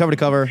THN Cover to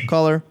Cover.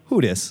 Caller, who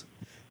dis?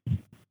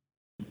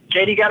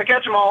 JD, got to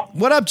catch them all.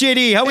 What up,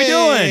 JD? How we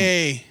doing?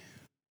 Hey.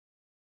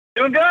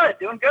 Doing good,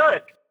 doing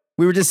good.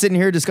 We were just sitting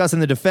here discussing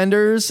the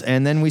Defenders,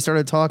 and then we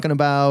started talking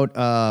about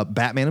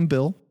Batman and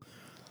Bill,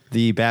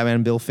 the Batman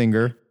and Bill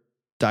Finger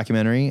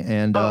documentary,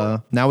 and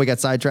now we got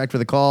sidetracked for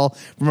the call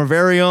from our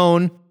very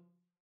own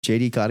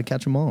JD Gotta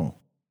Catch 'Em All,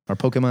 our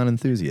Pokemon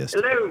enthusiast,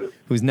 Hello.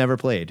 who's never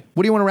played.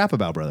 What do you want to rap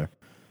about, brother?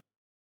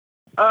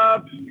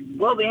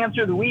 Well, the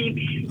answer of the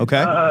week.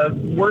 Okay.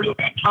 Worst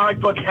comic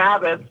book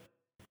habits.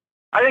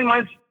 I think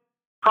mine's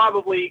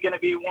probably going to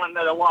be one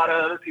that a lot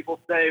of other people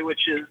say,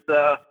 which is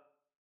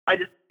I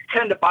just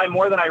tend to buy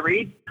more than I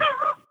read.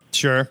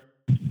 Sure.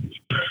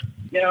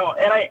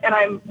 And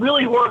I'm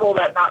really horrible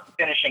at not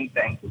finishing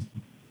things.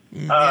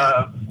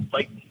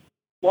 Like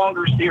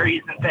longer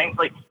series and things.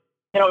 Like,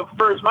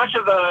 for as much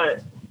of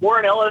a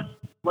Warren Ellis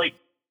like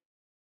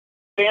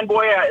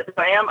fanboy as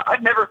I am,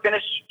 I've never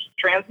finished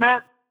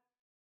Transmet.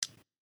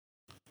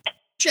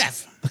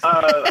 Jeff.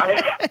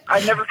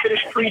 I never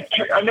finished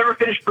Preacher. I never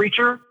finished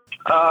Preacher.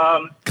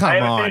 Come I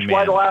haven't on, finished man.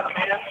 Why the Last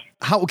Man.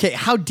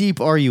 How deep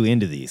are you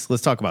into these?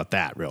 Let's talk about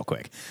that real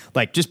quick.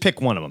 Like, just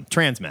pick one of them.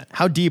 Transmet.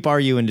 How deep are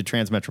you into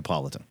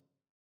Transmetropolitan?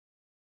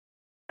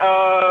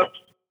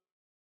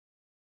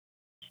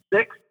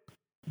 6,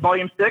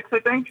 volume 6, I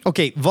think.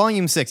 Okay,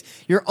 volume 6.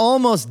 You're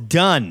almost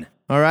done.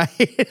 All right.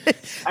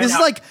 This is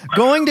like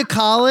going to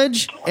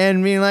college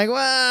and being like,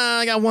 well,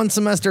 I got one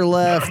semester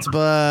left,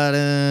 but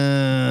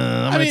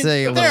I'm going to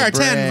take a there are little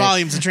 10 break.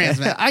 volumes of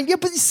Transmet. Yeah,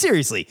 but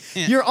seriously,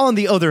 you're on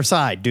the other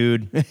side,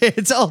 dude.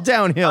 It's all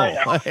downhill.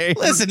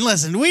 Listen.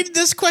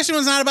 This question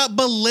was not about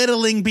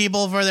belittling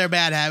people for their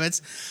bad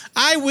habits.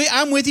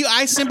 I'm with you.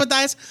 I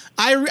sympathize.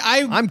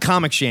 I'm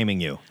comic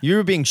shaming you.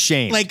 You're being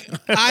shamed. Like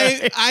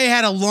I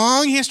had a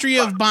long history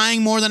of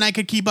buying more than I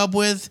could keep up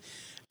with,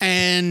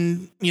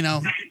 and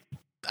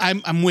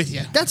I'm with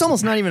you. That's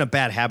almost not even a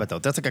bad habit, though.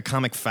 That's like a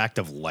comic fact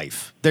of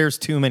life. There's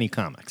too many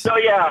comics. So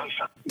yeah.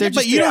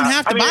 But you don't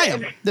have to buy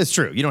them. That's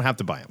true. You don't have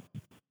to buy them.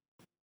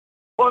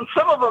 Well, and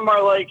some of them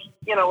are like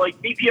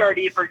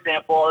BPRD, for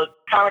example.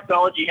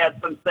 Comixology had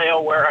some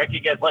sale where I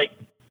could get like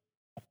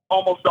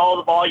almost all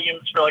the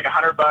volumes for like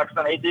 $100,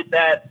 and they did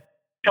that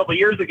a couple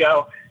years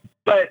ago.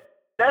 But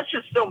that's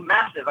just so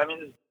massive. I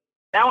mean,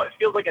 now it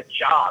feels like a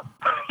job,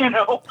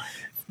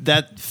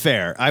 That's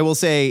fair. I will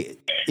say,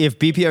 if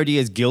BPRD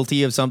is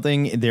guilty of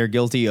something, they're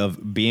guilty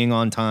of being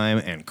on time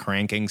and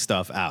cranking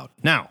stuff out.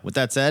 Now, with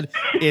that said,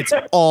 it's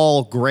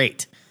all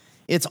great.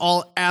 It's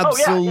all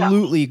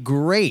absolutely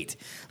great.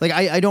 Like,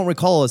 I don't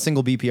recall a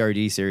single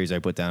BPRD series I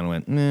put down and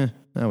went, meh,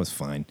 that was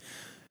fine.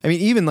 I mean,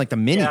 even like the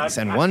minis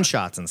and one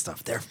shots and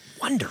stuff, they're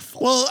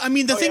wonderful. Well, I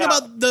mean, the thing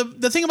about the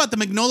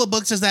Mignola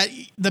books is that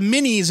the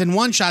minis and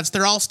one shots,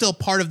 they're all still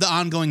part of the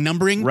ongoing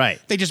numbering. Right.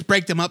 They just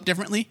break them up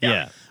differently.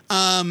 Yeah.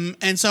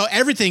 And so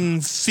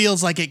everything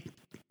feels like it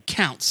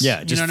counts.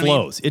 Yeah, it just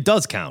flows. I mean? It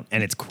does count,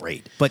 and it's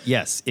great. But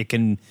yes, it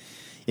can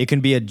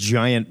be a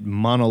giant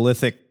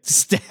monolithic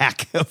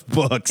stack of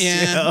books.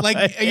 Yeah,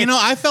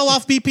 I fell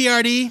off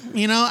BPRD.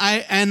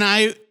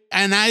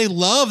 I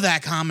love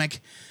that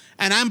comic,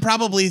 and I'm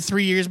probably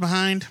 3 years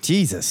behind.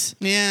 Jesus.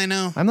 Yeah, I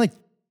know. I'm like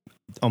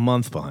a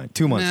month behind,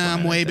 2 months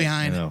behind. I'm way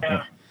behind.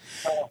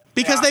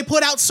 Because they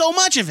put out so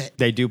much of it.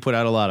 They do put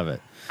out a lot of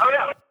it. Oh,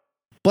 yeah.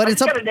 But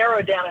it's got to narrow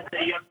it down and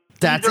say,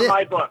 That's these are it.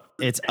 my books.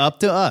 It's up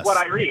to us What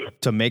I read.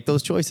 to make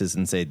those choices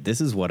and say,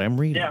 this is what I'm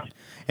reading. Yeah.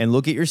 And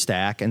look at your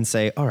stack and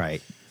say, all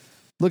right,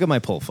 look at my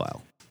pull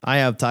file. I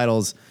have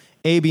titles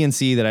A, B, and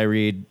C that I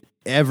read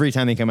every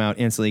time they come out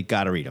instantly.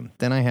 Got to read them.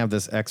 Then I have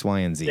this X, Y,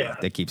 and Z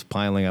that keeps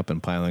piling up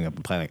and piling up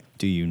and piling up.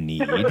 Do you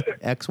need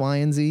X, Y,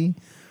 and Z?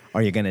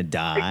 Are you going to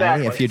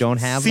die if you don't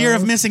have Fear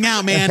those? of missing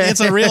out, man.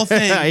 It's a real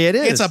thing. It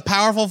is. It's a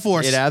powerful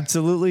force. It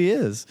absolutely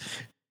is.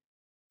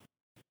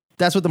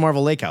 That's what the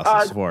Marvel Lake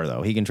House is for,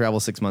 though. He can travel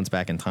 6 months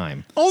back in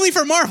time. Only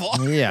for Marvel.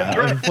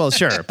 Yeah, well,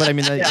 sure. But I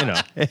mean, you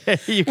know,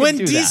 you can When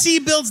do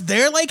DC builds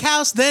their lake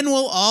house, then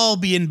we'll all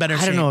be in better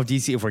shape. I don't know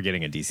if we're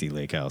getting a DC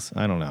Lake House.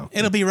 I don't know.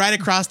 It'll be right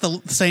across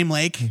the same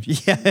lake.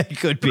 Yeah, it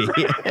could be.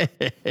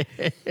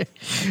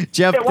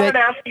 Jeff, I wanted to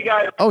ask you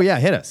guys. Oh, yeah,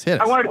 hit us.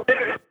 I wanted to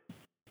sit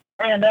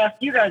and ask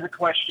you guys a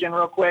question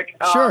real quick.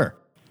 Sure.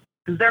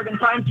 Because there have been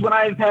times when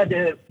I've had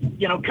to,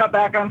 cut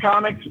back on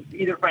comics,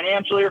 either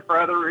financially or for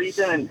other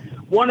reason. And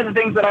one of the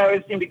things that I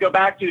always seem to go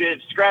back to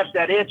scratch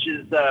that itch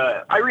is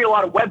I read a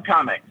lot of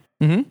webcomics.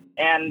 Mm-hmm.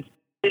 And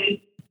do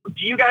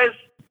you guys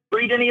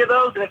read any of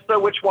those? And if so,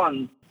 which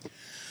ones?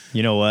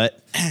 You know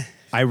what?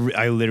 I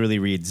literally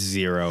read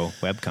zero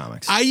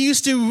webcomics. I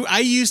used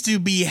to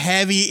be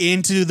heavy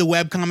into the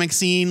webcomic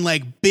scene,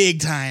 like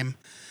big time.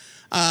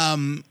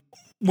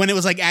 When it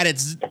was like at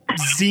its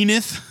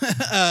zenith.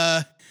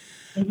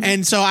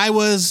 And so I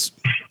was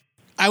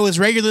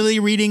regularly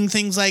reading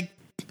things like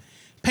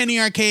Penny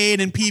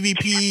Arcade and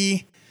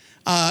PvP,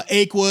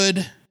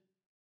 Achewood.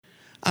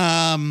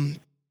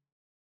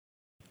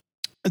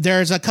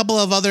 There's a couple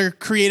of other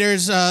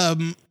creators.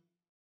 There's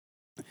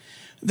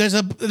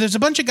a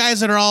bunch of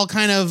guys that are all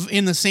kind of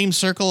in the same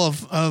circle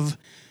of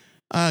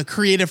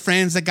creative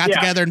friends that got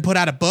together and put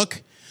out a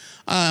book.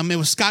 It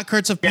was Scott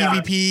Kurtz of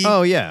PvP.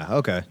 Oh yeah,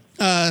 okay.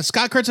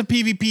 Scott Kurtz of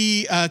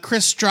PvP,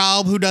 Chris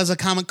Straub, who does a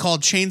comic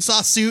called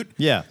Chainsaw Suit.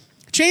 Yeah.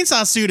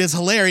 Chainsaw Suit is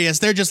hilarious.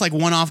 They're just like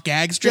one-off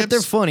gag strips. Yeah,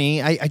 they're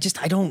funny. I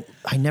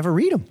never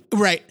read them.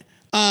 Right.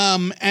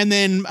 And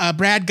then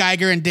Brad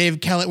Geiger and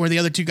Dave Kellett were the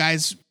other two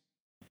guys.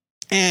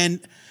 And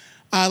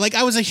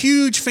I was a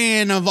huge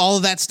fan of all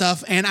of that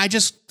stuff, and I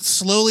just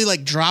slowly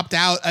dropped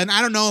out. And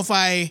I don't know if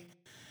I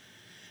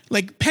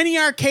Penny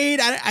Arcade.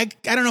 I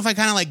don't know if I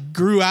kind of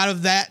grew out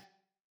of that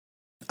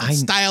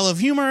style of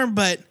humor,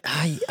 but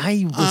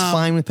I was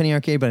fine with Penny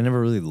Arcade, but I never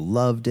really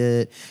loved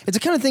it. It's the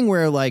kind of thing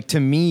where, to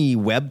me,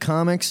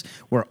 webcomics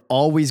were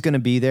always going to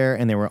be there,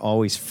 and they were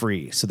always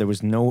free, so there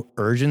was no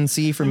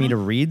urgency for me to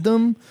read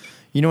them.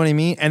 You know what I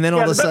mean? And then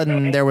all of a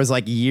sudden, there was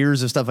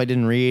years of stuff I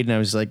didn't read, and I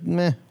was like,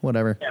 meh,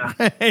 whatever.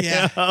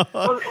 Yeah.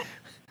 Well,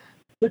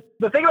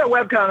 the thing about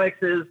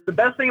webcomics is, the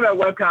best thing about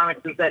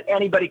webcomics is that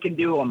anybody can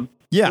do them.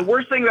 Yeah. The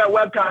worst thing about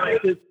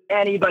webcomics is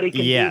anybody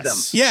can do them.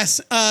 Yes.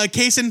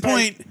 Case in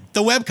point,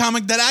 the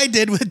webcomic that I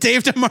did with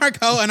Dave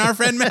DeMarco and our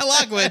friend Matt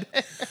Lockwood.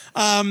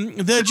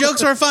 The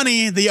jokes were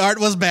funny. The art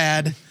was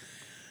bad.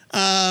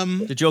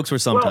 The jokes were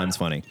sometimes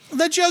funny.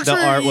 The jokes the were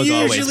art was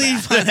usually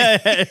always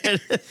bad. funny.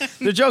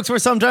 The jokes were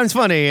sometimes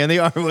funny, and the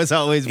art was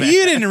always bad.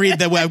 You didn't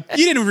read You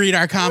didn't read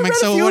our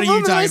comics, so what are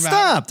you talking I about?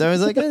 stopped. I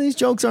was like, these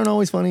jokes aren't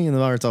always funny, and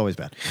the art's always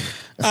bad.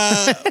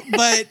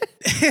 But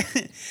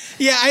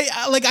yeah,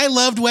 I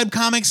loved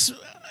webcomics,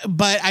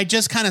 but I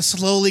just kind of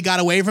slowly got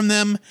away from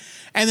them.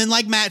 And then,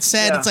 like Matt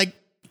said, it's like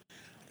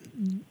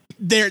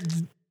they're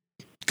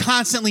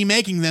constantly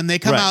making them. They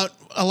come out.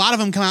 A lot of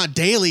them come out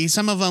daily.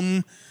 Some of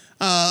them,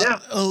 a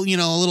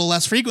little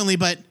less frequently.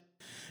 But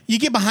you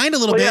get behind a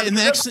little bit, and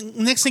the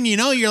next thing you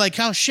know, you're like,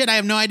 oh shit, I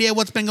have no idea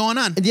what's been going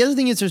on. And the other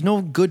thing is, there's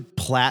no good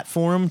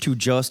platform to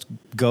just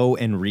go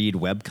and read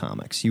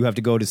webcomics. You have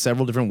to go to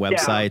several different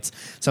websites.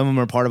 Some of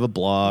them are part of a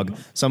blog.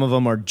 Some of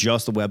them are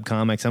just a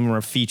webcomic. Some of them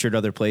are featured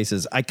other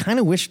places. I kind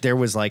of wish there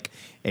was a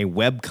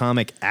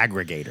webcomic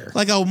aggregator.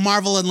 Like a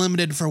Marvel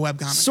Unlimited for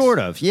webcomics. Sort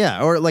of,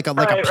 yeah. Or like a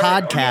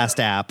podcast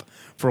app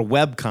for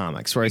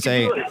webcomics where I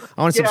say,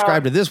 I want to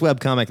subscribe to this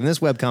webcomic and this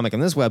webcomic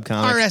and this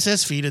webcomic.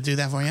 RSS feed to do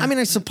that for you. I mean,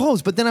 I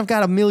suppose, but then I've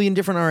got a million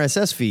different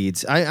RSS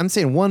feeds. I'm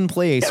saying one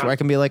place where I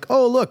can be like,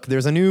 oh, look,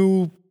 there's a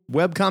new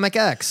webcomic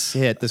X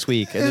hit this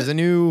week. And there's a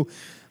new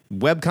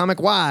webcomic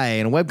Y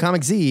and a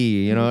webcomic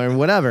Z, or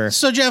whatever.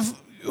 So, Jeff,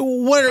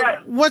 where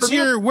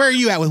are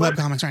you at with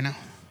webcomics right now?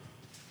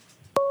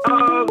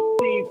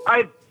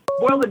 I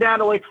boiled it down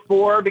to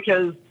 4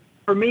 because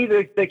for me,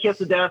 the kiss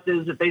of death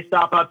is if they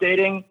stop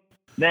updating,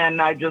 then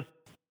I just,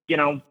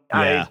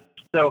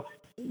 so.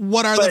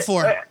 What are the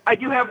 4? I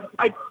do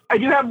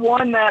have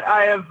one that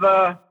I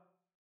have,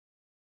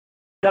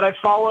 that I've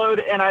followed,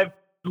 and I've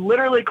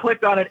literally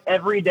clicked on it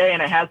every day,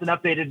 and it hasn't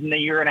updated in a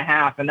year and a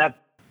half, and that's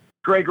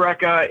Greg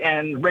Rucka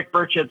and Rick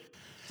Burchett's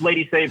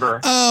Lady Saber.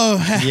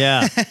 Oh,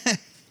 yeah.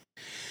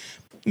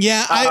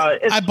 Yeah,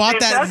 I bought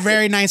that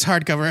very nice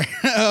hardcover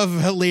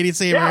of Lady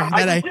Saber.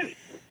 Yeah,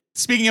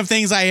 speaking of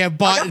things I have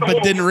bought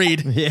but didn't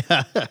read.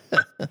 Yeah.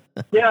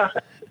 Yeah.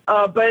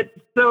 But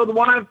so the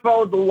one I've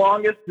followed the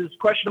longest is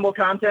Questionable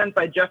Content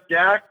by Jeff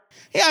Jack.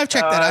 Yeah, I've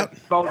checked that out.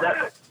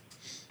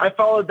 I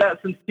followed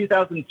that since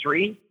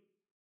 2003,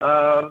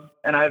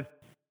 and I've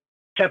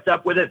kept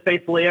up with it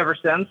faithfully ever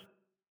since.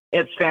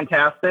 It's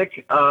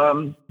fantastic.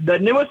 The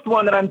newest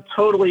one that I'm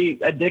totally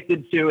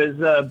addicted to is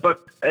a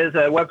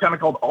webcomic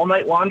called All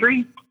Night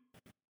Laundry,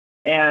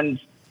 and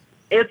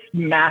it's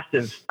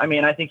massive. I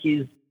mean, I think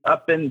he's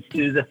up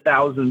into the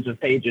thousands of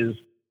pages.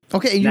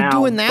 Okay, you're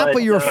doing that,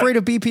 but you're afraid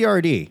of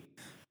BPRD.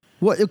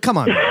 What? Come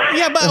on.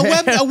 Yeah, but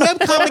a web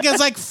comic is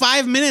like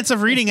 5 minutes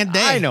of reading a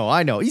day. I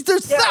know.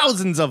 There's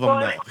thousands of them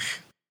now.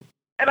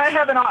 And I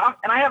have an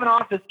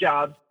office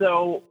job,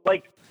 so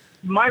like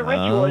my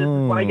ritual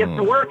is when I get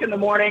to work in the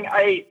morning,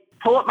 I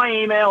pull up my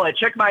email, I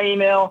check my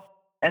email,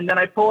 and then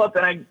I pull up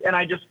and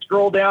I just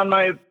scroll down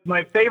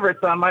my favorites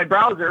on my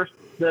browser,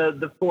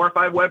 the 4 or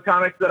 5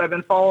 webcomics that I've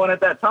been following at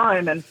that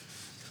time, and it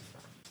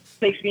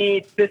takes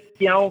me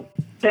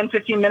 10,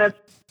 15 minutes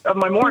of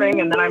my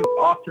morning, and then I'm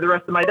off to the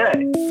rest of my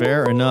day.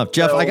 Fair enough.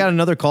 Jeff, I got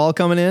another call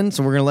coming in,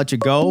 so we're going to let you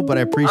go, but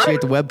I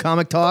appreciate the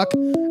webcomic talk,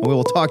 and we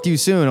will talk to you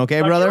soon,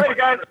 okay, brother? Later,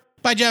 guys.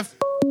 Bye, Jeff.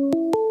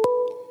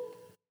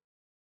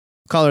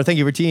 Caller, thank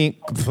you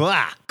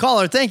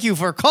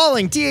for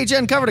calling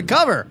THN Cover to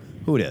Cover.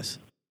 Who it is?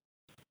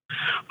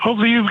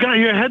 Hopefully you've got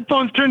your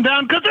headphones turned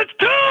down because it's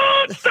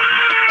Toots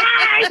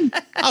time!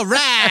 All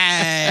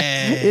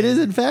right. It is,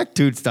 in fact,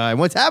 Toots time.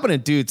 What's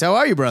happening, Toots? How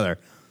are you, brother?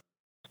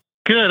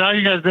 Good. How are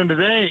you guys doing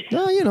today?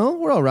 Well,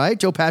 we're all right.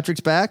 Joe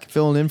Patrick's back,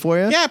 filling in for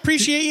you. Yeah,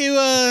 appreciate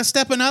you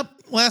stepping up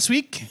last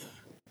week.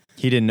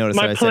 He didn't notice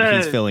that I said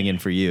he's filling in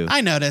for you.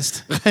 I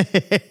noticed. What do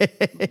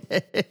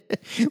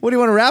you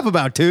want to rap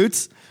about,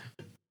 Toots?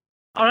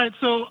 All right,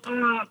 so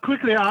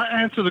quickly, I'll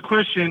answer the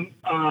question.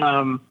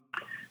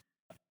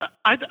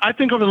 I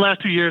think over the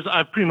last 2 years,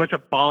 I've pretty much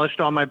abolished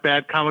all my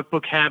bad comic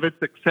book habits,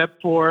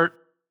 except for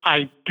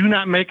I do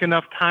not make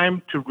enough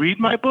time to read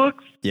my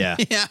books. Yeah.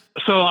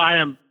 So I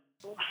am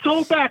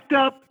so backed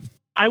up,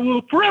 I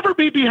will forever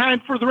be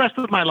behind for the rest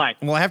of my life.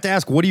 Well, I have to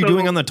ask, what are you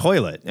doing on the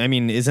toilet? I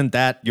mean, isn't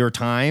that your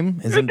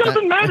time? It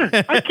doesn't matter.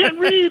 I can't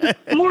read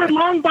more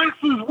long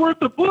boxes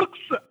worth of books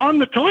on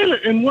the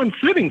toilet in one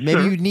sitting,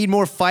 Maybe sir. you need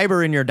more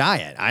fiber in your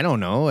diet. I don't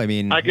know. I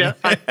mean, I guess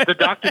the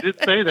doctor did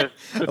say this.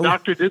 The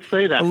doctor did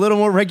say that. A little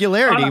more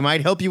regularity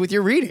might help you with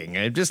your reading.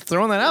 I'm just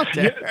throwing that out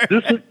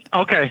there.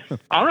 Okay.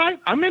 All right.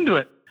 I'm into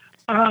it.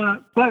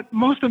 But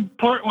most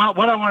important,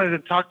 what I wanted to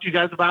talk to you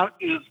guys about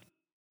is,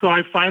 so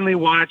I finally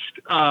watched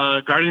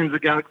Guardians of the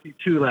Galaxy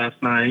 2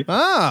 last night.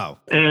 Oh.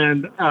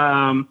 And,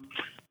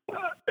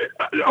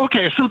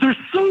 okay, so there's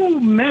so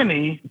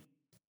many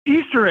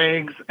Easter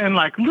eggs and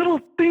like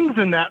little things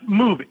in that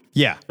movie.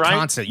 Yeah, right?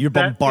 constant. You're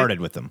bombarded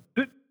with them.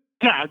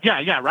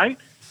 Yeah, right?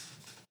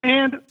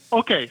 And,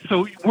 okay,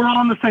 so we're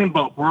all in the same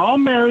boat. We're all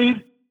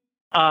married,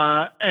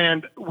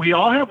 and we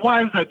all have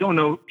wives that don't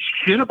know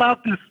shit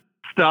about this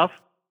stuff.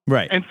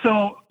 Right. And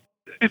so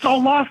it's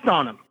all lost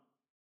on them.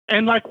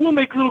 And, like, we'll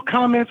make little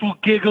comments, we'll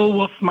giggle,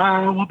 we'll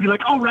smile, we'll be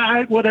like, all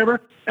right, whatever.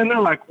 And they're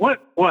like,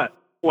 what?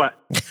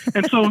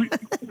 And so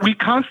we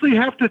constantly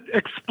have to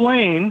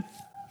explain,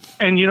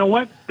 and you know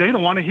what? They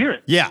don't want to hear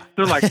it. Yeah.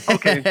 They're like,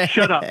 okay,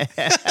 shut up.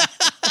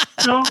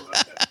 So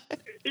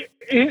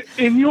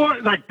in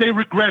your, like, they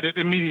regret it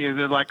immediately.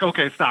 They're like,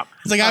 okay, stop.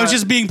 It's like, I was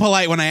just being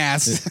polite when I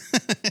asked.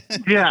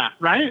 Yeah,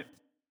 right?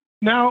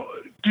 Now,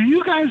 do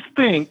you guys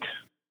think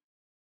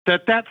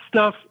that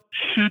stuff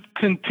should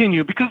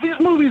continue? Because these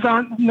movies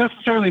aren't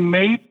necessarily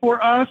made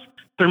for us.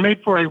 They're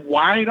made for a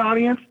wide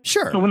audience.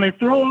 Sure. So when they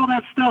throw all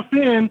that stuff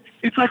in,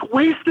 it's like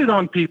wasted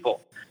on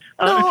people.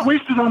 It's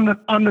wasted on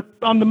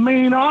the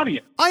main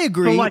audience. I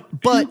agree, So,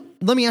 but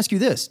let me ask you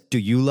this. Do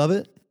you love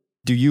it?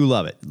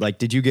 Like,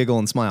 did you giggle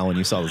and smile when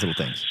you saw those little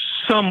things?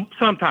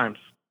 Sometimes.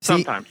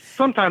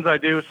 Sometimes I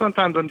do.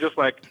 Sometimes I'm just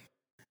like,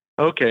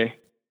 okay,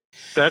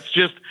 that's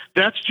just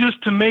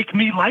to make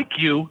me like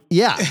you.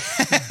 Yeah.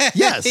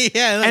 Yes.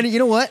 Yeah. And you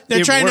know what?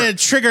 They're trying to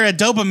trigger a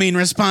dopamine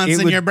response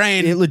in your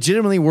brain. It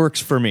legitimately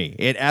works for me.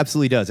 It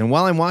absolutely does. And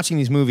while I'm watching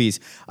these movies,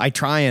 I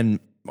try and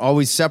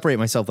always separate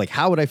myself. Like,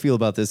 how would I feel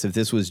about this if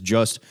this was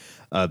just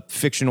a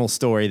fictional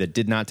story that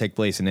did not take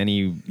place in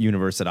any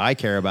universe that I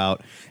care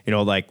about? You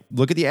know, like,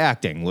 look at the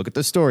acting, look at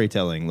the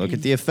storytelling, look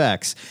at the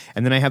effects.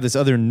 And then I have this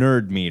other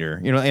nerd meter,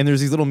 you know, and there's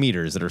these little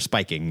meters that are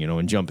spiking, you know,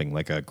 and jumping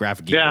like a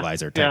graphic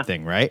equalizer type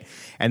thing, right?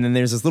 And then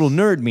there's this little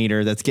nerd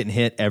meter that's getting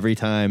hit every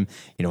time,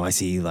 you know, I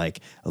see like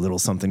a little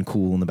something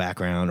cool in the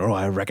background, or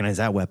I recognize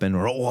that weapon,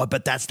 or I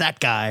bet that's that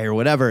guy, or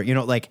whatever, you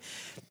know, like,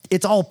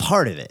 it's all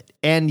part of it.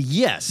 And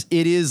yes,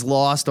 it is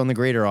lost on the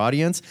greater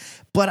audience,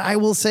 but I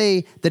will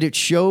say that it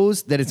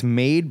shows that it's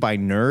made by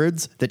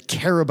nerds that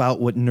care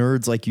about what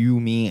nerds like you,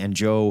 me, and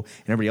Joe,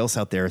 and everybody else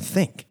out there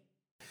think.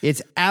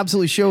 It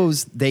absolutely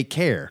shows they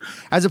care,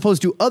 as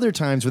opposed to other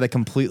times where that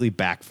completely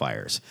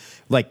backfires.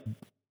 Like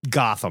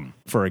Gotham,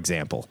 for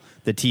example,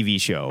 the TV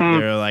show.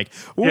 They're like,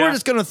 we're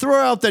just going to throw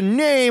out the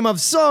name of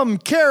some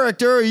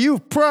character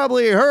you've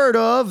probably heard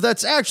of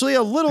that's actually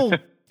a little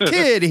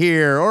kid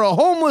here, or a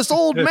homeless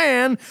old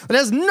man that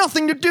has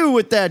nothing to do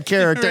with that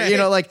character. Right. You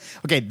know, like,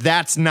 okay,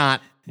 that's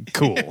not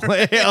Cool. That's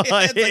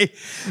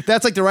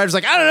like the writer's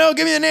like, I don't know,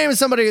 give me the name of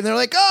somebody. And they're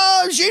like,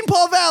 oh,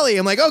 Jean-Paul Valley.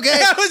 I'm like, okay.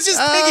 I was just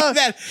thinking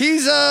that.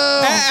 He's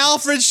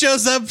Alfred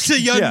shows up to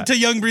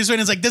young Bruce Wayne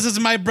and is like, this is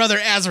my brother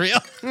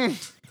Azrael.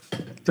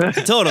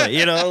 Totally.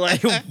 You know,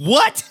 like,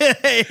 what?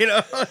 You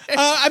know?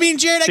 I mean,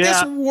 Jared, I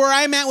guess where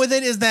I'm at with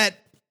it is that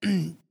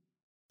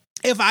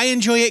if I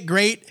enjoy it,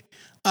 great.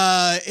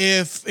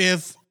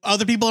 If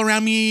other people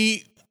around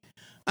me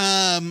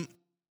don't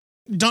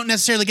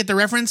necessarily get the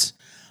reference,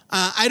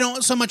 I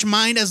don't so much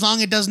mind as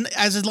long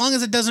as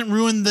it doesn't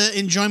ruin the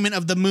enjoyment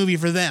of the movie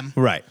for them.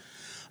 Right.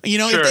 You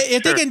know,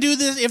 if they can do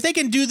this, if they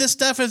can do this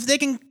stuff, if they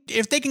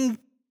can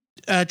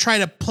try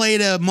to play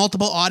to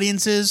multiple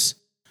audiences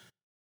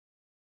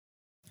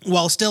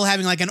while still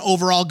having like an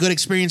overall good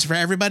experience for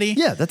everybody.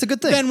 Yeah, that's a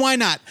good thing. Then why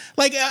not?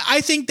 Like,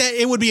 I think that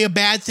it would be a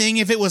bad thing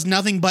if it was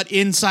nothing but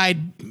inside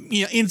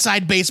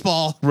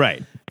baseball.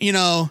 Right. You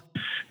know,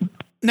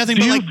 nothing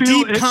but like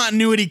deep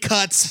continuity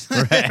cuts.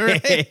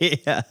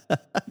 Right.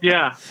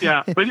 Yeah.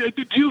 But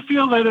do you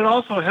feel that it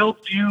also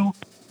helped you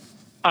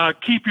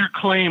keep your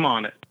claim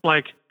on it?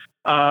 Like,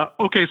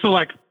 okay, so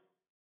like,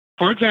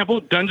 for example,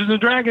 Dungeons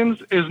and Dragons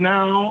is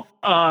now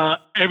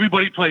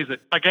everybody plays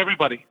it. Like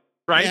everybody.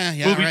 Right?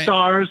 Yeah, movie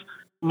stars,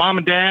 mom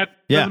and dad,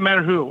 doesn't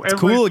matter who. It's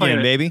cool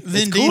again, baby.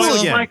 It's cool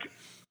again.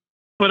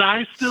 But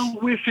I still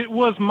wish it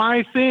was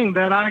my thing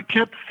that I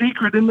kept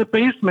secret in the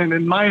basement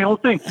and my whole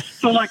thing.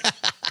 So like,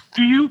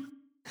 do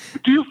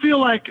you feel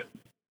like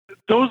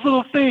those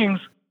little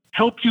things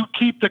help you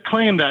keep the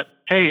claim that,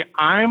 hey,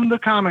 I'm the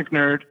comic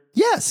nerd.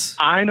 Yes.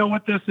 I know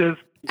what this is.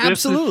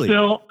 Absolutely. This is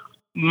still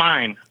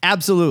mine.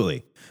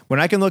 Absolutely. When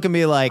I can look and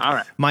be like,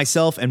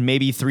 myself and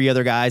maybe 3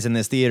 other guys in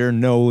this theater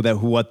know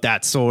what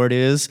that sword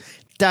is.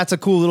 That's a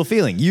cool little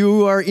feeling.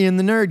 You are in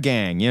the nerd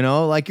gang, you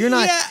know? Like, you're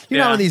not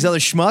one of these other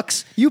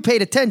schmucks. You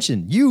paid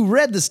attention. You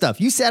read the stuff.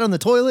 You sat on the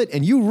toilet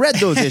and you read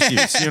those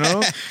issues, you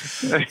know?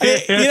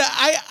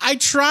 I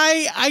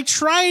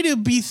try to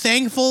be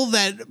thankful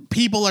that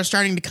people are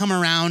starting to come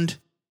around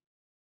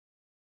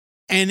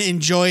and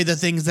enjoy the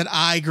things that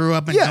I grew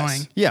up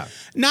enjoying. Yeah.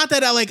 Not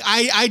that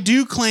I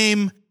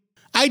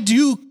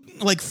do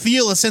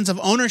feel a sense of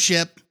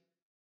ownership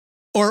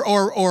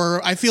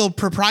or I feel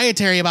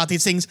proprietary about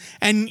these things.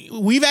 And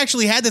we've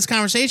actually had this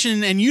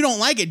conversation and you don't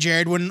like it,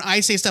 Jared, when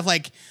I say stuff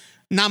like,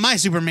 not my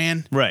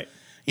Superman. Right.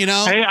 You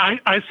know? Hey,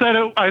 I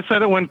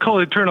said it when Cole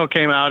Eternal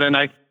came out and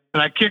I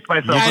kicked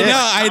myself.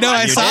 I know.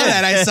 I saw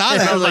that.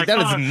 I was like, that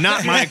is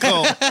not my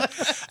Cole.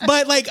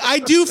 But like, I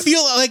do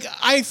feel like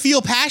I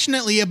feel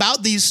passionately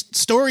about these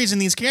stories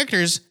and these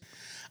characters.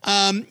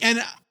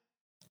 And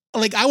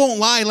like, I won't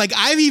lie. Like,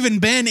 I've even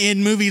been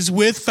in movies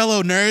with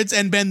fellow nerds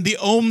and been the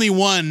only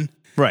one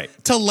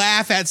to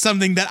laugh at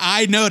something that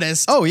I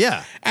noticed. Oh,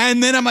 yeah.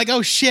 And then I'm like,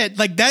 oh, shit.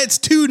 Like, that's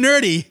too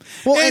nerdy.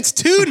 Well, it's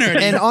too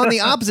nerdy. And on the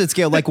opposite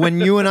scale, like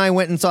when you and I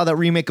went and saw that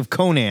remake of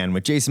Conan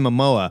with Jason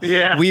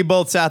Momoa, we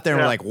both sat there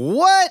and were like,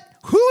 what?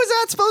 Who is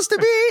that supposed to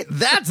be?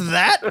 That's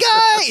that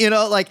guy? You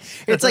know, like,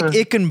 it's like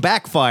it can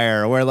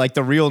backfire where like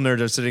the real nerds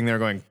are sitting there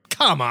going,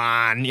 come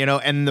on, you know,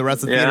 and the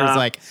rest of the theater is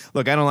like,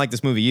 look, I don't like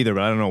this movie either,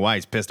 but I don't know why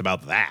he's pissed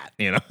about that,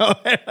 you know?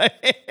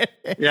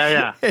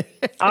 Yeah.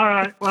 All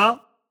right.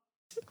 Well,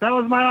 that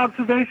was my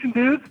observation,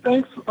 dudes.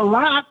 Thanks a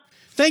lot.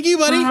 Thank you,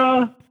 buddy.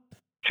 For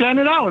chatting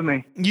it out with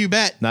me. You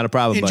bet. Not a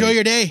problem, Enjoy buddy.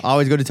 your day.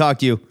 Always good to talk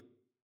to you.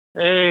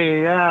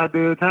 Hey, yeah,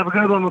 dudes. Have a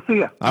good one. We'll see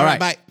you. All right.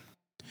 Bye.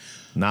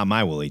 Not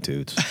my woolly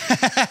toots.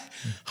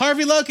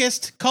 Harvey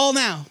Locust, call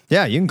now.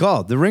 Yeah, you can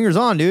call. The ringer's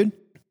on, dude.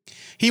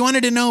 He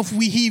wanted to know if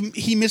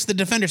he missed the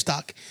Defender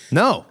stock.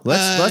 No,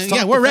 let's talk.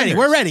 Yeah, we're Defenders. ready.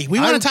 We're ready. We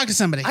want to talk to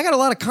somebody. I got a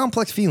lot of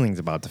complex feelings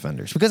about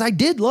Defenders because I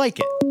did like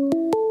it.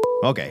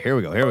 Okay, here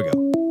we go.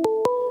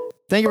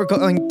 Thank you for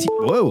calling.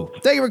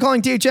 Thank you for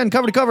calling THN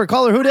cover to cover.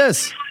 Caller, who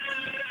dis?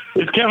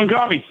 It's Kevin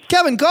Coffee.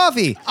 Kevin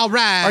Coffee. All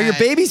right. Are your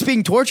babies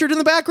being tortured in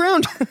the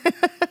background?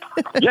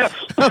 Yes.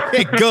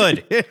 Okay,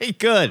 good.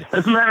 Good.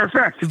 As a matter of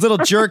fact. These little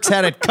jerks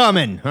had it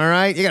coming, all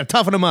right? You got to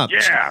toughen them up.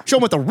 Yeah. Show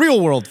them what the real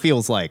world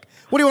feels like.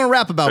 What do you want to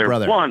rap about, They're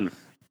brother? 1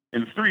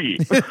 and 3.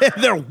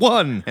 They're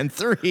 1 and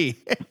 3.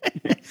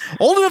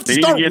 Old enough to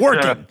start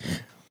working.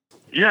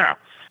 Yeah.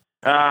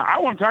 I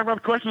want to talk about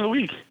the question of the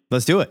week.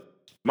 Let's do it.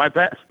 My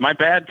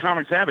bad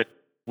comics habit,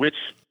 which,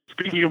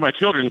 speaking of my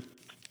children,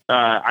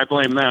 I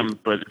blame them,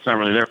 but it's not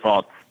really their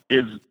fault,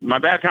 is my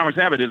bad comics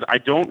habit is I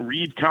don't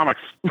read comics.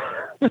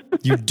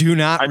 You do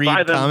not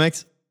read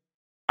comics?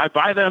 I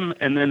buy them,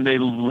 and then they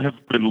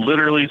have been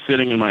literally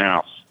sitting in my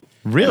house.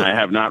 Really? And I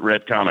have not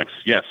read comics.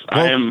 Yes,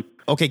 well, I am.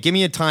 Okay, give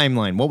me a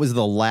timeline. What was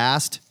the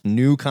last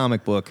new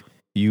comic book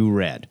you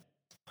read?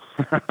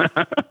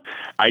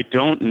 I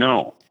don't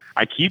know.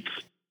 I keep...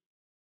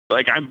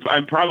 Like,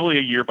 I'm probably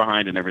a year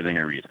behind in everything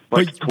I read.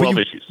 Like 12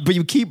 issues. But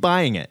you keep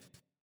buying it.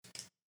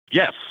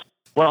 Yes.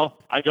 Well,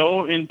 I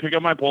go and pick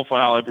up my pull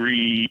file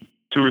every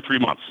 2 or 3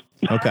 months.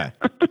 Okay.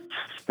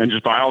 And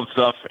just buy all the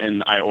stuff,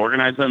 and I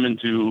organize them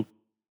into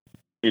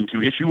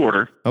issue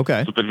order.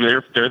 Okay. So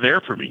that they're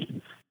there for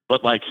me.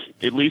 But like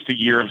at least a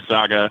year of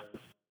Saga,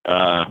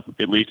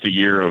 at least a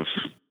year of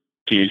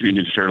Teenage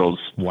Mutant Ninja Turtles.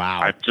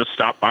 Wow. I've just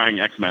stopped buying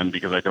X-Men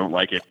because I don't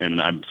like it,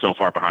 and I'm so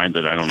far behind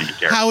that I don't even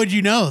care. How would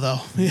you know, though?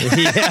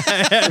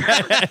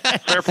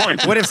 Fair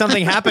point. What if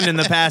something happened in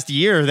the past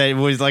year that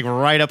was like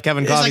right up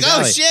Kevin It's Coffey's like, oh,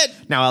 alley? shit.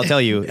 Now I'll tell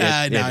you. It No,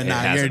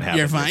 hasn't happened.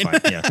 you're fine.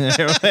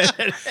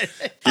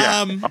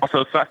 Yeah.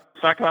 Also,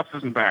 Cyclops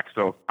isn't back,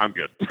 so I'm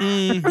good.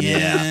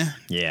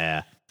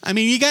 Yeah. I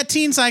mean, you got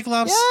Teen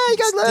Cyclops. Yeah, you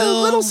got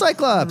still little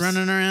Cyclops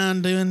running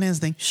around doing his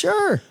thing.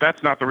 Sure.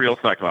 That's not the real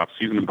Cyclops.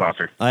 He's an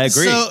imposter. I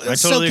agree.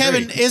 So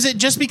Kevin, is it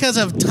just because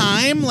of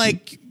time,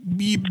 like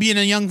you being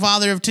a young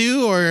father of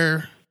two,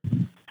 or?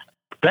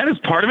 That is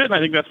part of it, and I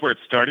think that's where it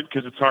started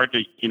because it's hard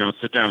to,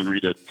 sit down and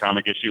read a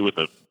comic issue with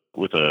a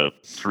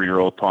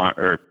 3-year-old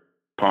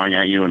pawing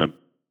at you and a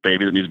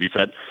baby that needs to be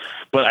fed.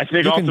 But I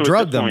think you also can at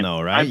drug this them point,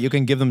 though, right? You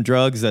can give them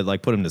drugs that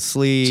like put them to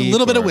sleep. It's a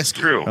little bit of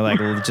whiskey. True. Or like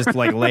just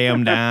like lay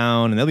them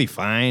down and they'll be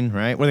fine,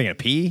 right? What are they gonna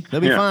pee?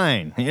 They'll be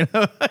fine.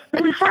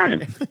 They'll be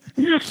fine.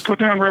 You just put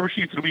down rubber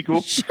sheets, it'll be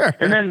cool. Sure.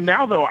 And then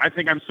now though, I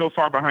think I'm so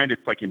far behind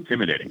it's like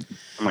intimidating.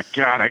 I'm like,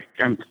 God, I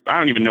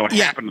don't even know what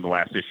happened to the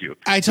last issue.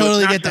 I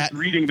totally it's not get just that.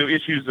 Reading the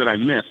issues that I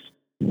missed,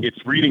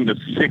 it's reading the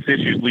 6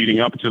 issues leading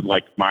up to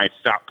like my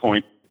stop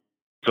point,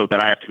 so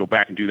that I have to go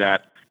back and do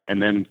that, and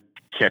then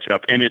catch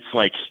up. And it's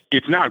like,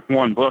 it's not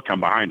one book I'm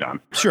behind on.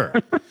 Sure.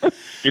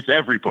 It's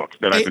every book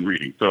that I've been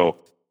reading. So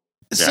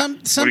yeah.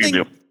 What are you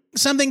gonna do?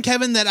 Something,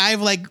 Kevin, that I've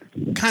like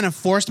kind of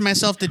forced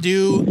myself to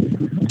do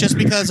just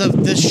because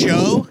of this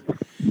show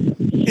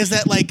is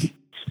that like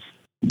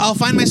I'll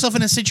find myself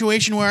in a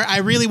situation where I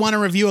really want to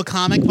review a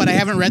comic, but I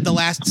haven't read the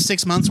last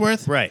 6 months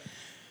worth. Right.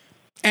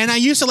 And I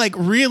used to like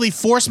really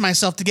force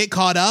myself to get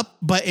caught up,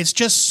 but it's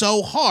just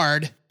so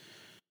hard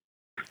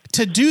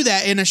to do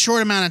that in a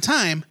short amount of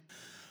time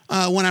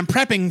when I'm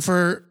prepping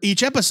for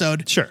each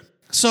episode. Sure.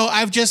 So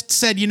I've just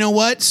said, you know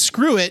what?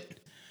 Screw it.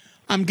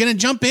 I'm going to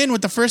jump in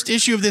with the first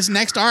issue of this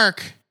next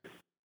arc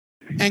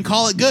and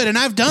call it good. And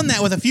I've done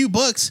that with a few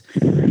books.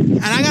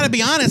 And I got to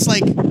be honest,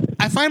 like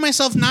I find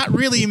myself not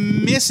really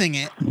missing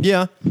it.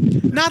 Yeah.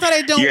 Not that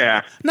I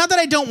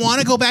don't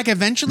want to go back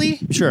eventually.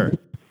 Sure.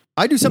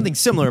 I do something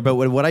similar, but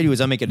what I do is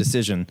I make a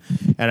decision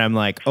and I'm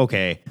like,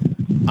 okay,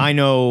 I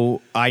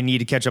know I need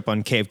to catch up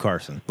on Cave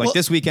Carson. Like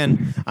this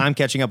weekend, I'm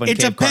catching up on Cave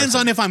Carson. It depends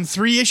on if I'm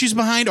 3 issues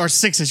behind or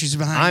 6 issues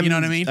behind. You know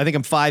what I mean? I think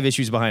I'm 5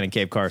 issues behind in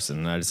Cave Carson.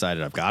 And I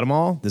decided I've got them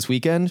all this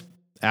weekend.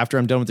 After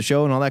I'm done with the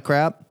show and all that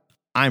crap,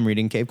 I'm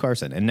reading Cave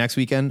Carson. And next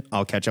weekend,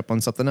 I'll catch up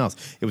on something else.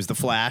 It was The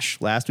Flash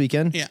last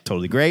weekend. Yeah.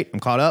 Totally great. I'm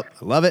caught up.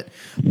 I love it.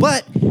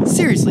 But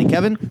seriously,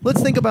 Kevin,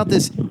 let's think about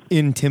this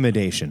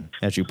intimidation,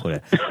 as you put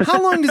it. How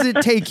long does it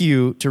take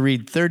you to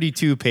read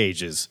 32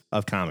 pages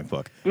of comic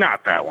book?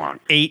 Not that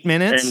long. 8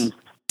 minutes? And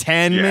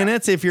 10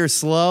 minutes if you're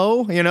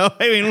slow, I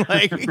mean,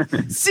 like,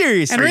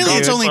 seriously. And really,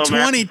 dude. it's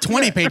only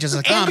 20 pages of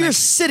And comic. you're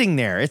sitting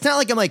there. It's not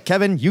like I'm like,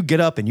 Kevin, you get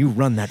up and you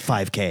run that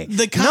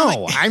 5K.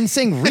 No, I'm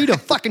saying read a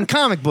fucking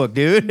comic book,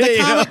 dude.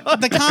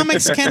 The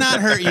comics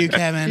cannot hurt you,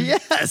 Kevin.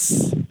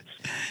 Yes.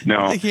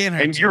 No. They can't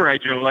hurt And you're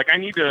right, Joe. Like, I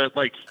need to,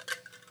 like,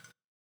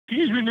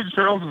 Teenage Mutant Ninja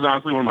Turtles is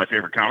honestly one of my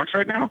favorite comics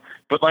right now.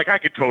 But, like, I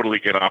could totally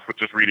get off with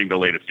just reading the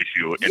latest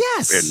issue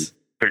and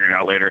figuring it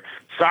out later.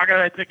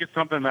 Saga, I think, is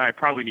something that I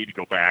probably need to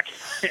go back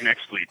and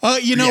actually.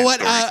 You know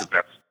what?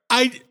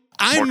 I'm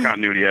more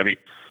continuity heavy.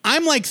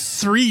 I'm like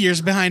 3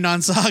 years behind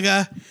on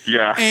Saga.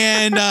 Yeah.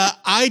 And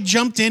I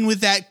jumped in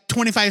with that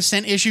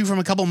 25-cent issue from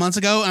a couple months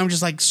ago. I'm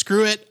just like,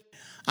 screw it.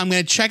 I'm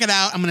going to check it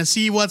out. I'm going to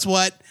see what's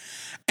what.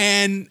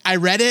 And I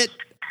read it.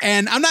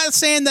 And I'm not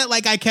saying that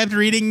like I kept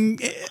reading,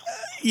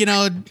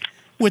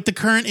 with the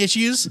current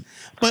issues,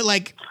 but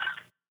like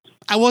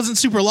I wasn't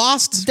super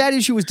lost. That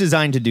issue was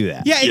designed to do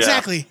that. Yeah,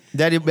 exactly.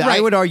 I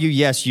would argue,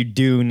 yes, you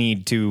do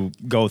need to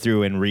go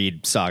through and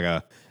read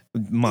Saga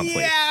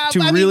monthly to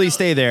really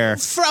stay there.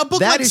 For a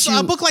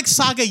book like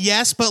Saga,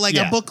 yes, but like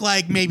a book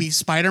like maybe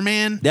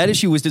Spider-Man. That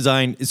issue was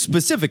designed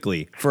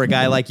specifically for a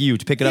guy like you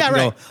to pick it up and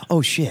go,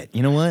 oh shit,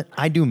 you know what?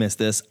 I do miss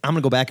this. I'm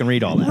going to go back and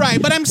read all that.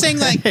 Right, but I'm saying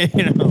like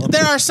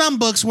there are some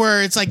books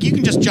where it's like you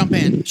can just jump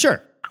in.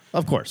 Sure.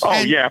 Of course.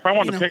 Oh, yeah. If I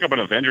wanted to pick up an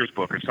Avengers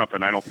book or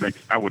something,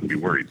 I wouldn't be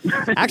worried.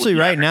 Actually,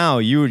 right now,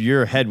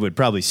 your head would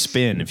probably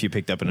spin if you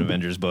picked up an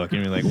Avengers book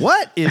and you're like,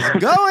 what is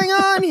going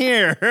on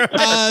here? Who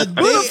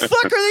the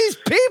fuck are these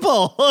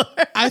people?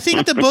 I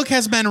think the book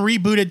has been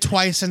rebooted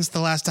twice since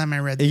the last time I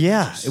read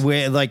the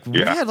we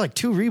had like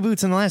 2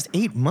 reboots in the last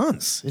 8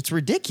 months. It's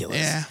ridiculous.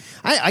 Yeah.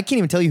 I can't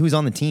even tell you who's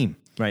on the team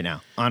right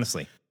now,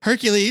 honestly.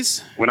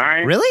 Hercules.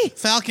 Really?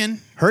 Falcon.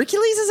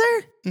 Hercules is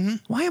there? Mm-hmm.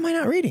 Why am I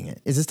not reading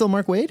it? Is it still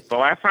Mark Waid? The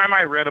last time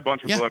I read a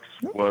bunch of books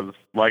was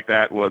like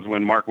that was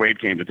when Mark Waid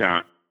came to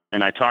town,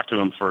 and I talked to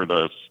him for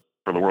the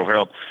World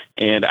Herald,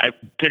 and I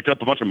picked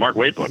up a bunch of Mark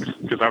Waid books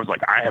because I was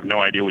like, I have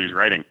no idea what he's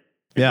writing.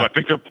 Yeah. So I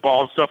picked up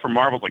all the stuff from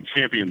Marvel, like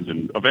Champions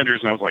and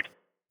Avengers, and I was like,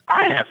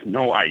 I have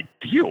no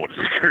idea what is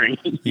occurring.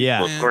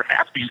 Yeah. Or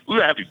who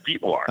half these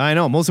people are. I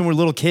know. Most of them were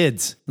little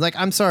kids. Like,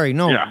 I'm sorry.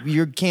 No, Yeah.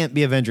 you can't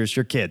be Avengers.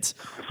 You're kids.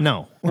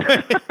 No. You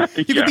Yeah.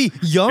 could be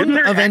young Isn't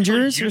there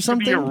Avengers actually or used to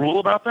something. be a rule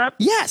about that?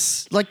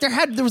 Yes. Like there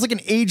was like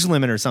an age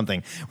limit or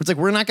something. It's like,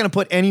 we're not going to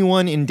put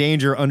anyone in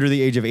danger under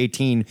the age of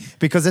 18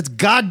 because it's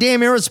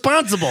goddamn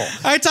irresponsible.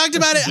 I talked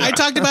about it. I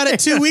talked about it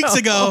 2 weeks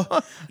ago.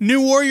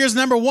 New Warriors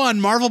 #1.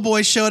 Marvel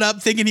Boy showed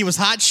up thinking he was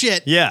hot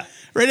shit. Yeah.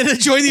 Ready to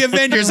join the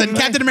Avengers, and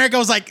Captain America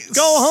was like,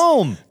 Go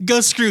home. Go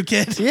screw,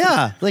 kid.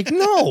 Yeah. Like,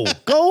 no.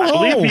 Go I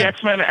home. believe the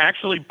X-Men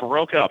actually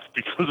broke up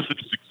because of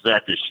this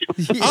exact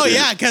issue. Oh,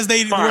 yeah, because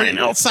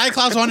Fine,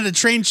 Cyclops wanted to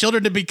train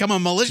children to become a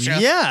militia.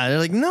 Yeah, they're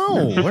like,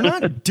 no, we're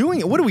not doing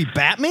it. What are we,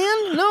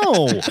 Batman?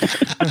 No.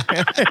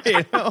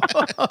 You know?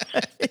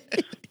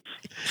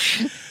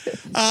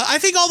 I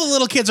think all the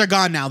little kids are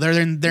gone now. They're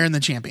in the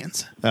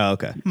Champions. Oh,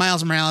 okay.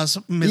 Miles Morales,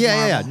 Ms.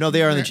 Yeah. Marvel. No,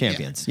 they are in the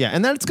Champions. Yeah,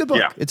 and that's a good book.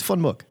 Yeah. It's a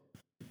fun book.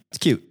 It's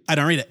cute. I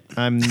don't read it.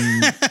 I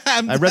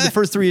read the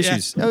first 3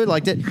 issues. I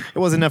liked it. It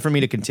wasn't enough for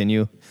me to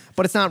continue,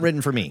 but it's not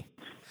written for me.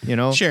 You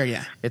know? Sure,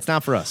 yeah. It's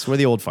not for us. We're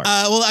the old farts.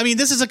 Well, I mean,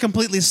 this is a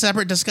completely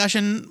separate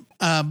discussion,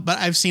 but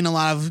I've seen a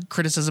lot of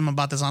criticism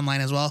about this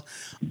online as well.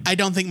 I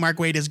don't think Mark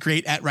Waid is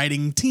great at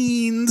writing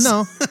teens.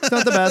 No, it's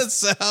not the best.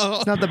 So-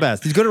 It's not the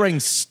best. He's good at writing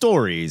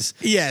stories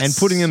Yes. and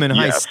putting them in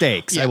high Yes.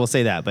 stakes. Yeah. I will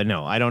say that, but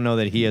no, I don't know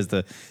that he has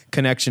the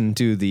connection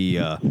to the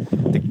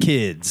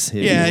kids.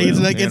 if Yeah, you he's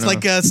will, like you it's know?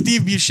 like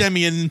Steve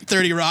Buscemi in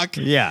 30 Rock.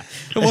 Yeah.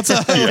 What's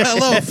up?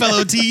 Hello,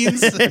 fellow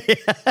teens.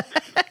 The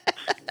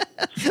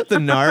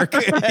narc.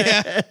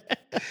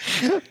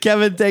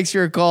 Kevin, thanks for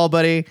your call,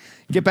 buddy.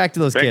 Get back to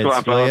those Thanks kids, a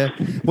lot, will fellas.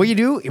 ya? What you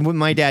do, what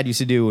my dad used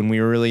to do when we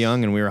were really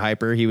young and we were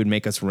hyper, he would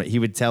make us, he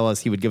would tell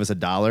us, he would give us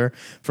 $1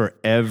 for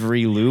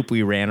every loop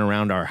we ran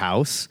around our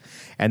house.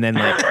 And then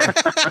like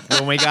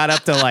when we got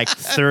up to like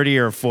 30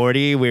 or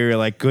 40, we were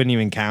like, couldn't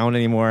even count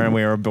anymore. And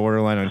we were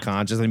borderline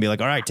unconscious and he'd be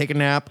like, all right, take a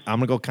nap. I'm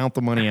going to go count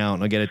the money out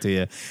and I'll get it to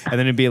you. And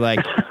then it'd be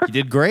like, you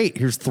did great.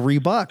 Here's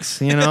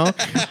 $3, you know,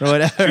 or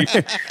whatever.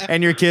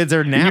 And your kids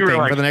are napping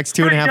like, for the next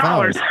 2.5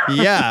 hours.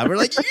 $3. Yeah. We're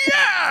like,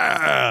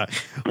 yeah.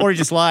 Or you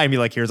just lie and be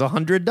like, here's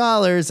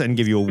 $100 and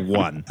give you a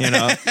 1, you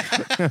know?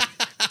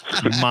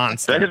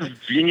 Monster. That is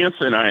genius,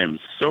 and I am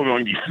so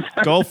going to use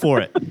that. Go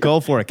for it. Go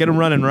for it. Get them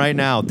running right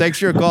now. Thanks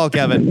for your call,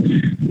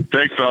 Kevin.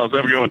 Thanks, fellas.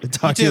 Have a good one.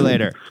 Talk to you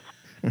later.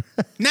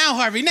 Now,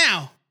 Harvey,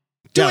 now.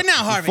 Do it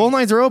now, Harvey. Phone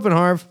lines are open,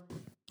 Harv.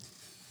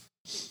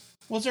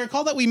 Was there a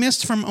call that we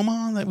missed from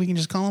Omaha that we can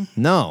just call him?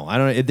 No, I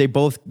don't. They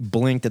both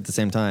blinked at the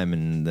same time,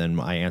 and then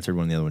I answered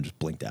one, and the other one just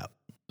blinked out.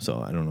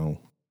 So I don't know.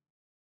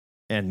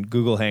 And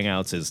Google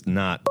Hangouts is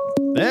not.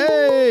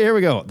 Hey, here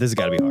we go. This has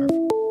got to be Harv.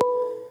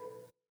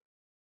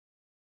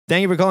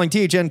 Thank you for calling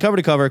THN Cover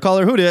to Cover.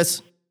 Caller, who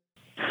dis?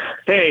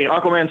 Hey,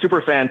 Aquaman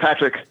superfan,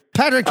 Patrick.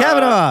 Patrick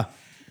Kavanaugh.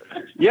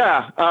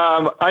 Yeah,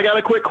 I got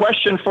a quick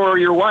question for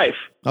your wife.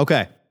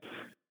 Okay.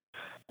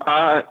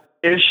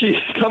 Is she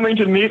coming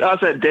to meet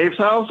us at Dave's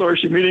house, or is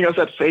she meeting us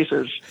at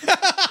Faces?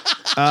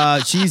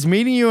 She's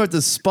meeting you at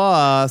the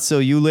spa, so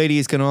you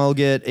ladies can all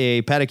get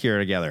a pedicure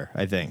together,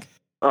 I think.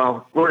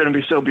 Oh, we're going to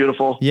be so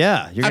beautiful.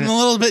 Yeah. I'm a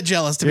little bit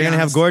jealous, to You're be going to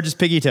have honest. gorgeous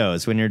piggy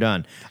toes when you're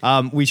done.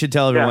 We should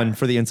tell everyone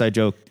for the inside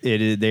joke,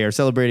 they are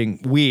celebrating,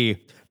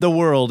 the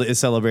world is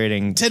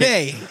celebrating.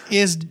 Today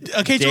is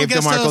occasional Dave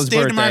guest DeMarco's host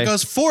Dave birthday.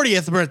 DeMarco's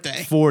 40th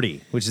birthday.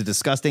 40, which is a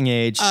disgusting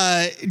age.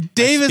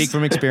 Dave speak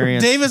from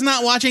experience. Dave is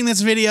not watching this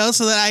video,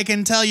 so that I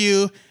can tell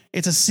you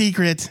it's a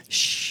secret.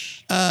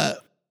 He's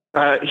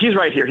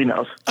right here. He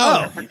knows.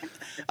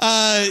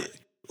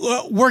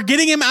 We're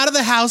getting him out of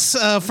the house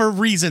for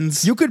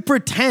reasons. You could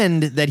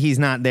pretend that he's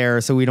not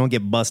there so we don't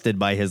get busted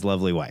by his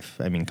lovely wife.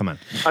 I mean, come on.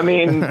 I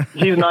mean,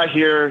 he's not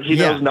here. He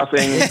knows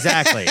nothing.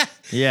 Exactly.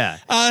 Yeah.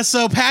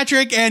 So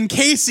Patrick and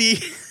Casey,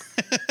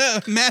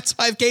 Matt's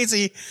wife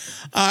Casey,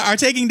 are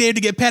taking Dave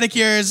to get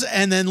pedicures,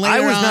 and then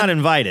later I was on, not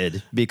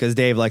invited because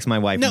Dave likes my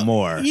wife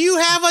more. You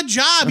have a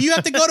job. You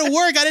have to go to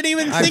work. I didn't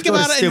even I have think to go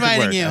to about stupid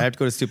inviting work. you. I have to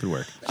go to stupid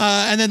work.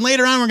 And then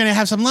later on, we're going to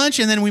have some lunch,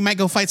 and then we might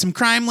go fight some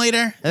crime later.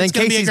 And then It's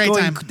going to be a Casey's great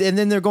going, time. and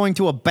then they're going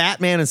to a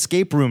Batman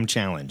escape room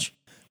challenge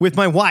with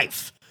my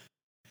wife.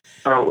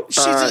 Oh,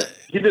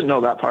 he didn't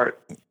know that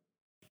part.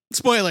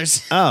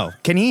 Spoilers. Oh,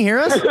 can he hear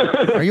us?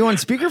 Are you on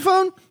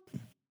speakerphone?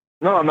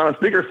 No, I'm not on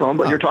speakerphone,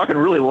 but you're talking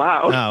really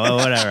loud. Oh, well,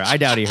 whatever. I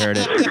doubt he heard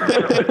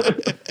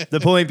it.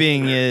 The point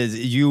being is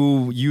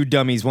you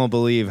dummies won't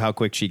believe how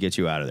quick she gets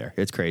you out of there.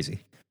 It's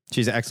crazy.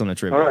 She's excellent at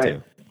trivia, All right.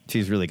 too.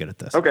 She's really good at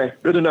this. Okay,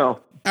 good to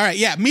know. All right,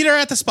 yeah, meet her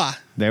at the spa.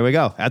 There we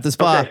go. At the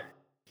spa. Okay.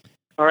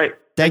 All right.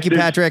 Thank you, dude.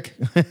 Patrick.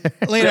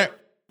 Later.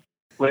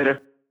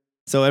 Later.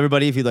 So,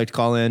 everybody, if you'd like to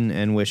call in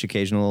and wish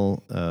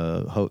occasional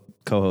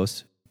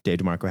co-host Dave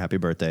DeMarco happy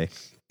birthday,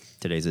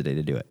 today's the day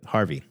to do it.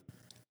 Harvey.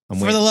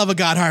 For the love of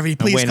God, Harvey,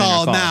 please waiting on call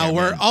your call now.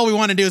 here, man. All we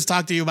want to do is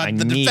talk to you about I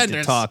the need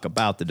Defenders. to talk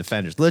about the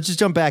Defenders. Let's just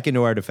jump back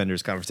into our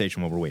Defenders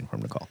conversation while we're waiting for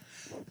him to call.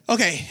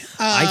 Okay.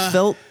 I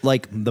felt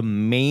like the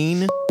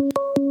main...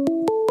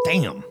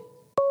 Damn.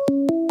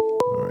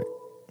 All right.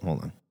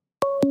 Hold on.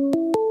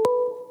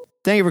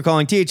 Thank you for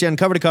calling THN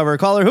Cover to Cover.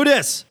 Caller, who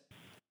dis?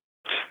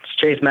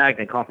 Chase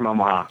Magnet, calling from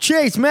Omaha.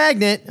 Chase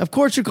Magnet, of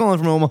course you're calling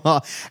from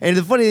Omaha. And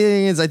the funny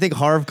thing is, I think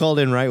Harv called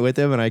in right with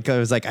him, and I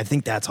was like, I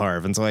think that's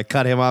Harv. And so I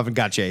cut him off and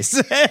got Chase.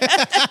 Not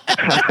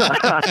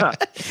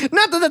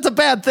that that's a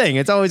bad thing.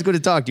 It's always good to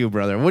talk to you,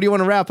 brother. What do you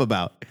want to rap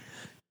about?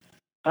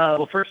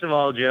 Well, first of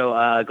all,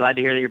 Joe, glad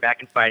to hear that you're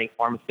back in fighting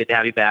form. It's good to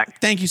have you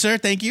back. Thank you, sir.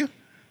 Thank you.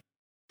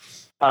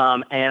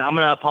 And I'm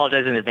going to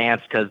apologize in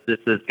advance because this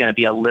is going to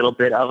be a little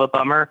bit of a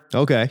bummer.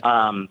 Okay.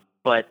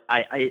 But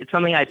it's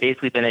something I've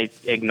basically been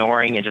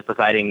ignoring and just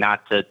deciding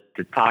not to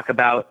talk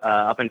about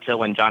up until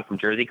when John from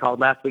Jersey called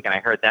last week, and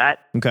I heard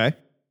that. Okay.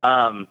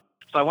 So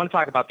I want to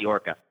talk about the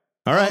Orca.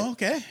 All right. Oh,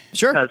 okay.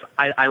 Sure. Because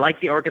I like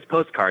the Orca's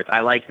postcards.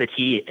 I like that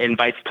he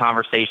invites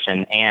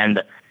conversation,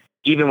 and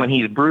even when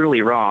he's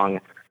brutally wrong,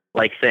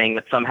 like saying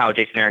that somehow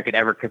Jason Aaron could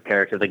ever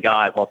compare to the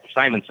god Walter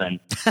Simonson.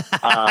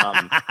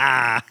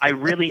 I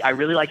really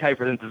like how he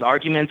presents his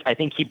arguments. I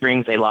think he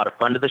brings a lot of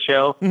fun to the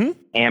show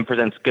and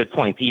presents good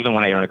points, even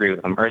when I don't agree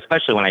with him, or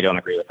especially when I don't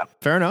agree with him.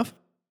 Fair enough.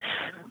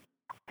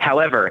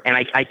 However, and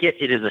I get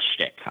it is a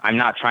shtick. I'm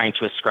not trying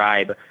to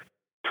ascribe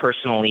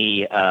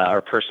personally or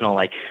personal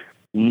like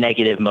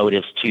negative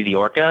motives to the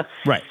Orca.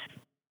 Right.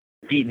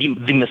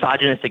 The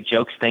misogynistic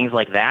jokes, things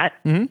like that,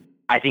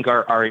 I think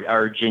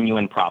are a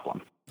genuine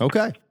problem.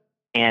 Okay.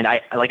 And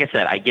like I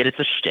said, I get it's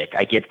a shtick.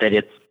 I get that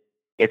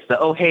it's the,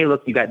 oh, hey,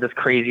 look, you got this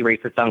crazy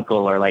racist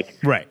uncle or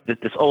like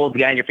this old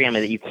guy in your family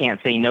that you can't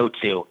say no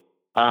to.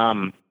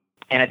 And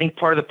I think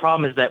part of the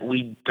problem is that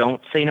we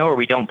don't say no, or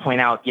we don't point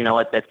out, you know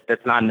what,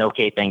 that's not an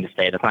okay thing to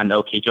say. That's not an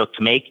okay joke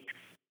to make,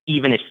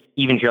 even if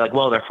you're like,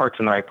 well, their heart's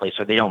in the right place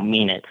or they don't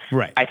mean it.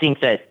 Right. I think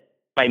that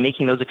by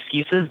making those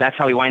excuses, that's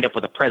how we wind up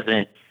with a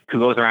president who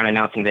goes around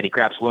announcing that he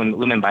grabs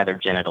women by their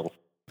genitals.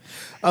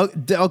 Oh,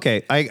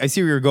 okay. I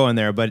see where you're going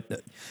there,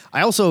 but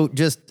I also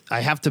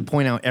I have to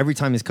point out every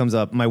time this comes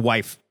up, my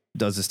wife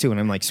does this too, and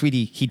I'm like,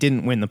 sweetie, he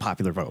didn't win the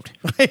popular vote.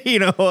 You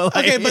know, like,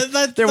 okay,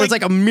 but there was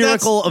like a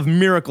miracle of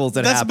miracles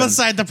that happened. That's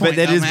beside the point.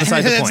 But that is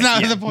beside the point.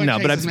 That's not the point. No,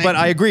 but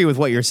I agree with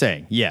what you're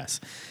saying. Yes.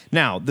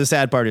 Now, the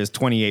sad part is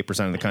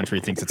 28% of the country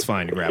thinks it's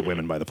fine to grab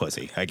women by the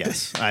pussy. I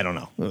guess I don't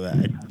know.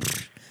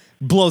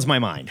 Blows my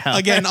mind.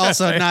 Again,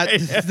 also not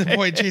the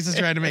point Chase is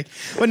trying to make.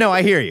 But no,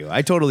 I hear you.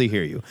 I totally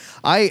hear you.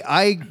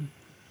 I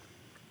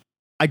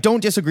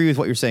don't disagree with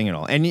what you're saying at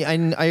all.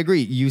 And I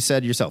agree. You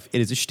said yourself,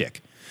 it is a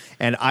shtick.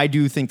 And I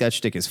do think that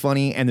shtick is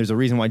funny. And there's a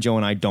reason why Joe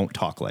and I don't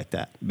talk like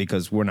that,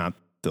 because we're not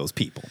those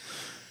people,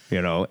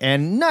 you know,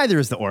 and neither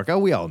is the Orca.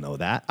 We all know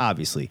that,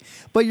 obviously.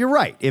 But you're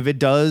right. If it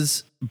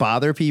does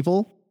bother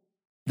people,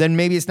 then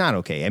maybe it's not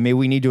okay. And maybe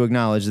we need to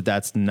acknowledge that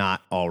that's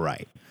not all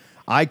right.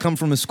 I come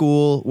from a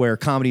school where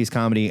comedy is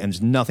comedy and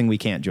there's nothing we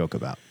can't joke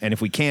about. And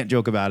if we can't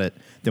joke about it,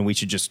 then we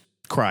should just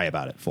cry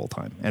about it full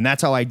time. And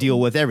that's how I deal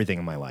with everything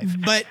in my life.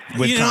 But,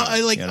 you know,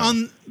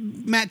 on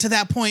Matt, to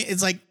that point,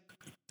 it's like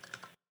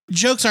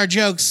jokes are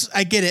jokes.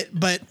 I get it.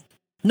 But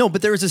no,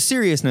 but there is a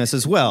seriousness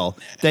as well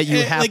that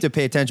you have to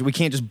pay attention. We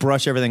can't just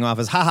brush everything off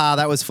as, haha,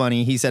 that was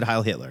funny. He said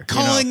Heil Hitler.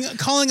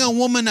 Calling a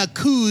woman a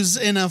coos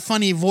in a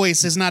funny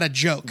voice is not a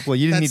joke. Well,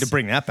 you didn't need to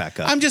bring that back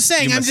up. I'm just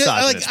saying. I'm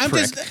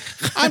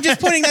just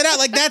pointing that out.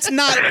 Like that's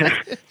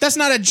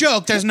not a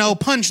joke. There's no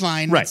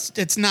punchline. Right.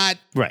 It's not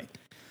right.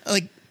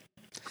 Like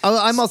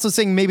I'm also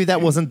saying maybe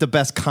that wasn't the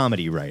best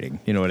comedy writing.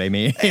 You know what I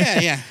mean?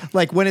 Yeah.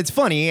 Like when it's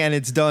funny and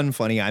it's done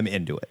funny, I'm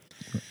into it.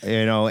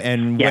 You know,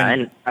 and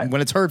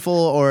when it's hurtful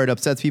or it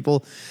upsets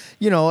people,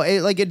 you know,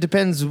 it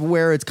depends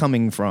where it's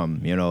coming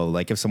from. You know,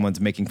 like if someone's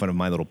making fun of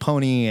My Little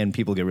Pony and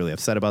people get really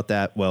upset about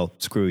that, well,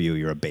 screw you,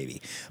 you're a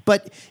baby.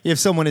 But if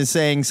someone is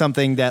saying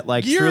something that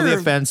like truly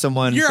offends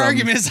someone, your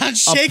argument is on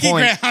shaky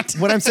ground.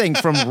 What I'm saying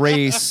from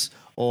race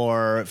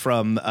or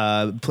from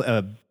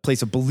a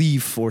place of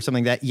belief or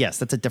something like that, yes,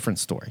 that's a different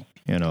story.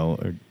 You know,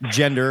 or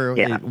gender,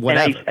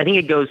 whatever. And I think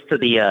it goes to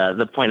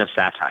the point of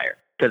satire.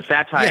 Because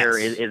satire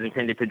is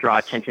intended to draw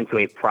attention to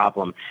a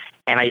problem.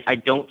 And I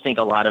don't think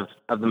a lot of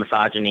the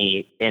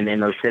misogyny in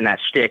that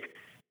shtick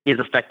is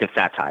effective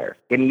satire.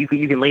 I mean,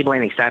 you can label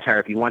anything satire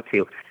if you want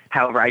to.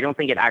 However, I don't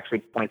think it actually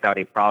points out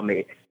a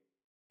problem.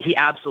 He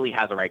absolutely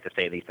has a right to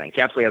say these things.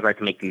 He absolutely has a right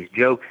to make these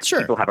jokes. Sure.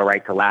 People have a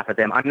right to laugh at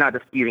them. I'm not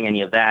disputing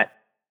any of that.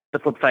 The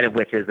flip side of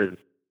which is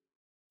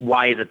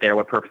why is it there?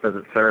 What purpose does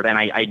it serve? And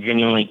I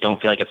genuinely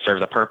don't feel like it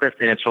serves a purpose.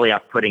 And it's really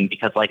off-putting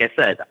because, like I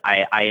said,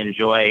 I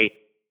enjoy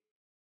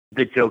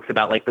the jokes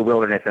about like the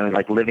wilderness and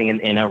like living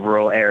in a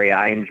rural area.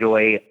 I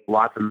enjoy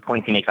lots of the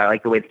points he makes. I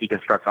like the way that he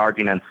constructs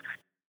arguments,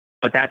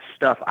 but that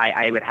stuff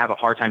I would have a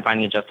hard time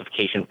finding a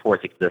justification for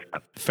its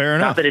existence. Fair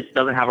enough. Not that it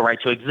doesn't have a right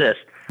to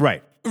exist.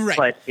 Right.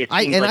 But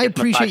I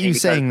appreciate you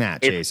saying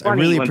that, Chase. I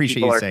really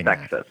appreciate you saying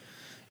that.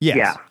 Yes.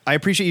 Yeah. I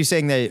appreciate you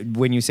saying that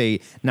when you say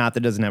not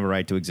that doesn't have a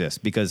right to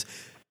exist, because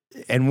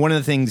and one of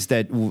the things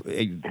that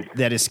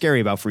is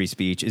scary about free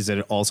speech is that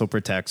it also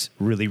protects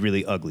really,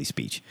 really ugly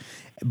speech.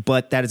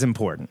 But that is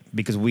important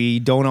because we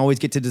don't always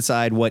get to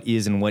decide what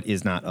is and what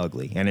is not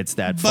ugly. And it's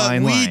that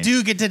fine line. But we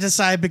do get to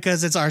decide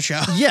because it's our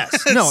show.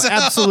 Yes. No, So,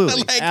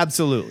 absolutely. like-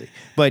 Absolutely.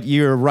 But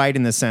you're right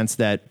in the sense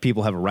that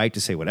people have a right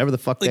to say whatever the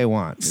fuck they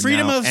want.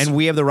 freedom of- And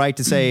we have the right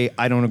to say,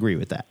 I don't agree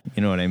with that.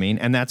 You know what I mean?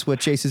 And that's what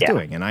Chase is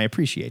doing. And I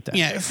appreciate that.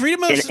 Yeah,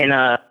 freedom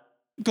of...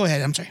 Go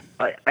ahead, I'm sorry.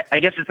 I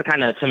guess just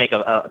to make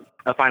a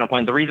final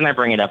point, the reason I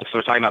bring it up is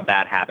we're talking about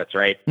bad habits,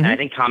 right? And I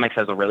think comics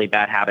has a really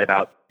bad habit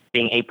about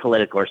being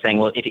apolitical or saying,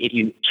 well, if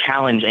you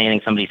challenge anything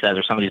somebody says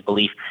or somebody's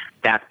belief,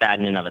 that's bad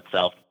in and of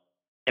itself.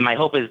 And my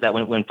hope is that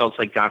when folks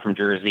like John from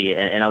Jersey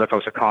and other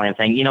folks are calling and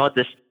saying, you know what,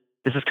 this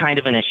is kind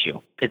of an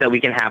issue, is that we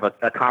can have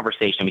a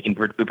conversation, we can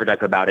be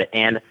productive about it.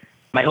 And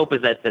my hope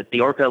is that the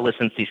Orca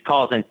listens to these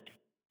calls and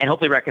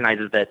hopefully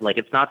recognizes that, like,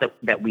 it's not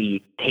that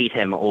we hate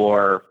him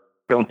or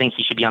don't think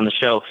he should be on the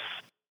show,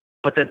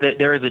 but that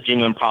there is a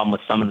genuine problem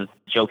with some of the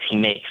jokes he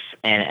makes,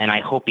 and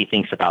I hope he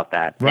thinks about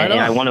that. Right and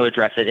on. I want to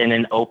address it in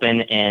an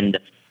open and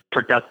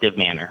productive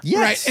manner. Yes.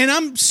 Right, and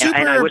I'm super...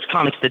 And I wish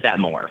comics did that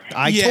more.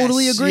 I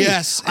totally agree.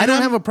 Yes. I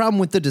don't have a problem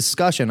with the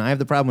discussion. I have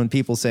the problem with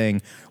people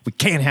saying, we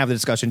can't have the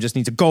discussion, just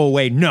needs to go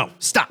away. No,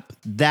 stop.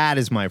 That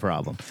is my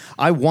problem.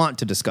 I want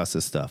to discuss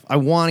this stuff. I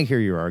want to hear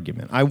your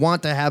argument. I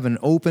want to have an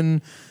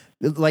open,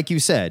 like you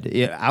said,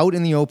 out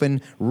in the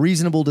open,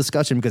 reasonable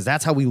discussion, because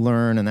that's how we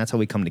learn and that's how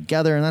we come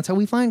together and that's how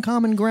we find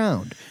common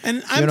ground.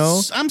 And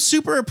You I'm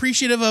super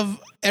appreciative of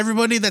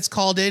everybody that's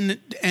called in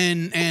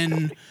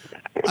and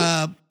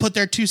put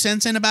their 2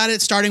 cents in about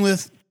it, starting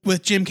with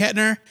Jim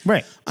Kettner.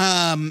 Right.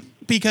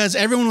 Because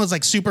everyone was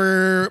like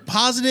super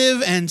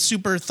positive and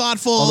super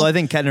thoughtful. Although I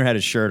think Kettner had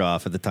his shirt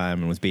off at the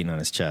time and was beating on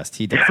his chest.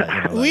 He did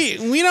that.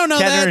 we don't know Kettner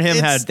that. and him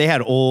It's-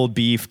 had old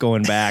beef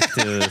going back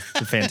to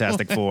the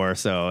Fantastic Four,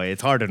 so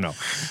it's hard to know.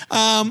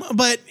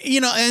 But,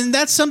 and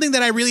that's something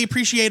that I really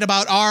appreciate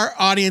about our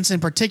audience in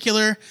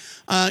particular.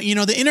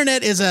 The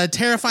internet is a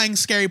terrifying,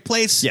 scary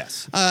place.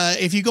 Yes.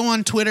 If you go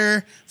on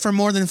Twitter for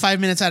more than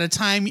 5 minutes at a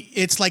time,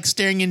 it's like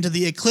staring into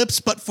the eclipse,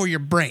 but for your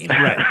brain.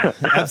 Right.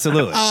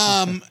 Absolutely.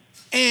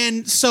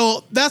 And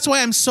so that's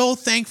why I'm so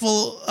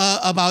thankful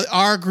about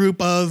our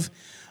group of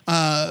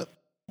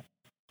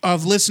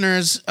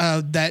listeners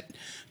that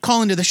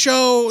call into the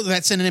show,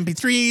 that send in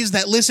MP3s,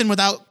 that listen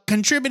without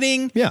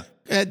contributing. Yeah.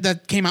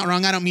 That came out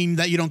wrong. I don't mean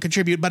that you don't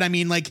contribute, but I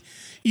mean like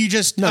you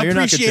just No, you're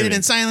not appreciate it contributing.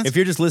 in silence. If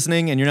you're just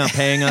listening and you're not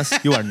paying us,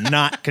 you are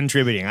not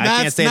contributing. I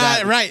can't That's say not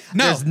that. right.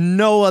 No. There's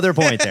no other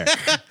point there.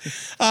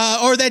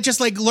 Or that just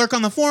like lurk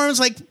on the forums.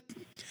 Like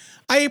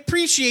I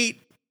appreciate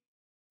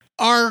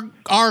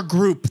our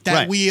group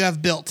that we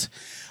have built.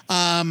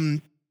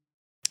 And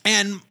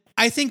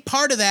I think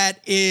part of that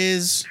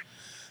is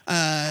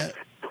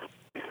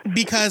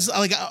because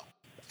like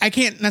I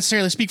can't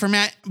necessarily speak for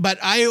Matt, but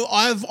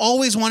I've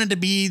always wanted to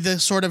be the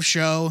sort of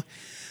show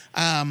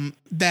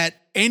that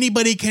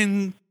anybody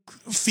can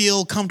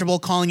feel comfortable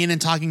calling in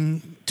and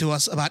talking to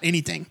us about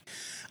anything.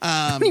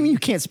 What do you mean you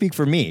can't speak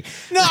for me?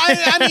 No,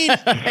 I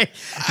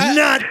mean,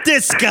 not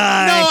this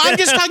guy. No, I'm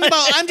just talking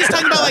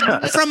about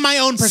like from my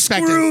own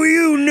perspective. Screw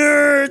you,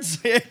 nerds.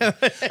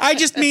 I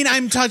just mean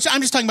I'm just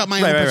talking about my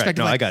own Right. perspective.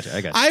 No, Like, I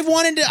got you. I've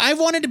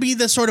wanted to be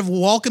the sort of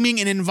welcoming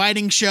and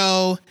inviting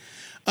show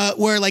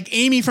where like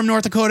Amy from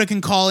North Dakota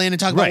can call in and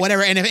talk about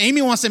whatever. And if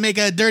Amy wants to make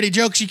a dirty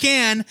joke, she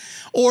can.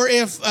 Or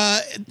if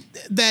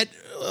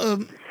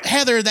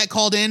Heather that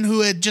called in,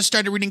 who had just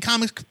started reading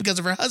comics because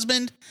of her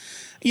husband,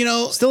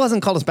 Still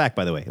hasn't called us back,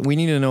 by the way. We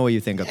need to know what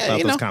you think about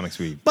you those know, comics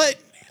we. But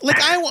like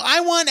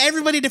I want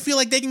everybody to feel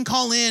like they can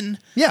call in.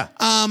 Yeah.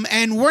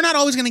 And we're not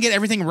always going to get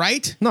everything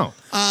right. No.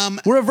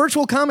 We're a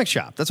virtual comic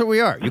shop. That's what we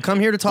are. You come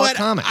here to talk But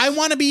comics. I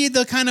want to be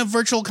the kind of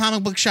virtual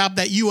comic book shop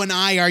that you and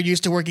I are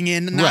used to working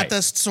in, not Right.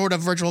 the sort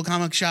of virtual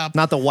comic shop.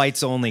 Not the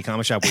whites only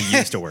comic shop we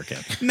used to work in.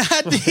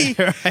 Not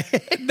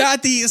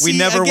the. We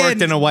never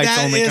worked in a whites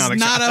only comic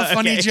shop. That is not a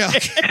funny Okay.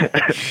 joke.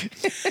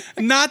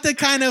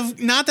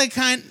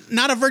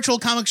 Not a virtual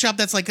comic shop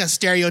that's like a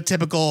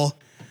stereotypical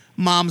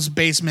mom's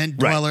basement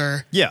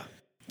dweller. Yeah.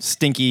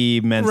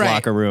 Stinky men's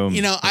locker room.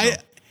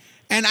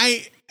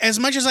 I as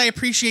much as I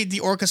appreciate the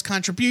Orca's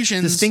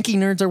contributions, The stinky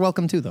nerds are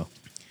welcome too, though.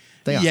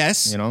 They are.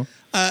 Yes.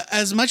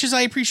 As much as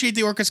I appreciate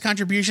the Orca's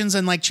contributions,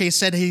 and like Chase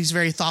said, he's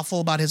very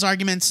thoughtful about his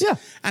arguments. Yeah.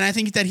 And I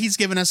think that he's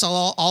given us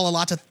all a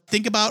lot to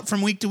think about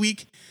from week to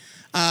week.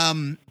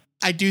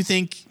 I do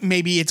think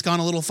maybe it's gone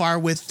a little far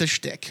with the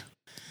shtick.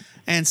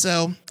 And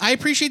so I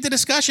appreciate the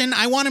discussion.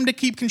 I want him to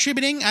keep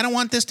contributing. I don't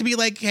want this to be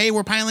like, hey,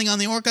 we're piling on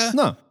the Orca.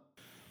 No.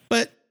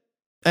 But.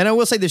 And I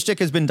will say the shtick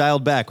has been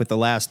dialed back with the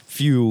last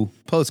few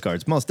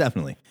postcards, most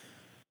definitely.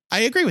 I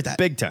agree with that.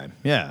 Big time.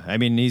 Yeah. I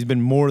mean, he's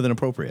been more than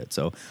appropriate.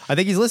 So I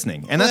think he's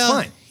listening. And that's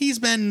fine. He's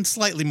been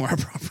slightly more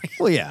appropriate.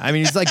 Well, yeah. I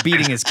mean, he's like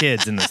beating his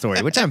kids in the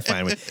story, which I'm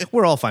fine with.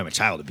 We're all fine with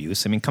child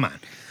abuse. I mean, come on.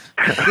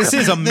 This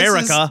is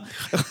America.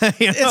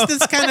 It's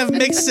this kind of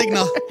mixed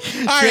signal. All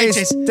right,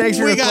 Chase. Thanks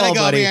for we the gotta call,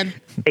 go, buddy. man.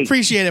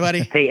 Appreciate it,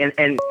 buddy. Hey,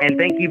 and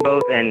thank you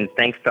both, and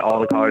thanks to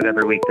all the callers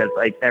every week, because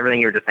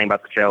everything you were just saying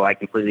about the show, I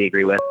completely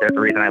agree with. There's a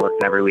reason I listen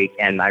every week,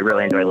 and I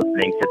really enjoy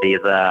listening to these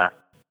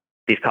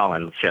these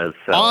call-in shows.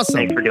 So Awesome.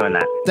 Thanks for doing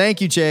that.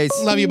 Thank you, Chase.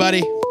 Love you,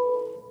 buddy.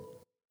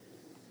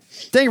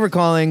 Thank you for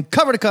calling.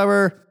 Cover to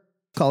cover.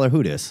 Caller,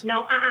 who dis?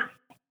 No,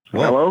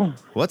 Whoa. Hello?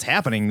 What's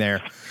happening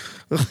there?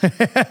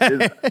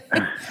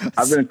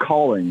 I've been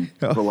calling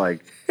for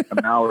like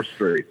an hour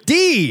straight.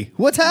 D,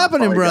 what's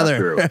happening, Finally got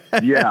brother?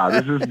 through. Yeah,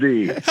 this is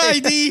D. Hi,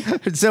 D.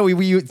 So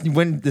we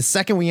when the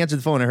second we answered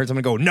the phone, I heard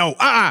someone go, no, and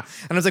I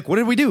was like, what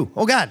did we do?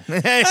 Oh, God.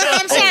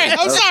 I'm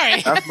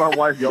sorry. That's my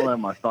wife yelling at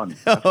my son.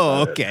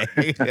 Oh, okay.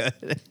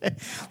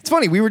 It's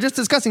funny. We were just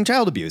discussing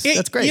child abuse.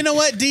 That's great. You know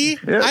what, D?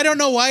 Yeah. I don't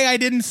know why I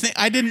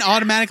didn't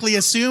automatically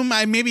assume.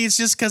 Maybe it's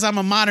just because I'm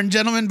a modern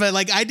gentleman, but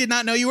like I did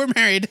not know you were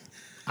married.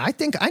 I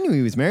think I knew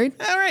he was married.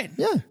 All right.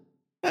 Yeah.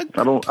 I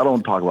don't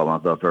talk about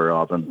myself very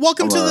often.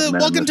 Welcome to I'm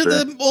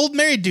the old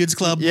married dudes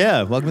club.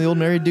 Yeah. Welcome to the old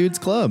married dudes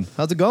club.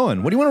 How's it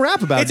going? What do you want to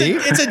rap about, D?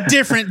 It's a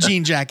different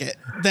jean jacket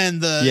than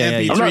the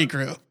MP3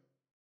 crew.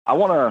 I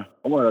want to,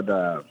 what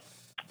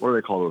do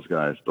they call those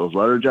guys? Those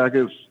leather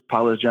jackets,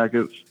 pilot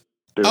jackets.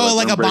 They're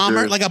like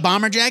a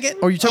bomber jacket?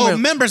 Oh, you're talking about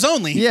members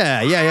only.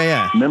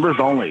 Yeah. Members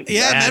only.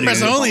 Yeah,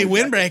 members only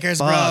windbreakers,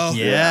 bro. Fuck,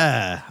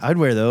 yeah. I'd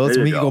wear those.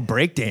 There We you could go. go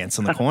break dance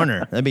in the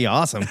corner. That'd be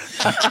awesome.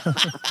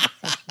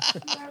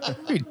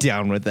 Be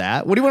down with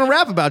that. What do you want to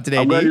rap about today,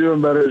 I'm glad D? you're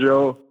doing better,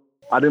 Joe.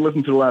 I didn't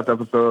listen to the last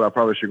episode. I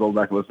probably should go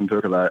back and listen to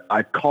it because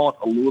I caught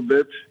a little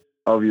bit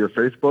of your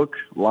Facebook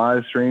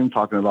live stream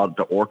talking about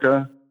the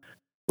orca.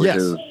 Which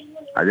is,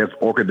 I guess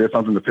orca did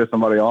something to piss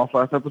somebody off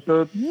last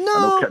episode. No. I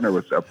know Kettner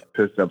was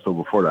pissed the episode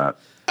before that.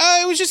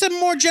 It was just a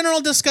more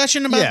general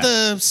discussion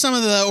about some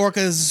of the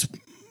orcas'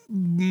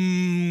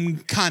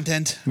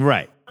 content.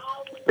 Right.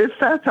 It's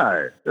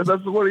satire. That's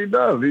what he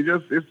does.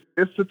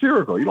 It's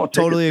satirical. You don't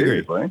take Totally it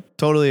agree. seriously.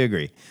 Totally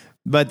agree.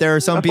 But there are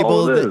some That's people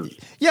all it that, is.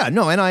 yeah,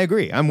 no, and I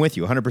agree. I'm with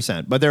you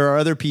 100%. But there are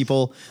other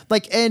people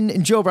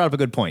and Joe brought up a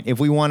good point. If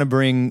we want to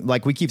bring,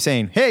 like we keep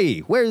saying, hey,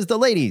 where's the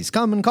ladies?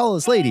 Come and call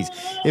us ladies.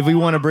 If we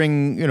want to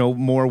bring,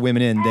 more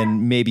women in,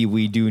 then maybe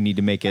we do need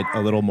to make it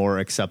a little more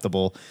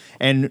acceptable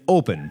and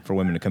open for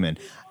women to come in.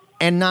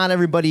 And not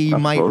everybody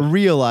might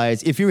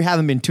realize, if you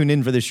haven't been tuned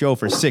in for the show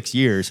for 6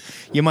 years,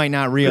 you might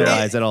not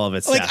realize that all of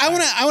it's Like satire,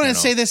 I want to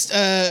say this.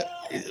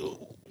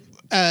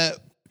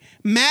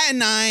 Matt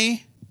and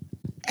I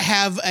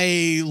have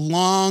a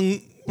long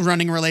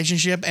running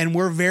relationship, and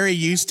we're very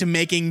used to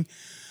making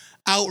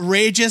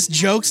outrageous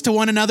jokes to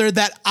one another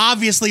that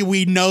obviously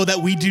we know that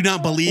we do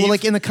not believe. Well,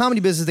 like in the comedy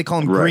business, they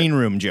call them green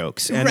room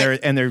jokes, and Right.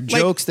 they're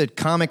jokes that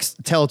comics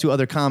tell to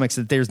other comics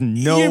that there's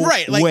no You're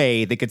right, like-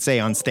 way they could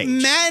say on stage.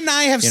 Matt and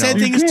I have You said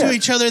know? things You to can't.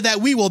 each other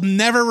that we will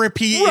never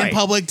repeat in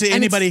public to And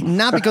anybody. it's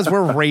not because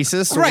we're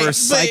racist or Right, we're but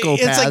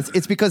psychopaths. it's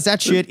it's because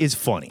that shit is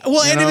funny.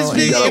 Well, you and know? it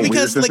is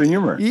because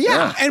like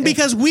Yeah. and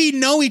because we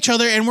know each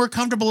other and we're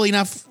comfortable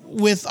enough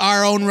with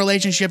our own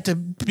relationship to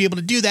be able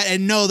to do that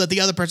and know that the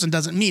other person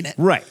doesn't mean it.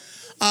 Right.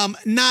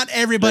 Not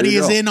everybody There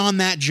you is go. in on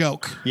that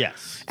joke.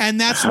 Yes. And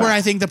that's where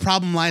I think the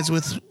problem lies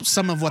with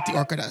some of what the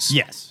orca does.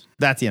 Yes.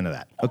 That's the end of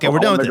that. Okay, we're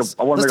done with this.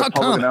 I want to Let's make a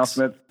talk public comics.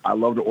 announcement. I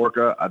love the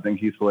orca. I think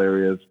he's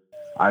hilarious.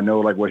 I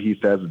know like what he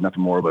says is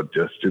nothing more but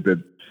just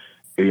stupid,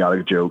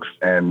 idiotic jokes,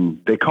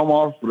 and they come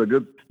off with a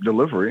good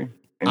delivery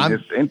in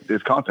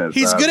his content.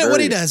 He's good at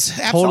what he does.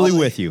 Totally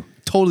with you.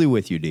 Totally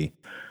with you, D.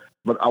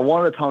 But I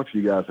wanted to talk to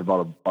you guys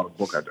about a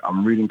book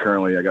I'm reading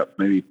currently. I got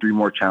maybe 3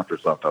 more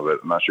chapters left of it.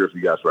 I'm not sure if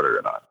you guys read it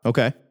or not.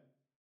 Okay.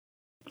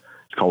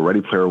 It's called Ready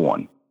Player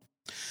One.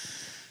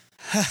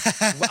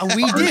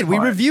 We did. We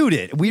reviewed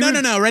it.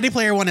 No. Ready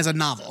Player One is a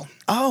novel.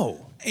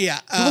 Oh. Yeah.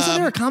 So wasn't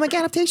there a comic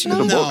adaptation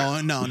of it? No.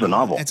 It's a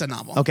novel. It's a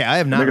novel. Okay, I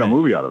have not Making a read it.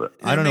 movie out of it.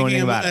 I don't know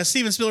anything about it.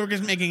 Steven Spielberg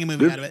is making a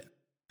movie out of it.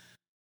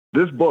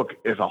 This book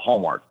is a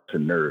hallmark to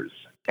nerds,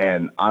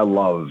 and I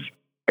love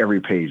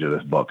every page of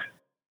this book.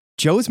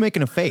 Joe's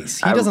making a face.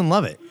 He doesn't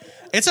love it.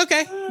 It's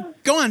okay.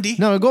 Go on, D.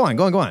 No, go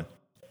on.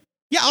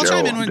 Yeah, I'll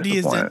chime in when D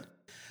is done.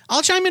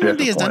 I'll chime in when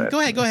D is done. Go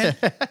ahead.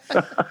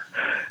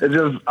 It's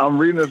just, I'm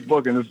reading this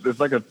book, and it's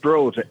like a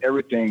throw to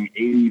everything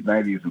 80s,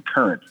 90s, and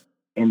current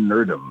in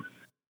nerddom.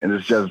 And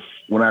it's just,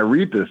 when I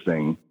read this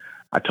thing,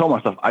 I tell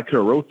myself I could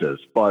have wrote this,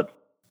 but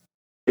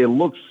it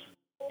looks,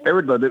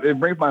 it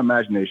brings my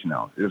imagination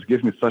out. It just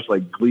gives me such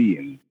like glee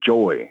and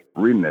joy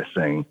reading this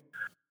thing.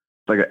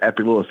 It's like an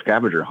epic little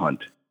scavenger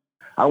hunt.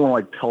 I don't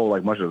want to like tell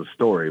like much of the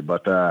story,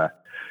 but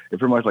it's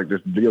pretty much like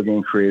this video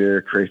game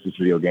creator creates this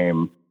video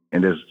game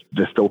in this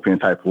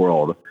dystopian type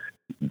world.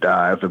 It's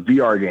a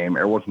VR game.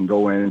 Everyone can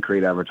go in and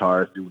create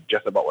avatars, do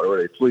just about whatever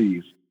they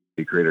please.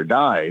 The creator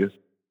dies.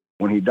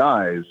 When he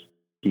dies,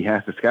 he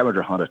has to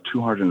scavenger hunt of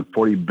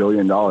 $240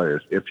 billion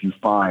if you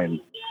find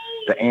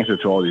the answer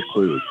to all these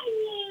clues.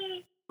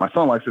 My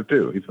son likes it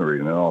too. He's been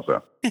reading it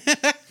also.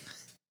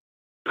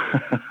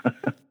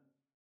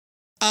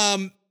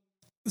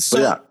 So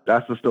but yeah,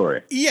 that's the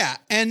story. Yeah,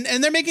 and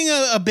they're making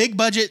a big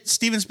budget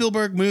Steven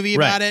Spielberg movie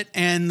about it,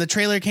 and the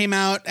trailer came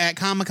out at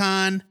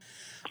Comic-Con.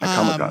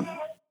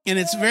 And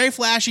it's very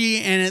flashy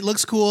and it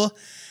looks cool.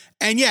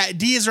 And yeah,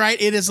 D is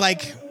right. It is a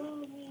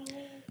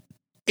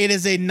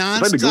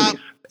nonstop.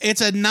 It's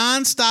a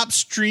nonstop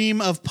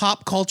stream of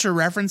pop culture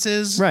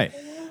references. Right.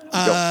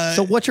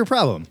 So what's your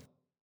problem?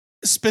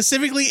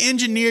 Specifically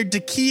engineered to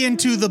key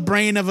into the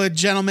brain of a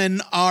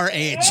gentleman our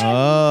age.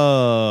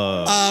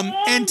 Oh.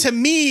 And to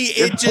me,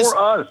 it It's just for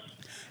us.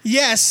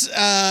 yes.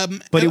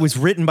 But it was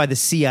written by the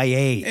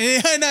CIA.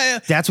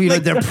 And, That's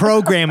what they're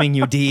programming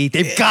you, D.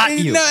 They've got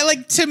you. No,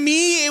 like to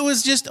me, it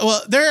was just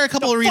well. There are a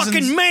couple of reasons.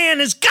 Fucking man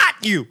has got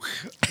you.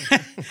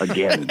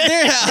 Again.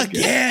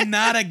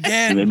 Not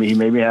again. He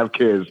made me have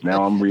kids.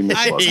 Now I'm reading this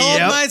I book.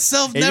 told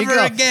myself There you never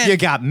go. again. You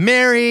got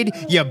married,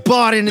 you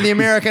bought into the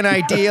American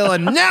ideal,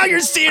 and now you're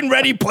seeing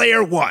Ready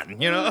Player One,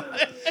 you know?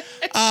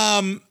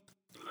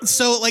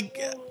 So like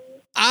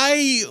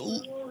I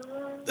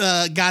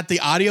got the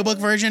audiobook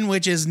version,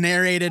 which is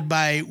narrated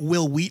by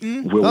Will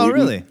Wheaton. Will Oh, Wheaton.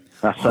 really?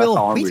 That's Will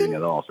how I'm Wheaton? reading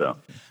it also.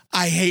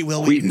 I hate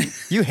Will Wheaton.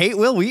 You hate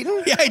Will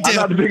Wheaton? Yeah, I do. I'm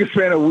not the biggest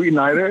fan of Wheaton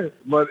either,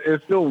 but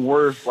it's still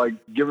worth like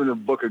giving the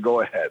book a go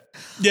ahead.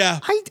 Yeah.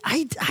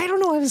 I don't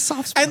know. I have a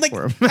soft spot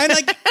for him. And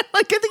like,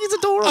 I think he's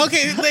adorable.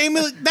 Okay, I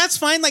mean, that's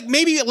fine. Like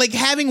maybe like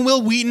having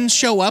Will Wheaton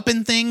show up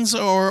in things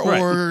or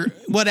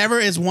whatever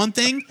is one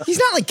thing. He's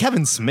not like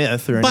Kevin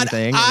Smith or But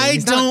anything. I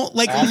he's don't not-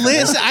 like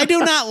listen. I do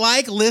not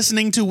like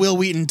listening to Will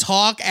Wheaton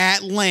talk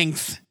at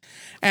length.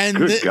 And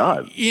Good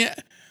God. yeah,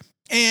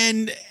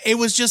 and it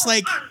was just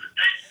like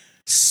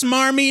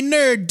smarmy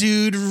nerd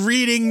dude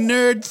reading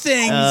nerd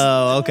things.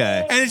 Oh,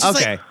 okay. And it's just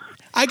okay. like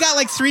I got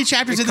like 3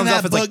 chapters It into comes that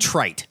off as book. like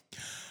trite.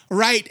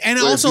 Right, and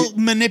also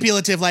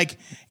manipulative. Like,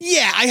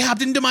 yeah, I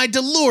hopped into my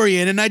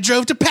DeLorean and I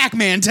drove to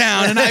Pac-Man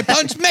Town and I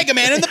punched Mega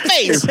Man in the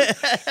face.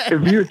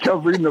 If you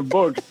kept reading the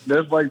book,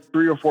 there's like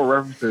 3 or 4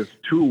 references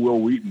to Will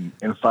Wheaton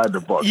inside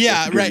the book. Yeah,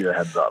 just to give right. you a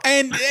heads up.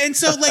 And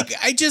so like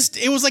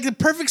it was like the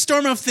perfect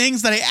storm of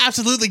things that I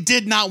absolutely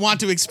did not want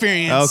to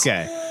experience.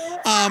 Okay.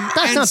 That's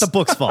That's not the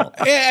book's fault.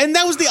 Yeah, and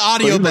that was the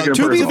audio Well, book.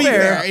 to be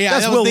fair, yeah,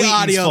 that's that was Will the Wheaton's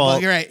audio fault.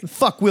 book. You're right.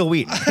 Fuck Will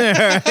Wheaton.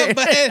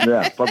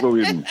 Yeah, fuck Will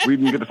Wheaton.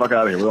 Wheaton, get the fuck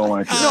out of here. We don't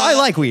like you. No, I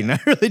like Wheaton. I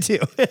really do.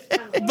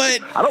 But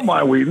I don't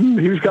mind Wheaton.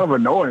 He was kind of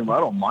annoying, but I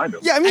don't mind him.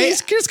 Yeah, I mean,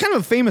 he's just kind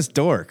of a famous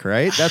dork,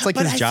 right? That's like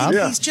but his I job.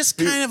 think he's just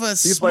kind of a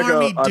He's like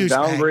smarmy a douchebag.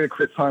 downgraded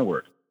Chris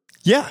Heinworth.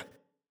 Yeah.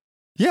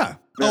 Yeah.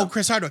 Oh,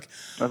 Chris Hardwick.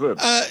 That's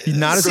it. He's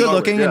not as Chris good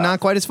looking Hardwick, and yeah. not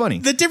quite as funny.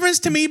 The difference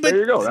to me, but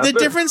There you go. That's the it.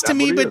 difference to That's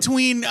me what he is.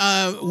 between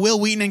Will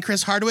Wheaton and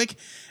Chris Hardwick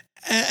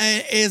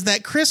is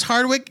that Chris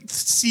Hardwick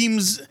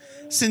seems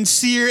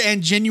sincere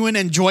and genuine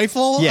and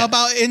joyful Yeah.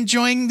 about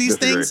enjoying these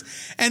Disagree. things,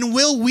 and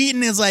Will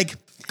Wheaton is like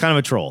Kind of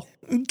a troll.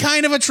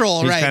 kind of a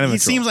troll, He's right? kind of a He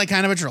troll. seems like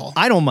kind of a troll.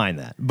 I don't mind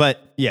that, but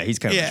yeah, he's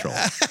kind of Yeah. a troll.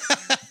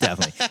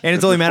 Definitely. And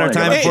it's only a matter of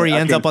funny, time I before he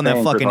can't ends up on that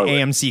stand Chris fucking Hardwick.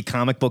 AMC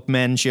Comic Book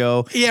Men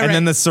show. Yeah, and right.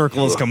 then the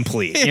circle is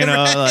complete. You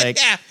know, like,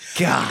 yeah.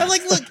 God. I'm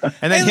like, look,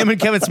 And then him and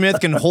Kevin Smith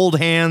can hold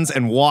hands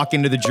and walk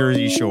into the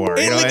Jersey Shore.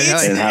 You know, like,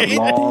 it's- And have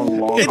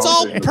long it's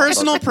all conversations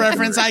personal about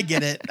preference. I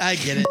get it.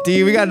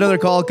 D, we got another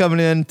call coming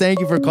in. Thank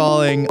you for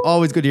calling.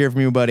 Always good to hear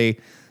from you, buddy.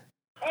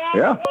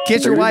 Yeah.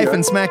 Kiss your There you wife go.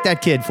 and smack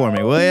that kid for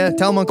me, will you?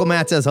 Tell him Uncle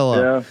Matt says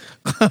hello.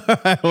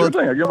 Yeah. Sure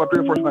thing. I'll give him a 3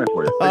 or 4 tonight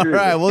for you. All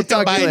right, we'll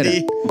talk to you Bye, later.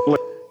 D.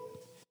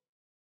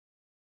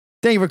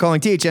 Thank you for calling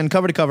THN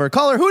cover to cover.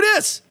 Caller, who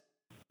dis?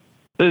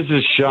 This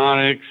is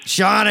Shonix.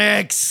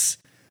 Shonix.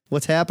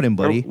 What's happening,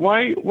 buddy?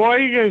 Why you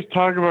guys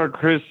talk about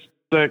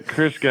that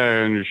Chris guy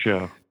on your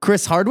show?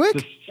 Chris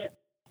Hardwick?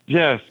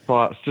 Yes,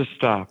 boss. Just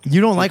stop.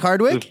 You don't like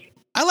Hardwick?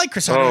 I like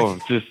Chris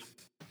Hardwick.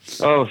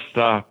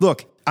 Stop.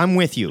 Look, I'm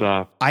with you.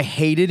 Stop. I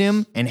hated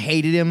him and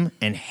hated him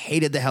and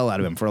hated the hell out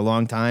of him for a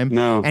long time.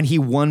 No. And he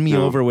won me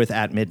No. over with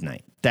At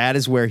Midnight. That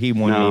is where he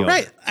won me over.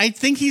 Right. I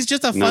think he's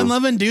just a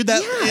fun-loving dude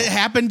that it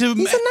happened to.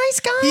 He's a nice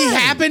guy. He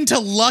happened to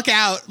luck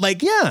out.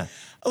 Like, Yeah.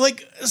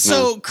 like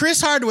so.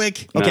 Chris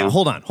Hardwick. Okay, No.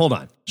 hold on.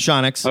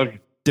 Shonix, Okay.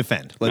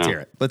 defend. Let's No. hear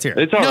it. Let's hear it.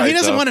 It's all No, right, he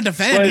doesn't though. want to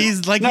defend. But-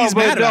 He's like no, he's but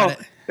mad about no,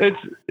 it.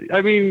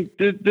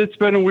 It's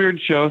been a weird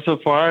show so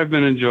far. I've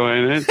been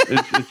enjoying it.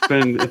 It's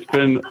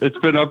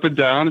been up and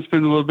down. It's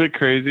been a little bit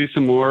crazy.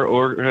 Some more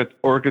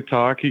Orca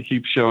talk. He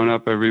keeps showing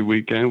up every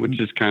weekend, which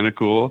is kind of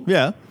cool.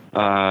 Yeah.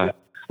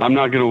 I'm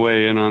not going to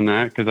weigh in on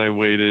that because I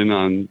weighed in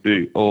on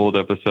the old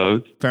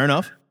episodes. Fair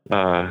enough.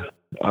 Yeah.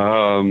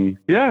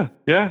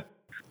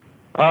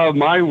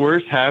 My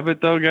worst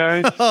habit, though,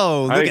 guys.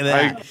 Oh, look at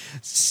that.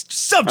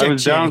 Subject I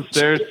was change.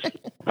 downstairs.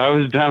 I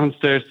was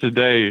downstairs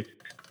today.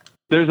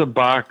 There's a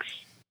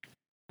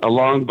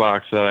long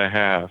box that I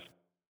have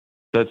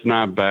that's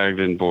not bagged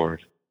and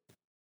board.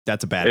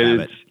 That's a bad And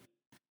habit.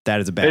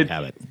 That is a bad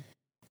habit.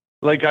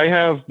 Like I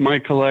have my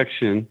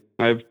collection.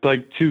 I have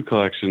like 2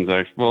 collections.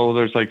 Well,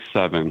 there's like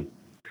 7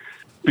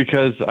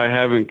 because I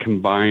haven't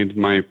combined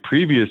my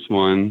previous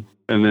one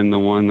and then the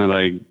one that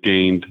I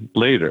gained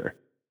later.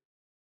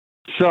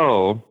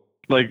 So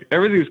like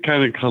everything's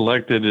kind of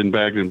collected and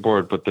bagged and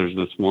board, but there's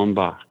this one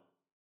box.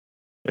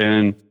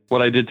 And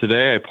what I did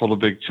today, I pulled a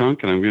big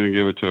chunk and I'm going to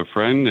give it to a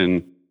friend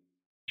and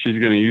she's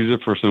going to use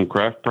it for some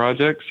craft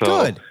project.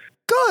 So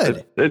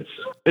Good.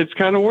 It's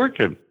kind of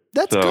working.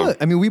 That's So, good.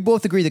 I mean, we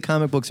both agree that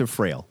comic books are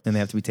frail and they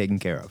have to be taken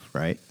care of,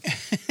 right?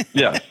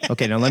 Yeah.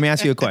 Okay, now let me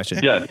ask you a question.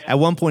 Yes. At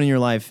one point in your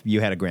life,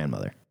 you had a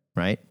grandmother,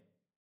 right?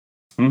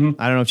 I don't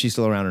know if she's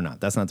still around or not.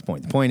 That's not the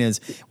point. The point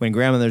is, when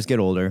grandmothers get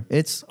older,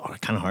 it's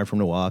kind of hard for them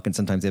to walk, and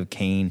sometimes they have a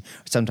cane,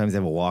 sometimes they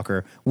have a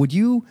walker. Would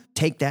you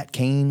take that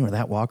cane or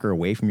that walker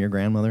away from your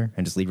grandmother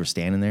and just leave her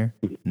standing there?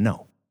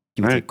 No.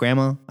 You would say,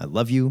 Grandma, I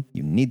love you.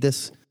 You need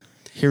this.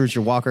 Here's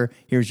your walker.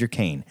 Here's your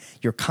cane.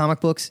 Your comic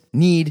books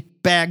need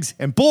bags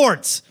and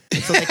boards.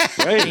 So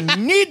they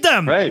need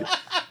them. Right.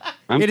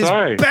 I'm It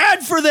sorry. is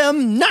bad for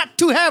them not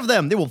to have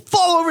them. They will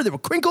fall over. They will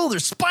crinkle. Their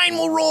spine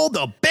will roll.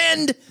 They'll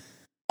bend.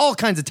 All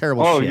kinds of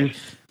terrible shit.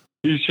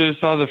 You should have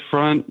saw the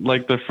front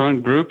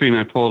grouping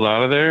I pulled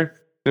out of there.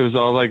 It was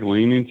all like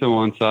leaning to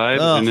one side,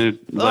 and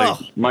it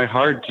my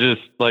heart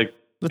just like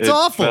That's it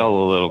awful. fell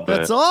a little bit.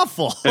 That's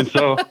awful. And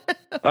so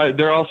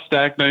they're all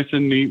stacked nice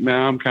and neat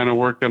now. I'm kind of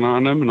working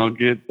on them, and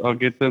I'll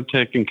get them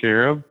taken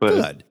care of. But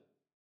good.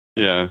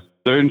 Yeah,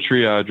 they're in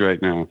triage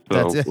right now,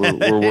 so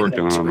we're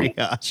working on them.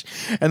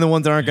 Triage. And the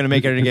ones that aren't going to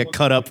make it and get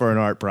cut up for an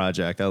art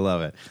project. I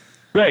love it.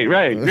 Right.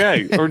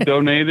 Or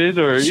donated,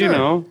 or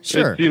Sure.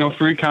 it's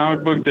free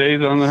comic book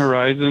days on the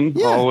horizon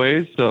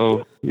always.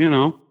 So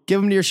give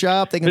them to your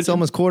shop. They can sell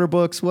them as quarter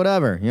books,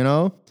 whatever.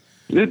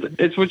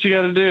 It's what you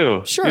got to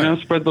do. Sure.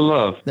 Spread the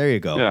love. There you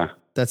go. Yeah.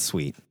 That's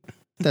sweet.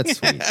 That's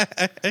sweet.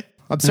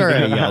 I'm sorry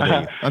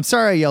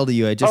I yelled at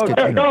you. I just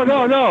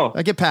No.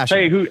 I get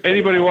passionate. Hey,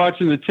 anybody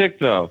watching The Tick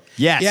though?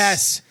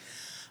 Yes.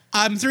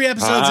 I'm 3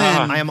 episodes in.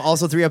 I am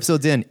also 3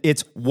 episodes in.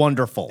 It's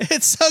wonderful.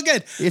 It's so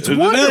good. It's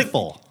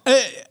wonderful.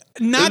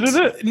 Not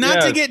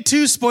to get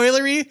too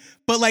spoilery,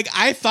 but like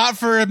I thought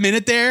for a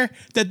minute there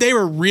that they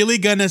were really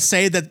gonna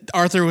say that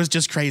Arthur was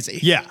just crazy.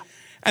 Yeah.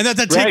 And that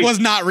the tick was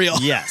not real.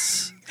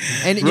 Yes.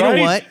 And you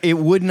know what? It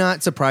would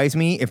not surprise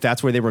me if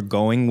that's where they were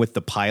going with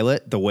the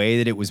pilot, the way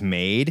that it was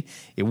made.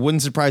 It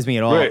wouldn't surprise me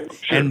at all. Right,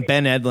 sure. And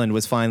Ben Edlund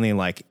was finally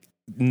like,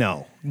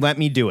 no, let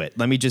me do it.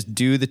 Let me just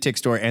do the Tick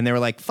story. And they were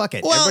like, fuck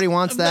it. Everybody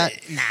wants that.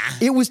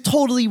 It was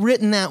totally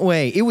written that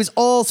way. It was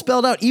all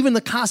spelled out. Even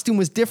the costume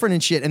was different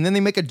and shit. And then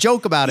they make a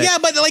joke about it. Yeah,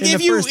 but like in if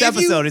the you first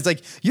episode, it's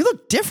like, you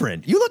look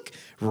different. You look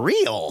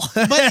real.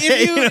 But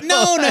if you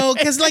no,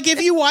 because like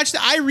if you watched,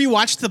 I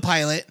rewatched the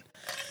pilot.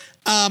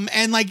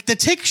 And like the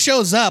Tick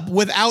shows up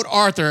without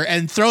Arthur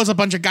and throws a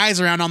bunch of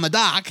guys around on the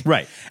dock.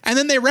 Right. And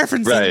then they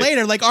reference it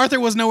later, like Arthur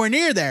was nowhere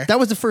near there. That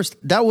was the first.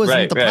 That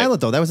wasn't the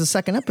pilot though. That was the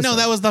second episode. No,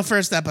 that was the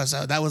first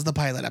episode. That was the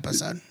pilot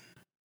episode.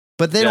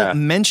 But they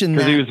don't mention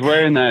that he was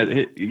wearing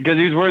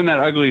that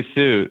ugly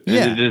suit.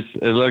 And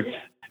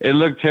it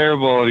looked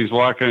terrible. And he's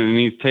walking and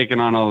he's taking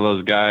on all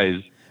those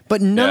guys.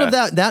 But none of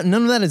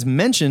that is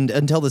mentioned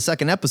until the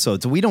second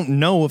episode, so we don't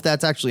know if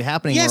that's actually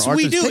happening. Yes, or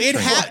we Arthur's do. Tick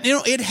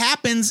It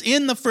happens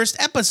in the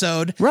first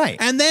episode, right?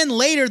 And then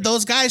later,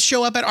 those guys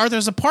show up at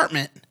Arthur's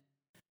apartment,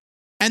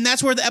 and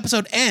that's where the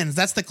episode ends.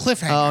 That's the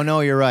cliffhanger. Oh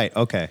no, you're right.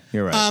 Okay,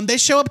 you're right. They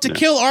show up to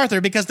kill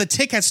Arthur because the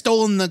Tick has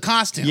stolen the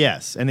costume.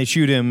 Yes, and they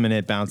shoot him, and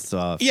it bounced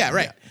off. Yeah,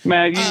 right.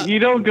 Matt, you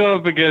don't go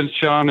up against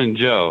Sean and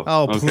Joe.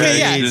 Oh, okay?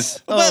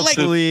 please. But like,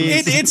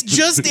 it's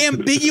just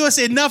ambiguous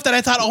enough that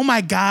I thought, oh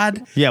my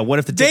God. Yeah, what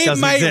if the Tick they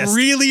doesn't might exist?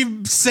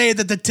 really say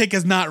that the Tick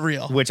is not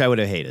real. Which I would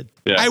have hated.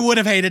 Yeah. I would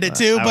have hated it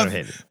too, I but would've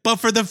hated it. but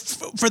for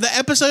the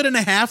episode and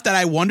a half that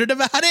I wondered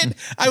about it,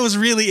 I was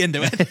really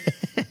into it.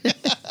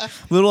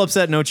 Little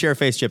upset, no chair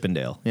face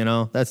Chippendale.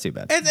 That's too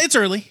bad. It's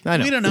early. I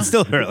know. We don't know. It's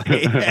still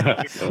early.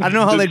 I don't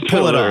know how they'd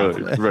pull it off.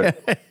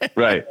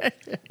 Right.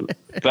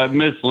 That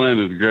Miss Lynn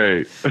is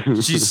great.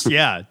 She's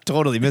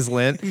totally Miss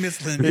Lynn.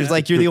 Miss Lynn. It's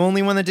like, you're the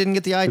only one that didn't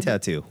get the eye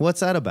tattoo. What's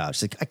that about?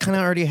 She's like, I kind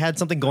of already had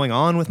something going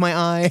on with my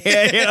eye.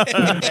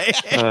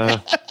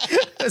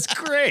 That's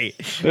great.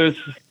 And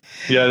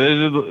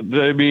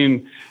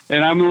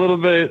I was a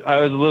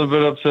little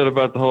bit upset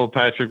about the whole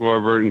Patrick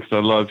Warburton because I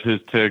loved his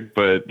Tick,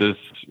 but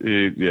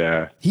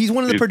he's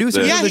one of the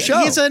producers of the show.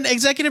 He's an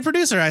executive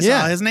producer. I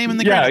saw his name in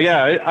the credits.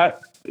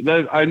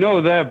 I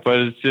know that, but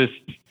it's just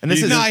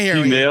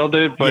he nailed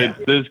it.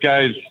 But this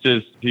guy's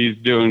he's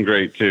doing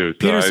great too. So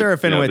Peter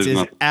Serafinowicz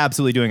is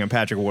absolutely doing a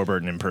Patrick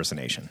Warburton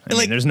impersonation. I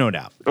mean, there's no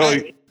doubt.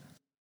 I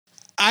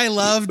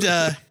loved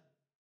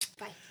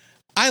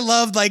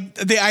like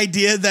the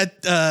idea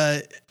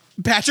that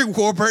Patrick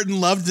Warburton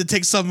loved the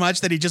Tick so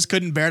much that he just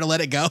couldn't bear to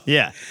let it go.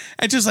 Yeah.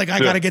 And just like, I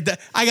gotta get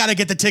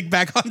the Tick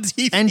back on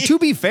TV. And to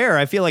be fair,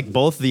 I feel like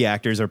both the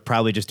actors are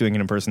probably just doing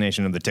an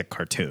impersonation of the Tick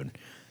cartoon.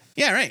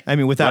 Yeah, right. I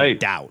mean, without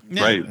doubt.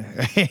 Yeah. Right.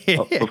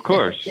 Of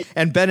course.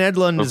 And Ben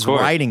Edlund is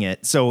writing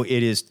it, so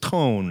it is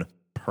tone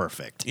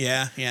perfect.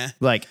 Yeah.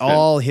 Like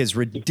all his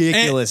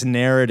ridiculous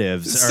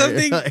narratives are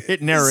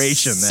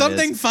narration.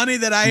 Something funny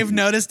that I have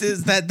noticed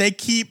is that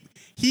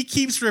he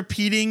keeps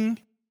repeating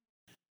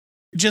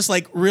just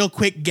like real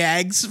quick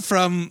gags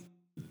from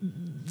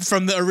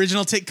the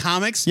original Tick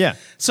comics. Yeah.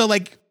 So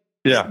like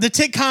the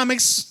Tick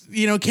comics,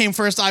 came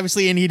first,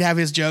 obviously, and he'd have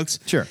his jokes.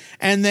 Sure.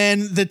 And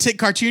then the Tick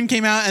cartoon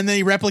came out, and then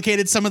he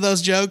replicated some of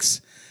those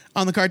jokes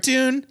on the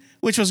cartoon,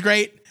 which was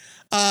great.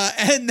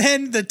 And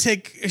then the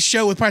Tick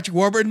show with Patrick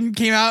Warburton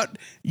came out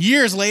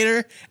years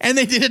later, and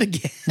they did it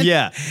again.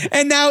 Yeah.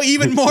 And now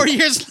even more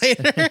years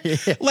later,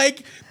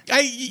 like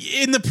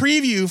in the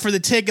preview for the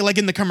Tick, like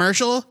in the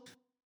commercial,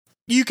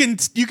 you can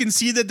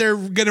see that they're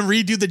gonna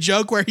redo the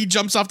joke where he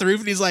jumps off the roof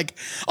and he's like,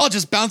 "I'll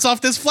just bounce off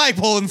this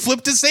flagpole and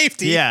flip to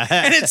safety." Yeah,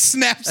 and it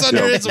snaps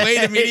under its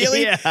weight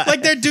immediately. Yeah.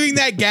 Like they're doing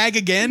that gag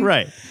again,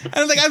 Right. And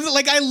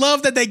I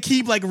love that they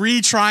keep like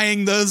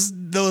retrying those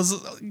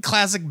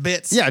classic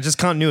bits. Yeah, just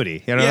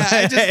continuity. You know, Yeah,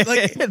 I just,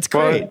 like, it's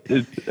great.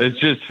 Well, it's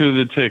just who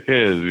the tick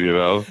is, you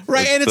know.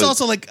 Right, and it's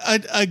also like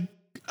a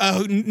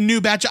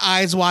new batch of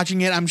eyes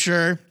watching it, I'm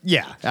sure.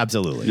 Yeah,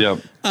 absolutely. Yep.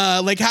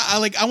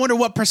 I wonder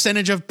what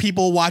percentage of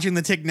people watching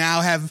the Tick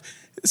now have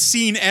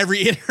seen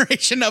every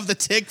iteration of the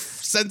Tick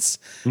since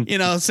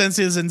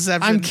his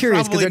inception. I'm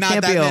curious because Probably there not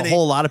can't that be a many.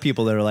 whole lot of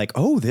people that are like,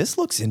 "Oh, this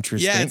looks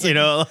interesting." Yeah, it's you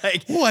know,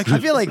 like I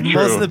feel like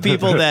most of the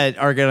people that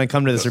are going to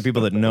come to this are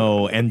people that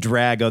know and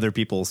drag other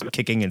people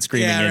kicking and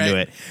screaming into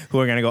it, who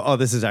are going to go, "Oh,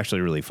 this is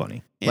actually really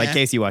funny." Like Yeah.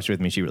 Casey watched it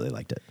with me; she really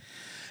liked it.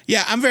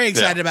 Yeah, I'm very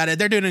excited about it.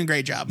 They're doing a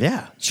great job.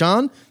 Yeah,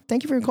 Sean,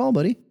 thank you for your call,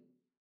 buddy.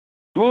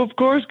 Well, of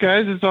course,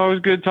 guys. It's always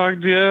good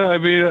talking to you. I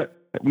mean,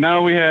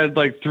 now we had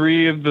like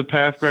 3 of the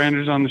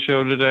Pathgrinders on the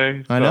show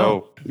today. I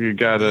know. So you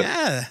got to.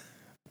 Yeah.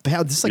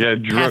 This is like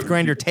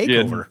Pathgrinder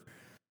takeover.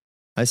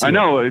 I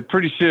know.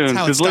 Pretty soon, That's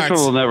how it because Lichman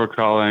starts. will never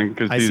call in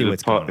because I he's see a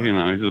what's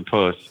going he's a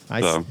puss.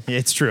 So.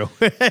 It's true.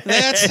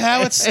 That's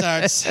how it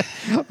starts.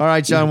 All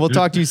right, Sean. We'll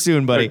talk to you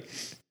soon, buddy.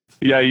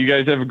 Yeah, you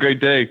guys have a great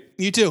day.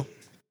 You too.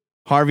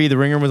 Harvey, the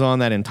ringer was on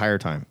that entire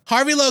time.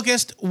 Harvey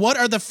Locust, what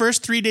are the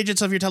first 3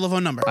 digits of your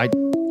telephone number?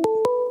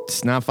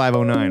 It's not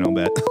 509, I'll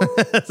bet.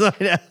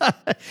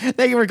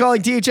 Thank you for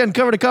calling THN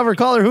cover to cover.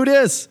 Caller, who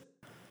dis?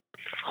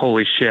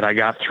 Holy shit, I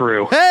got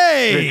through.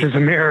 Hey! This is a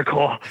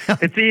miracle.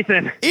 It's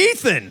Ethan.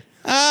 Ethan!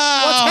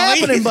 Oh, What's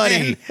happening,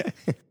 buddy?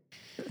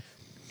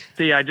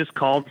 See, I just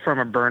called from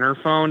a burner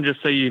phone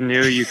just so you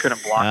knew you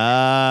couldn't block. Oh,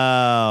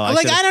 I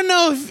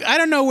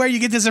don't know where you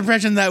get this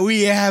impression that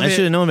we have I it.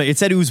 should have known that. It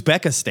said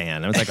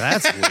Uzbekistan. I was like,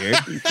 that's weird.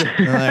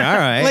 I'm like, all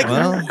right, Like,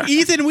 well.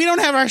 Ethan, we don't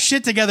have our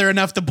shit together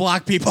enough to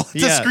block people,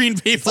 to screen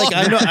people. It's like,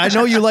 I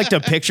know you like to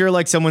picture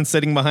like someone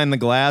sitting behind the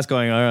glass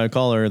going, all right,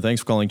 caller,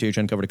 thanks for calling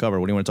THN cover to cover.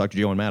 What do you want to talk to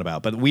Joe and Matt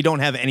about? But we don't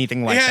have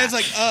anything like that.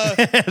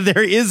 It's like,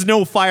 there is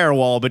no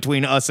firewall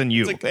between us and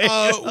you.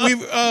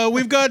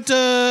 we've got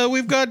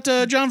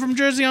John from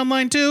Jersey online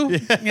too.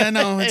 Yeah,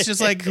 no, it's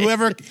just like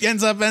whoever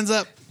ends up.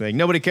 Like,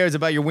 nobody cares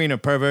about your wiener,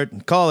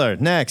 pervert. Caller,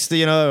 next,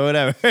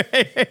 whatever.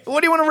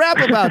 What do you want to rap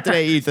about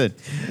today, Ethan?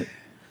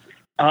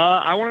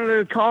 I wanted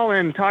to call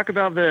and talk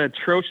about the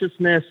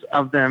atrociousness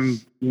of them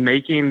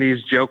making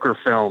these Joker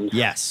films.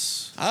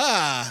 Yes.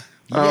 Ah.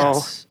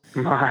 Yes.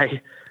 Oh,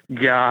 my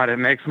God. It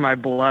makes my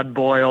blood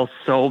boil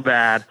so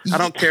bad. I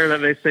don't care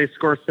that they say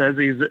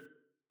Scorsese's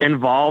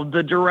involved.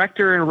 The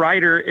director and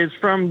writer is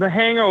from The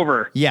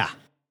Hangover. Yeah.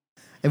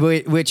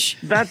 Which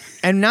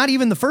and not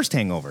even the first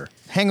Hangover.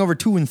 Hangover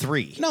 2 and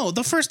 3. No,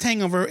 the first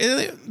Hangover.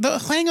 The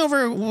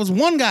Hangover was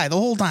one guy the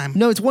whole time.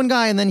 No, it's one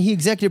guy, and then he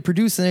executive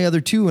produced the other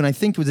 2, and I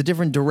think it was a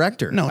different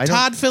director. No,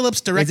 Todd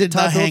Phillips directed Is it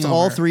Todd The Phillips, Hangover.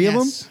 all 3 of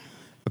them? Yes.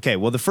 Okay,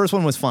 well, the first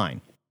one was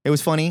fine. It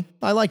was funny.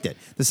 I liked it.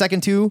 The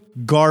second 2,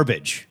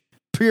 garbage.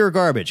 Pure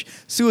garbage.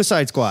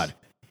 Suicide Squad,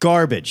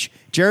 garbage.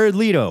 Jared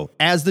Leto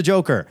as the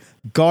Joker,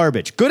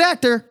 garbage. Good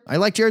actor. I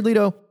like Jared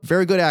Leto.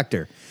 Very good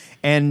actor.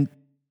 And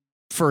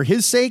for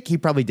his sake, he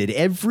probably did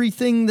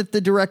everything that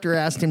the director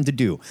asked him to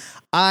do.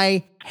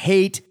 I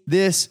hate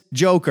this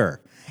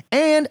Joker.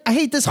 And I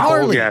hate this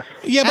Harley. Yeah,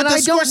 but And the I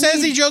don't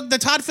Scorsese joke, the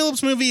Todd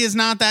Phillips movie is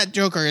not that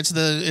Joker. It's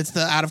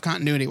the out of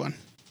continuity one.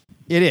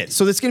 It is.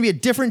 So it's going to be a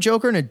different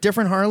Joker and a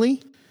different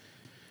Harley?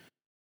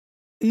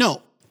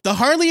 No. The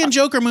Harley and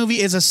Joker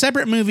movie is a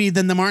separate movie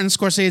than the Martin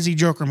Scorsese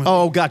Joker movie.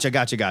 Oh,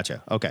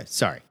 gotcha. Okay,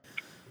 sorry.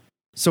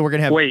 So we're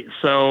going to have... Wait,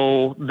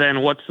 so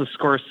then what's the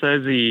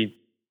Scorsese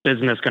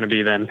business going to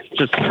be then?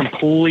 Just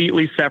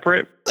completely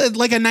separate?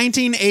 Like a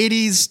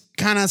 1980s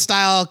kind of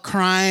style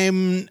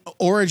crime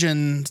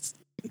origin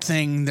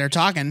thing they're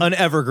talking. An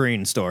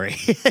evergreen story,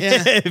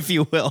 if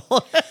you will.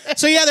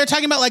 So yeah, they're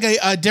talking about like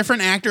a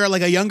different actor,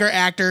 like a younger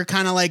actor,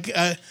 kind of like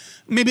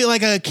maybe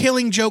like a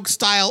Killing Joke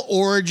style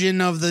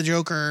origin of the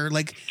Joker.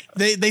 Like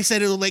they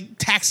said it was like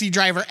Taxi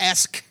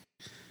Driver-esque,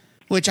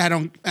 which I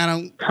don't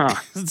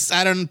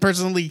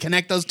personally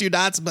connect those 2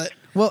 dots, but.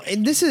 Well,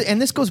 and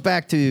this goes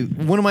back to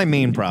one of my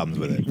main problems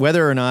with it.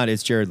 Whether or not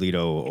it's Jared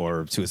Leto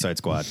or Suicide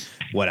Squad,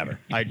 whatever.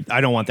 I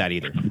don't want that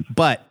either.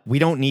 But we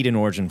don't need an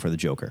origin for the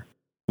Joker.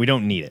 We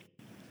don't need it.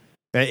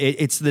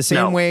 It's the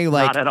same way,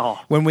 like not at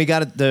all. When we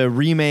got the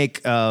remake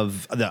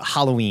of the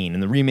Halloween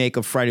and the remake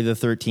of Friday the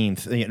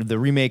 13th, the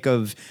remake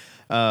of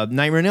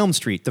Nightmare on Elm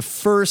Street. The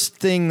first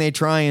thing they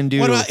try and do.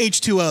 What about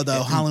H2O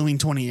though? Halloween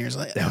 20 years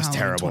later. That was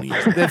terrible.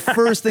 The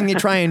first thing they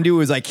try and do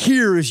is like,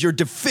 here is your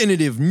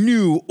definitive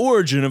new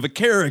origin of a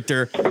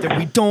character that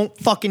we don't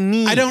fucking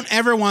need. I don't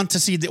ever want to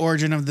see the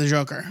origin of the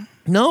Joker.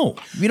 No,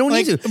 we don't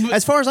need to.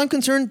 As far as I'm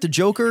concerned, the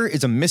Joker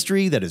is a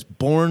mystery that is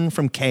born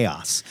from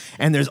chaos,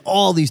 and there's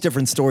all these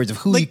different stories of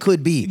who he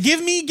could be.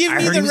 Give me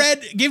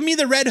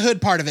the Red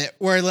Hood part of it,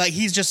 where like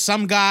he's just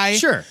some guy,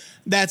 sure,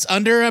 that's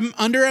under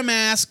a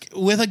mask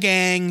with a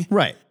gang,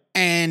 right?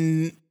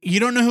 And you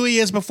don't know who he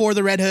is before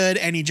the Red Hood,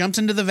 and he jumps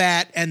into the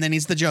vat, and then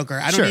he's the Joker.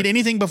 I don't Sure. need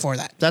anything before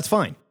that. That's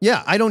fine.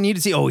 Yeah, I don't need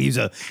to see, oh, he's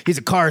a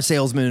car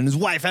salesman and his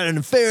wife had an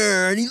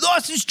affair and he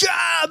lost his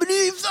job and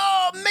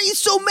he's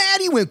so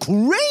mad he went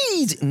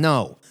crazy.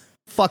 No,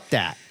 fuck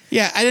that.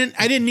 Yeah, I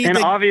didn't need. And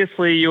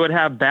obviously, you would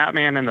have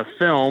Batman in the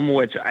film,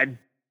 which I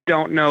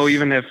don't know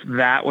even if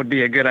that would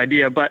be a good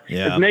idea. But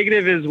Yeah. as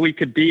negative as we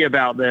could be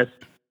about this,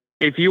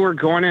 if you were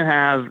going to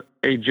have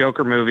a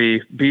Joker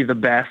movie be the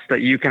best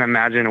that you can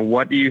imagine,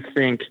 what do you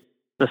think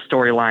the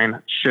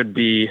storyline should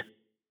be,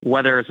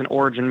 whether it's an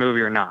origin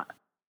movie or not?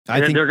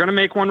 They're going to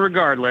make one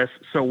regardless.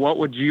 So what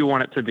would you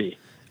want it to be?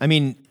 I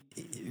mean,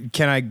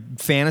 can I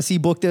fantasy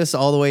book this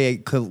all the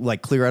way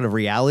like clear out of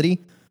reality?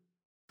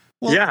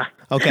 Yeah.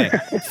 Okay.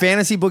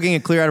 Fantasy booking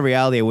it clear out of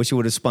reality. I wish it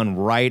would have spun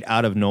right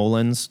out of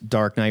Nolan's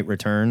Dark Knight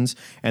Returns,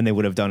 and they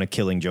would have done a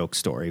Killing Joke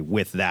story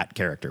with that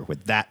character,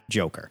 with that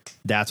Joker.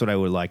 That's what I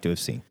would like to have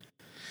seen.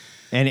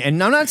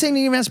 And I'm not saying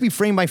it even has to be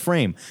frame by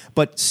frame,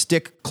 but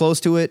stick close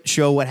to it.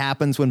 Show what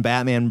happens when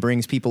Batman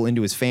brings people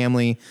into his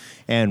family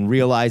and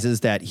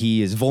realizes that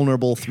he is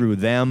vulnerable through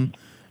them,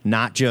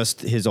 not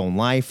just his own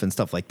life and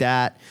stuff like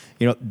that.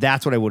 You know,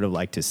 that's what I would have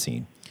liked to have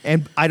seen.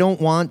 And I don't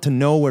want to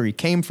know where he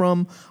came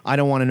from. I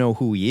don't want to know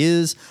who he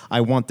is.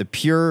 I want the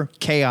pure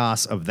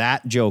chaos of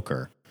that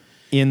Joker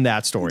in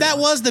that story. That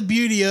was the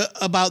beauty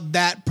about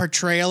that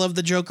portrayal of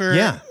the Joker.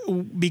 Yeah.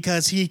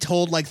 Because he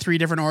told like 3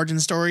 different origin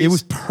stories. It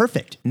was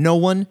perfect. No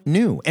one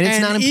knew. And it's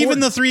not important. Even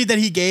the 3 that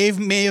he gave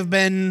may have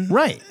been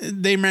right.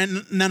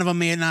 None of them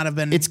may not have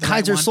been. It's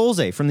Kaiser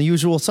Soze from The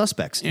Usual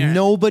Suspects. Yeah.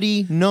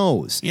 Nobody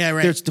knows. Yeah,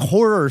 right. There's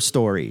horror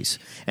stories,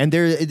 and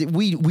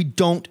we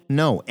don't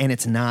know, and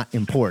it's not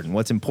important.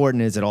 What's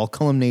important is it all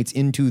culminates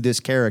into this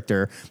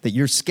character that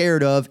you're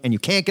scared of and you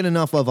can't get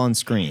enough of on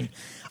screen.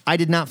 I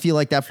did not feel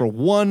like that for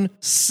 1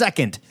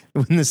 second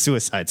in the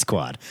Suicide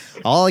Squad.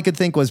 All I could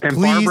think was, And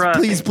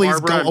please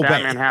Barbara go and away.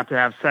 Batman have to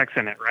have sex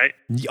in it, right?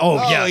 Oh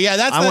yeah.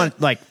 That's I want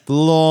like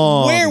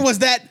long. Where was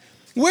that?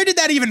 Where did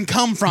that even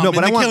come from in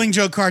the Killing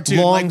Joke cartoon?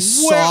 Long,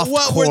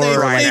 What were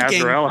they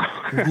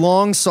thinking?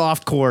 Long,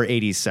 soft core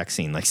 80s sex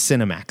scene, like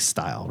Cinemax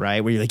style,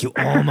 right? Where you're like, you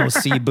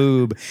almost see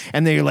boob,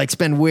 and they like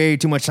spend way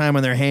too much time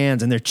on their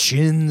hands, and their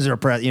chins are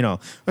pressed, you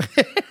know.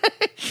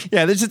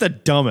 Yeah, that's just the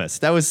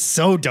dumbest. That was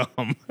so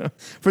dumb.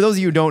 For those of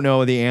you who don't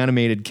know, the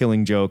animated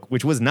Killing Joke,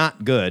 which was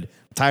not good.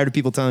 I'm tired of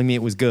people telling me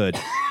it was good.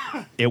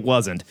 It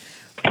wasn't.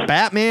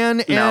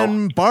 Batman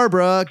and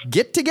Barbara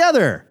get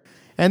together.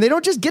 And they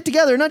don't just get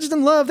together, not just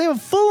in love. They have a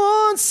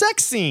full-on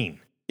sex scene.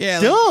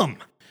 Yeah, dumb.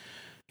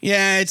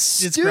 Yeah, it's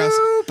stupid.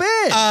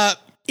 Gross.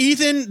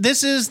 Ethan,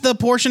 this is the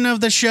portion of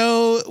the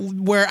show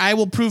where I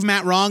will prove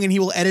Matt wrong, and he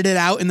will edit it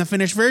out in the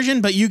finished version.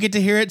 But you get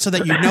to hear it so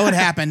that you know it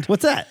happened.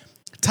 What's that?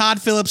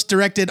 Todd Phillips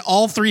directed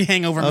all 3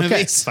 Hangover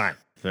movies. Fine.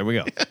 There we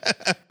go.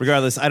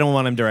 Regardless, I don't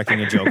want him directing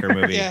a Joker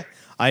movie. Yeah.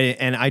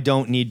 I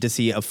don't need to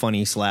see a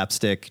funny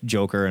slapstick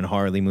Joker and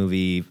Harley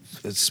movie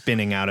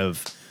spinning out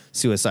of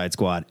Suicide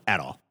Squad at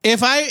all.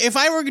 If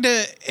I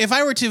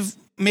were to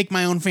make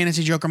my own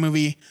fantasy Joker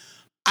movie,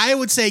 I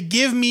would say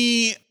give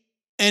me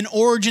an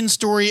origin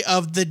story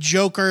of the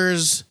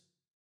Joker's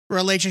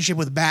relationship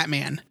with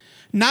Batman.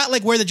 Not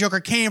like where the Joker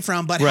came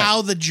from, but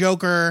how the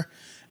Joker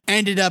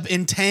ended up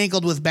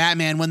entangled with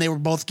Batman when they were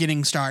both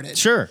getting started.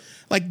 Sure.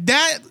 Like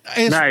that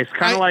is nice.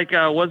 Kind of like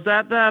was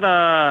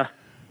that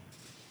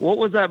what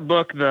was that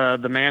book,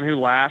 The Man Who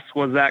Laughs?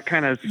 Was that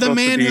kind of The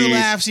Man Who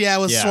Laughs,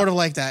 was sort of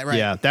like that, right?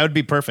 Yeah, that would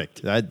be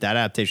perfect. That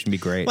adaptation would be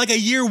great. Like a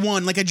year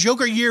 1, like a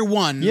Joker year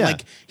 1. Yeah.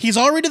 Like he's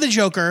already the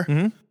Joker.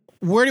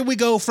 Mm-hmm. Where do we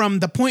go from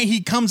the point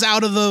he comes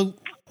out of the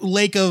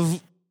lake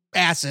of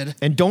acid?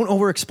 And don't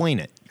over-explain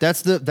it.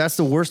 That's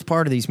the worst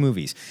part of these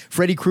movies.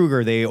 Freddy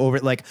Krueger, they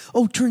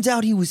turns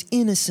out he was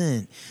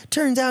innocent.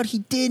 Turns out he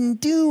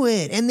didn't do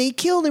it, and they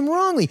killed him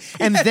wrongly.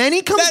 And then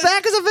he comes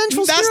back as a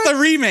vengeful spirit. That's the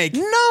remake.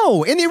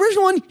 No, in the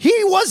original one, he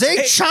was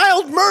a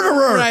child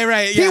murderer.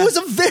 Right. He was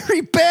a very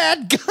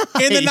bad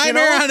guy. In the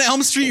Nightmare on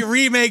Elm Street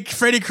remake,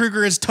 Freddy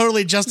Krueger is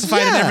totally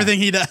justified in everything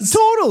he does.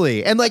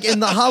 Totally. And like in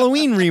the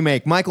Halloween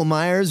remake, Michael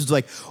Myers was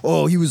like,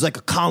 oh, he was like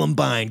a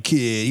Columbine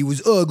kid. He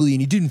was ugly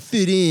and he didn't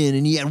fit in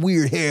and he had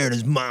weird hair and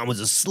his mom was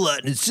a slut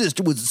and his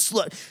sister was a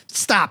slut.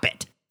 Stop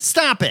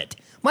it.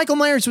 Michael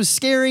Myers was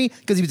scary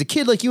because he was a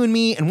kid like you and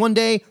me, and one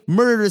day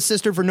murdered his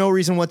sister for no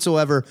reason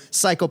whatsoever.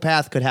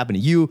 Psychopath could happen to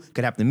you,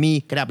 could happen to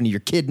me, could happen to your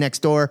kid next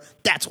door.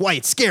 That's why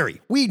it's scary.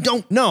 We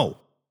don't know.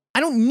 I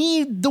don't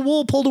need the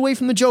wool pulled away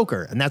from the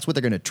Joker, and that's what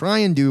they're going to try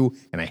and do,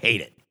 and I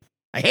hate it.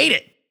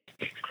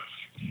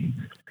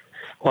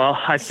 Well,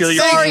 I feel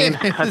your pain.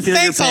 I feel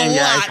your pain,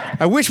 guys.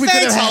 I wish we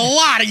could have Thanks a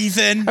lot,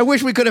 Ethan. I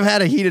wish we could have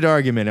had a heated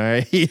argument, all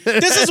right?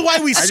 This is why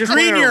we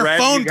screen your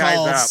phone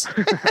calls.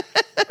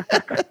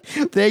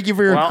 Thank you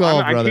for your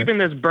call, I'm brother. keeping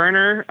this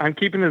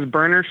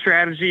burner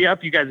strategy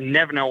up. You guys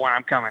never know when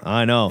I'm coming.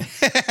 I know.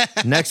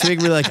 Next week,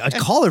 we're like, a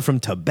caller from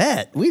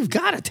Tibet. We've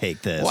got to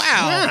take this.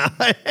 Wow.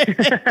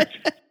 Yeah.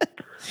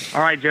 All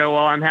right, Joe.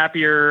 Well, I'm happy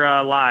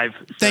you're live.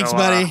 Thanks,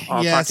 buddy.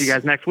 I'll talk to you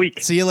guys next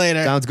week. See you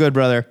later. Sounds good,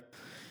 brother.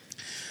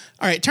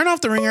 All right, turn off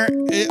the ringer.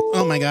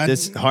 Oh my God.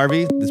 This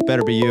Harvey, this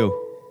better be you.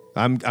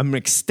 I'm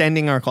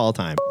extending our call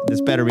time.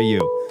 This better be you.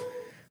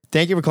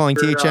 Thank you for calling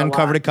THN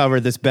cover to cover.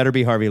 This better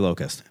be Harvey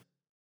Locust.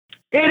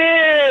 It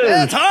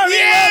is. It's Harvey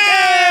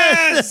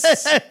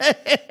Yes!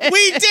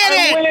 We did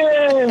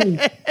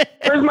it!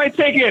 Where's my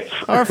tickets?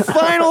 Our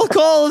final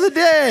call of the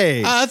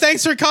day.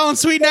 Thanks for calling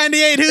Sweet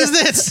 98. Who's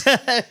this?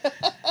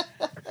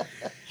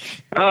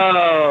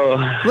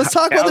 Oh. Let's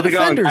talk about the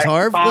Defenders,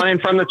 Harv. Calling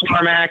from the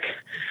tarmac.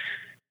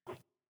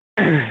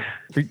 Are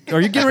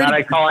you getting ready?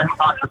 I call in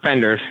talk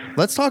Defenders.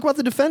 Let's talk about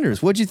the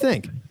Defenders. What'd you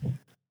think?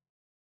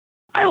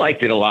 I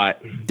liked it a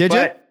lot. Did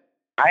you?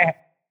 I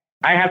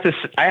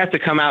have to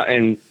come out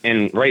and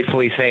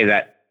rightfully say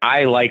that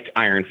I liked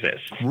Iron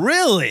Fist.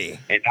 Really?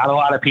 And not a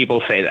lot of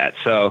people say that.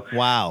 So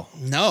wow.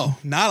 No,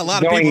 not a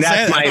lot of people say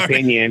that. That's my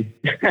opinion.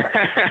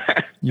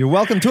 You're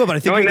welcome to it, but I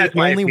think you're the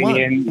only one.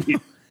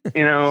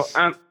 You know,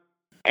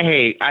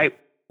 hey,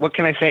 what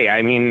can I say?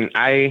 I mean,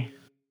 I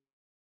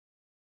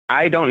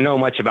don't know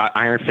much about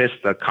Iron Fist,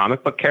 the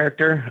comic book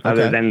character,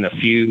 other than the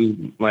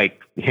few,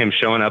 like him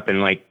showing up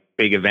in like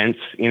big events,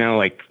 you know,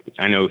 like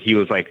I know he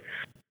was like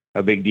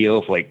a big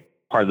deal, like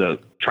part of the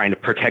trying to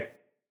protect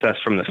us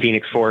from the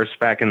Phoenix Force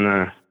back in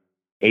the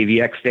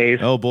AVX days.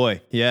 Oh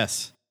boy.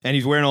 Yes. And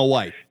he's wearing all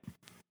white.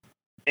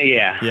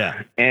 Yeah.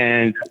 Yeah.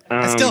 And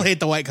I still hate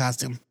the white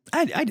costume.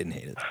 I didn't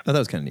hate it. I thought it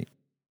was kind of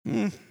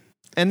neat.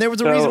 And there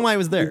was a reason why it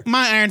was there.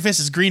 My Iron Fist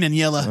is green and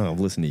yellow. Oh,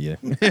 listen to you.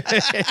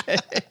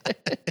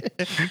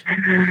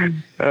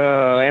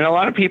 And a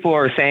lot of people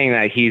are saying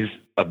that he's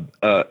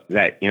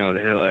that, you know,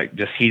 they're like,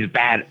 just he's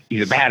bad.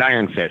 He's a bad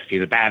Iron Fist.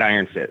 He's a bad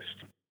Iron Fist.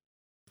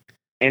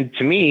 And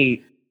to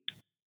me,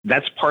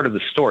 that's part of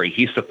the story.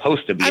 He's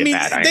supposed to be a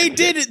bad Iron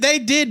Fist. They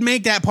did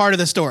make that part of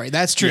the story.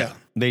 That's true. Yeah,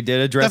 they did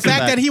address the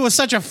fact that he was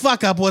such a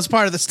fuck up was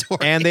part of the story.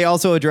 And they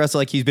also addressed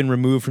like he's been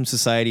removed from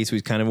society, so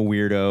he's kind of a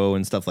weirdo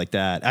and stuff like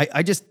that.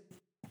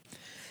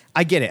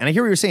 I get it. And I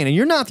hear what you're saying. And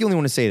you're not the only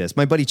one to say this.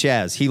 My buddy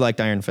Chaz, he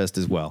liked Iron Fist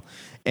as well.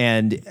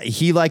 And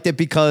he liked it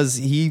because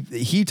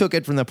he took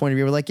it from that point of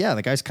view. Like, yeah,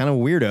 the guy's kind of a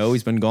weirdo.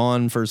 He's been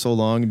gone for so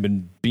long,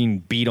 been being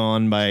beat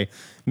on by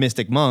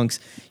mystic monks.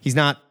 He's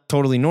not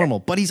totally normal,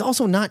 but he's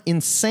also not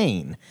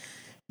insane.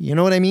 You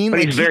know what I mean? But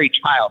like he's very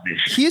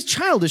childish. He is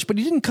childish, but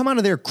he didn't come out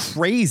of there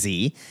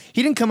crazy.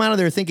 He didn't come out of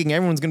there thinking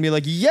everyone's going to be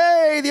like,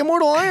 yay, the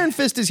Immortal Iron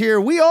Fist is here.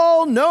 We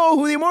all know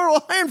who the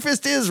Immortal Iron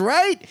Fist is,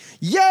 right?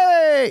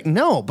 Yay!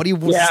 No, but he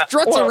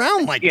struts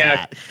around like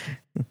that.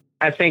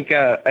 I think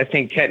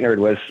Ketnerd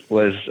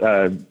was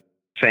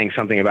saying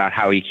something about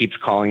how he keeps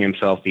calling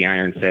himself the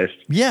Iron Fist.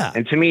 Yeah.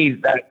 And to me,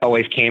 that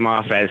always came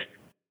off as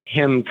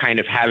him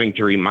kind of having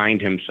to remind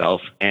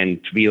himself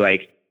and to be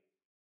like,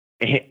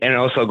 and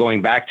also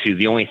going back to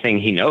the only thing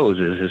he knows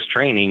is his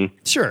training.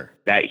 Sure.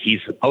 That he's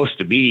supposed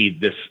to be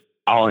this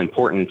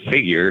all-important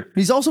figure.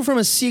 He's also from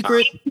a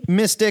secret,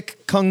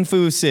 mystic kung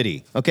fu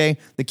city, okay?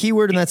 The key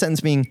word in that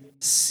sentence being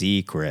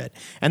secret.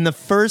 And the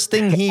first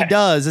thing he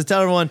does is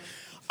tell everyone,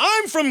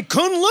 I'm from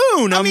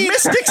Kunlun, a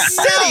mystic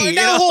city.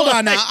 Now, hold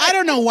on now. I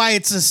don't know why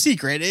it's a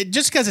secret.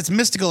 Just because it's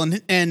mystical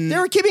and they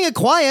were keeping it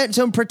quiet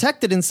to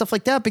protect it and stuff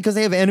like that because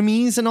they have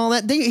enemies and all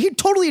that. He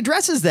totally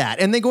addresses that.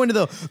 And they go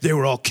into they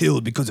were all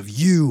killed because of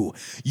you.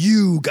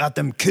 You got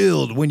them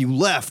killed when you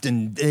left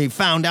and they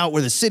found out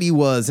where the city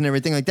was and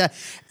everything like that.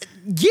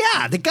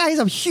 Yeah, the guy has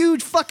a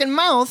huge fucking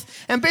mouth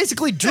and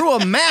basically drew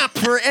a map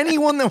for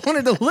anyone that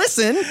wanted to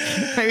listen.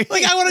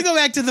 Like, I want to go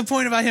back to the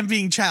point about him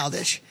being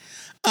childish.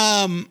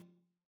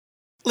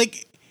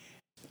 Like,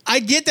 I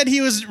get that he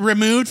was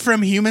removed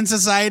from human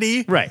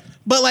society. Right.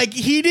 But, like,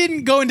 he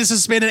didn't go into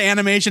suspended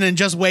animation and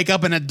just wake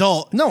up an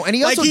adult. No, and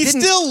he also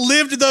didn't... still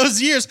lived those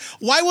years.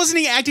 Why wasn't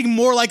he acting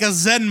more like a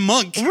Zen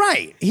monk?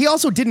 Right. He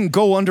also didn't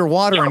go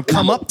underwater and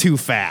come up too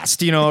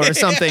fast, you know, or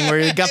something where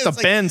he got the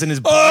bends and his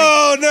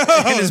brain,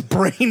 and his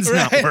brain's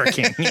not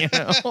working, you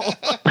know.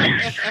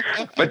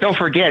 But don't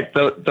forget,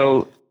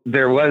 though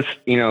there was,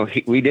 you know,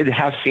 we did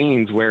have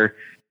scenes where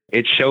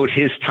it showed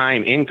his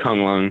time in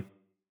Kunlun.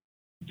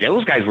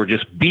 Those guys were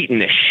just beating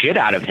the shit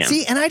out of him.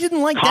 See, and I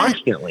didn't like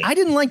constantly. that. I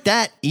didn't like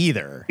that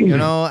either. You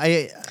know,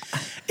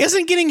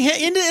 isn't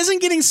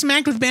getting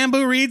smacked with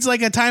bamboo reeds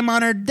like a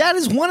time-honored that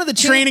is one of the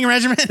training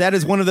regimen? That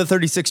is one of the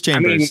 36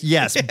 chambers.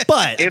 Yes,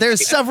 but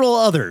there's several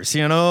others,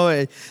 you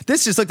know.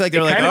 This just looked like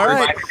they're like, all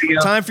right,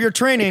 time for your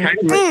training.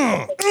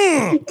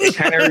 It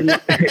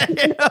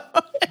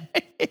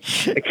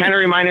kind of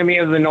reminded me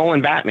of the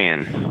Nolan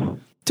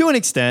Batman. To an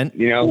extent.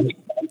 You know?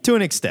 To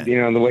an extent. You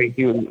know, the way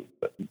he was...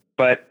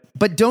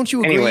 But don't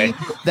you agree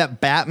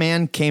that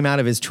Batman came out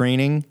of his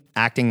training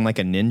acting like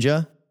a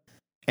ninja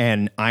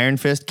and Iron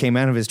Fist came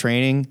out of his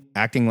training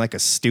acting like a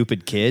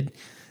stupid kid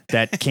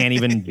that can't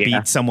even beat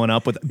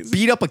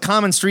up a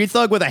common street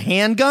thug with a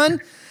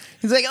handgun?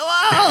 He's like,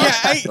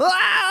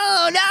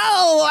 oh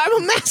no,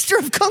 I'm a master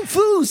of Kung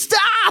Fu.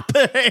 Stop.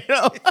 You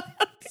know?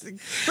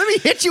 Let me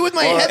hit you with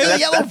my head with a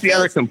yellow That's the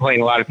other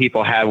complaint a lot of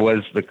people have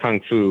was the Kung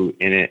Fu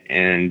in it.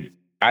 And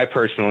I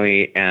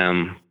personally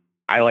am,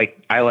 I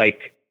like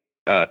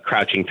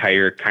Crouching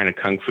Tiger kind of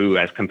Kung Fu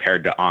as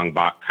compared to Ong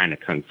Bak kind of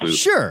Kung Fu.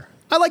 Sure.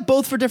 I like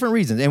both for different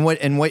reasons. And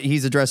what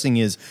he's addressing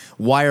is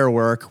wire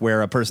work,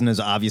 where a person is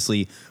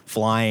obviously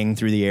flying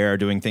through the air,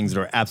 doing things that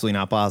are absolutely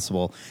not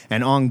possible.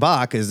 And Ong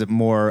Bak is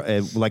more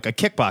like a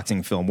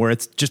kickboxing film, where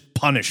it's just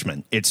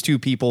punishment. It's two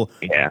people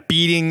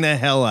beating the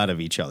hell out of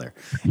each other.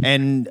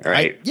 And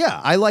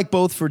I like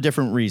both for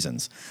different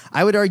reasons.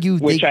 I would argue,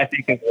 which I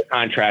think is the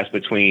contrast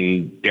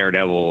between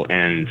Daredevil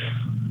and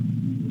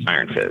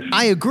Iron Fist.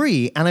 I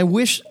agree, and I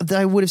wish that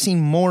I would have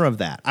seen more of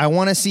that. I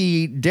want to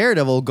see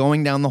Daredevil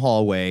going down the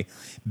hallway,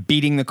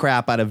 beating the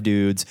crap out of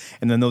dudes,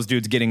 and then those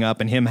dudes getting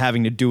up and him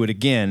having to do it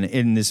again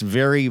in this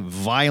very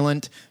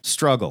violent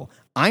struggle.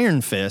 Iron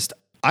Fist,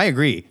 I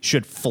agree,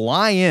 should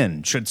fly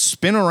in, should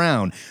spin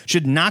around,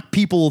 should knock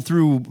people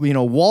through,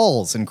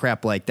 walls and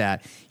crap like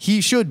that.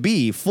 He should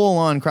be full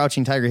on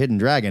Crouching Tiger, Hidden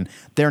Dragon.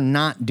 They're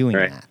not doing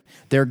that.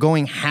 They're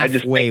going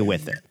halfway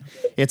with it.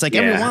 It's like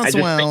every once in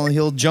a while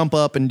he'll jump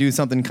up and do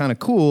something kind of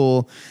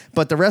cool,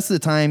 but the rest of the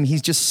time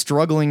he's just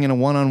struggling in a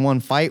one-on-one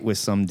fight with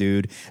some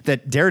dude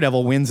that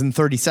Daredevil wins in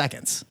 30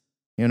 seconds.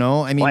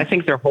 I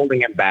think they're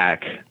holding him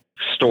back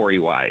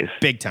story-wise,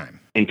 big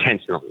time,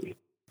 intentionally.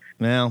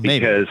 Well,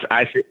 maybe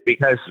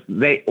because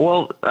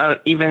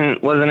even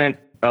wasn't it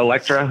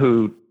Elektra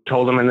who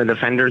told him in the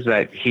Defenders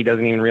that he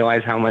doesn't even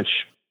realize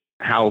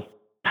how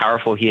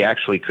powerful he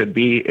actually could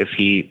be if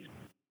he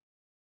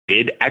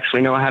did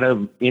actually know how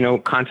to,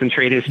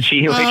 concentrate his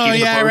chi.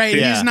 Right.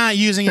 Yeah. He's not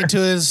using it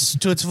to its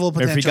full potential.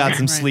 Or if he got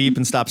some sleep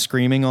and stopped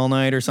screaming all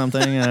night or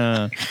something.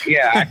 I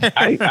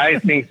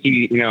think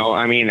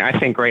I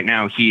think right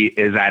now he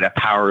is at a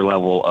power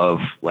level of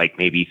like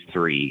maybe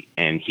 3,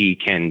 and he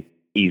can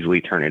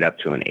easily turn it up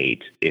to an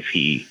 8 if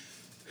he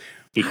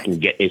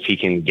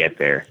can get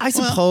there. I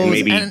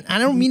suppose, and I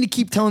don't mean to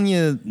keep telling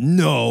you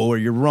no or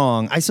you're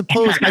wrong. I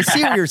suppose I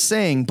see what you're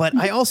saying, but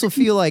I also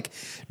feel like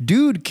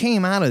dude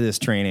came out of this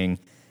training.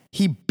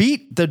 He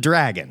beat the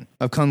dragon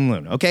of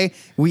Kunlun. Okay,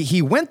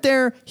 he went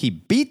there. He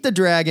beat the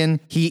dragon.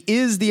 He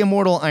is the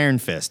immortal Iron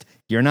Fist.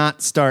 You're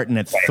not starting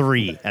at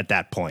 3 at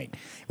that point.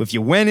 If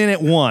you went in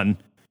at 1.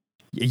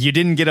 You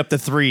didn't get up to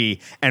 3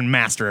 and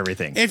master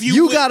everything. If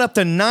you got up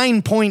to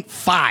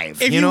 9.5,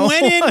 if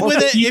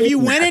you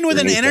went in with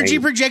an energy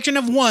projection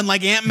of 1,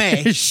 like Aunt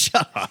May,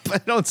 shut up!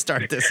 Don't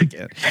start this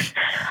again.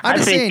 I'm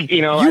just saying,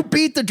 you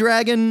beat the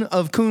dragon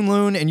of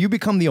Kunlun and you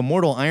become the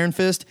immortal Iron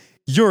Fist.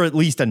 You're at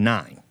least a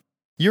 9.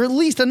 You're at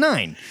least a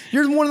 9.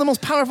 You're one of the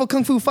most powerful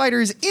kung fu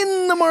fighters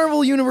in the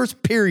Marvel universe.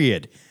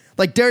 Period.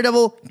 Like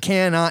Daredevil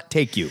cannot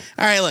take you.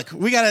 All right, look,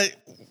 we gotta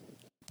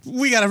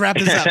wrap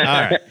this up. All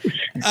right,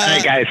 all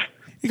right, guys.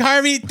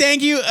 Harvey,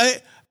 thank you.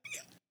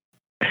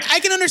 I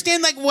can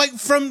understand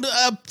from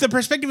the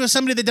perspective of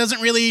somebody that doesn't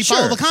really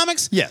follow the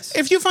comics. Yes.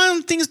 If you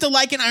find things to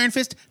like in Iron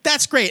Fist,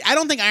 that's great. I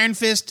don't think Iron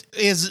Fist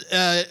is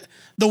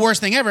the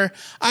worst thing ever.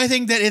 I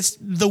think that it's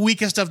the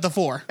weakest of the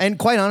 4. And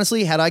quite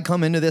honestly, had I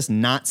come into this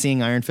not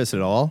seeing Iron Fist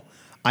at all,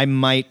 I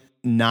might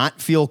not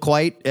feel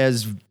quite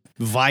as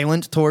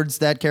violent towards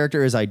that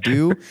character as I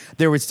do.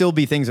 There would still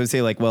be things I would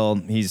say like, well,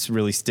 he's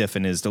really stiff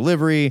in his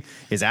delivery.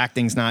 His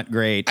acting's not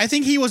great. I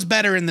think he was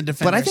better in the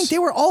Defenders. But I think they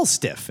were all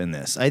stiff in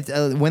this.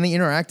 When they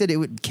interacted,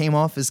 it came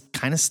off as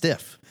kind of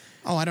stiff.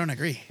 Oh, I don't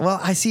agree. Well,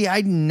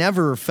 I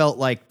never felt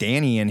like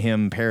Danny and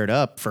him paired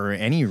up for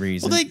any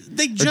reason. Well,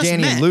 they just or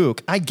Danny met. and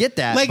Luke. I get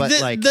that,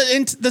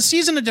 the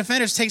season of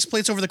Defenders takes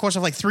place over the course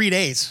of 3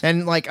 days.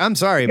 And I'm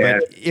sorry,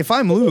 but if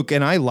I'm Luke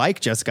and I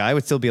like Jessica, I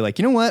would still be like,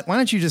 you know what? Why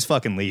don't you just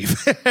fucking leave?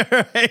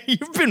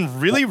 You've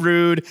been really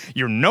rude.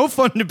 You're no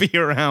fun to be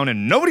around,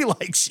 and nobody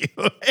likes you.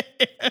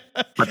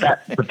 but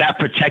that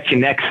protect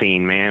your neck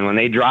scene, man, when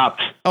they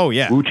dropped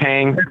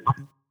Wu-Tang,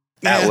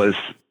 that was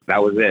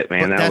it,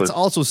 man. But that's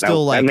also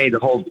still that made the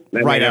whole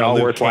right out all of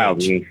Luke worthwhile.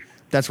 Cage.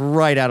 That's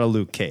right out of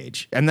Luke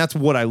Cage, and that's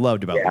what I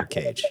loved about Luke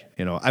Cage.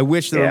 I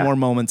wish there were more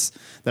moments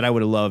that I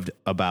would have loved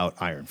about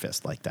Iron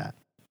Fist like that.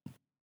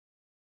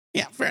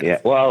 Yeah, fair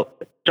enough. Yeah. Well,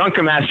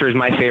 Drunken Master is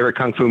my favorite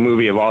kung fu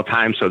movie of all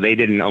time, so they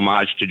did an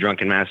homage to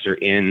Drunken Master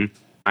in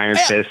Iron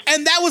Fist.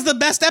 And that was the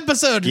best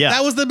episode. Yeah.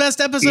 That was the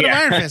best episode of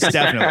Iron Fist.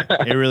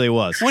 Definitely. It really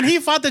was. When he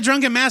fought the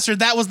Drunken Master,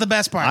 that was the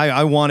best part.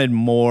 I wanted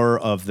more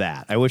of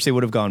that. I wish they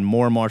would have gone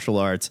more martial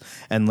arts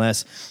and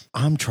less,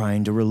 I'm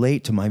trying to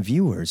relate to my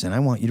viewers and I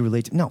want you to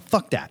relate to... No,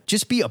 fuck that.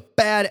 Just be a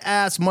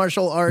badass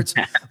martial arts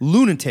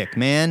lunatic,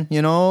 man,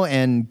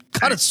 and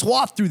cut a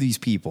swath through these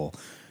people.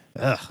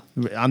 Ugh.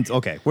 I'm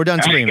okay. We're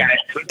done screaming.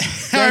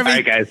 All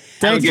right, guys.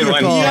 Thank you. You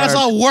got us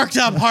all worked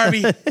up,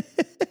 Harvey.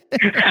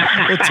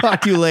 We'll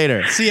talk to you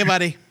later. See you,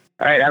 buddy.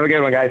 All right, have a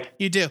good one, guys.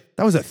 You too.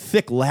 That was a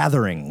thick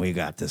lathering we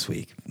got this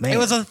week. Man. It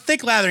was a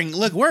thick lathering.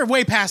 Look, we're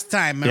way past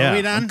time. Are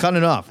we done? I'm cutting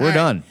it off. We're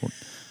done.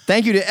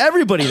 Thank you to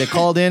everybody that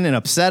called in and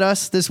upset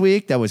us this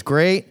week. That was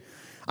great.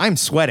 I'm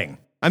sweating.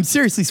 I'm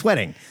seriously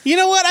sweating. You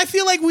know what? I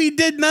feel like we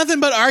did nothing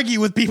but argue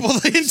with people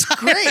the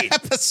entire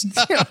episode.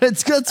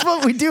 That's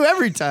what we do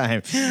every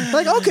time.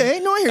 Like,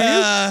 okay, no, I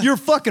hear you. You're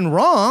fucking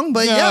wrong,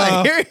 but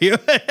I hear you.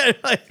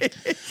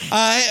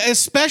 A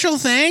special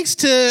thanks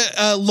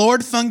to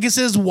Lord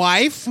Fungus's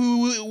wife,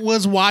 who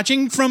was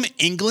watching from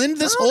England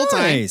this whole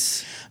time.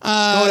 Nice.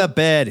 Go to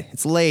bed.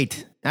 It's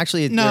late.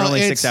 Actually, No, they're only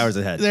it's- 6 hours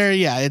ahead.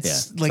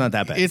 it's it's not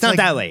that bad. It's not like-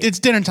 that late. It's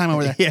dinner time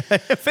over there. Yeah,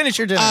 finish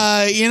your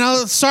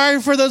dinner.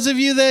 Sorry for those of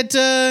you that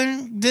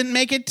didn't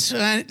make it.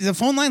 The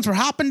phone lines were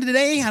hopping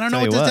today. I don't know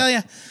what to tell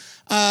you.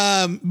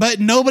 But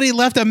nobody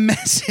left a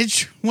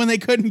message when they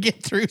couldn't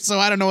get through, so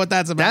I don't know what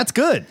that's about. That's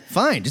good.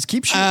 Fine. Just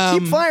keep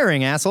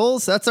firing,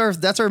 assholes. That's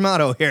our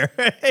motto here.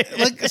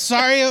 Look,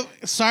 sorry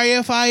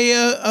if I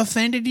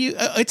offended you.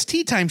 It's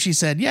tea time, she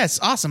said. Yes,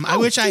 awesome. I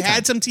wish I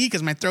had some tea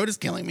because my throat is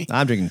killing me.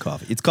 I'm drinking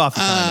coffee. It's coffee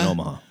time in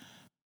Omaha.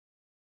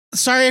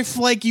 Sorry if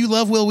you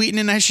love Will Wheaton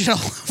and I shit all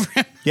over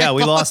him. Yeah,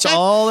 we lost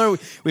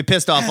we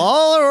pissed off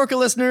all our Orca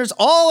listeners,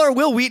 all our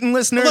Will Wheaton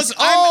listeners, Look,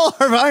 all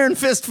our Iron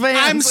Fist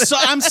fans.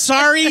 I'm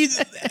sorry,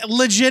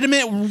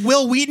 legitimate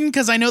Will Wheaton,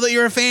 because I know that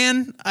you're a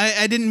fan.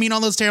 I didn't mean all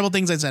those terrible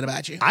things I said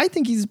about you. I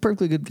think he's a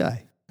perfectly good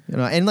guy,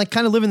 and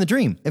kind of living the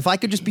dream. If I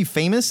could just be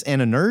famous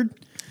and a nerd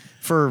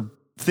for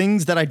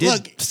things that I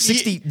did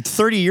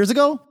 30 years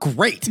ago,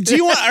 great. Do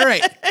you want? All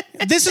right,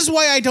 this is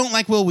why I don't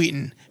like Will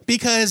Wheaton,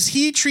 because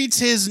he treats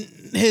his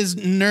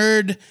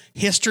nerd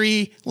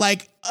history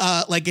like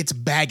it's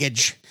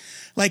baggage.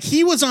 Like,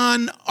 he was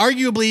on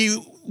arguably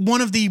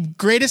one of the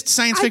greatest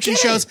science fiction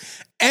shows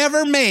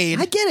ever made.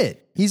 I get it.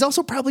 He's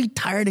also probably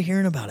tired of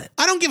hearing about it.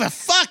 I don't give a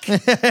fuck.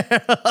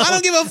 I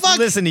don't give a fuck.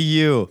 Listen to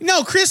you.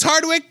 No, Chris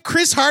Hardwick,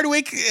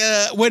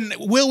 when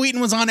Will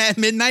Wheaton was on at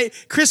midnight,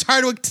 Chris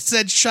Hardwick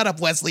said, "Shut up,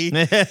 Wesley,"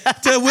 to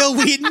Will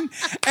Wheaton.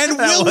 And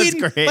Will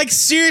Wheaton,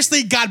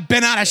 seriously got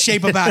bent out of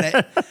shape about it.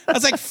 I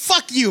was like,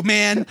 fuck you,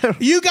 man.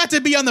 You got to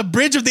be on the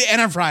bridge of the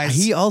Enterprise.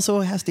 He also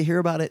has to hear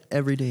about it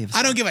every day.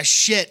 I don't give a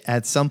shit.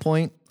 At some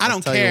point, I don't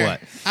I'll tell care. you what.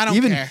 I don't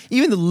care.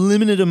 Even the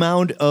limited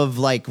amount of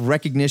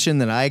recognition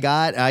that I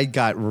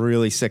got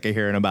really sick of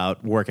hearing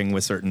about working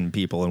with certain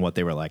people and what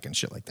they were like and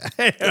shit like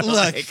that.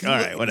 Look, all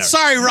right, whatever.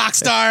 Sorry,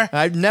 Rockstar.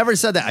 I've never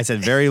said that. I said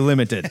very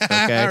limited.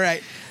 Okay. All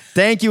right.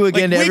 Thank you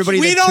again to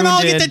everybody we that don't tuned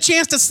all in. get the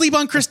chance to sleep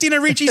on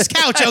Christina Ricci's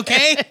couch,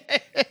 okay?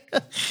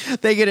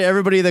 Thank you to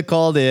everybody that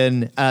called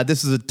in.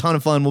 This was a ton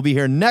of fun. We'll be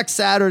here next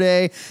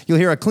Saturday. You'll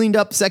hear a cleaned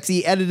up,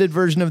 sexy, edited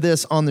version of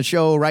this on the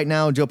show. Right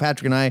now, Joe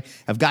Patrick and I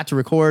have got to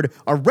record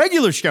our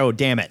regular show,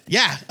 damn it.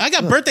 Yeah, I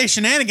got birthday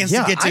shenanigans to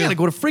get to. I got to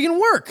go to friggin'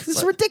 work. This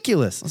is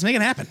ridiculous. Let's make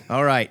it happen.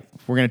 All right.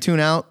 We're going to tune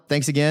out.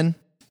 Thanks again.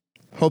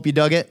 Hope you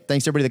dug it.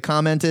 Thanks to everybody that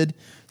commented.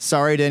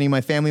 Sorry to any of my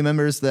family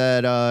members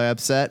that are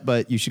upset,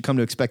 but you should come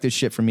to expect this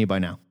shit from me by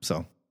now.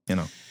 So,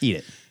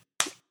 eat it.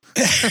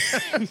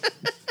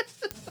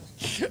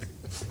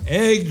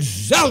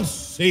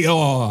 Excelsior!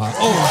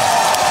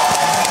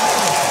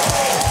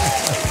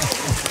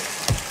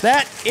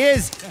 That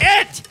is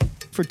it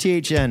for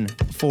THN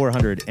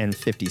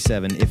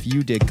 457. If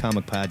you dig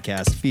comic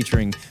podcast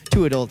featuring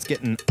two adults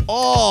getting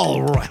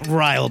all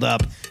riled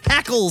up,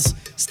 hackles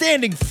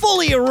standing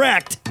fully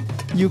erect,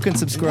 you can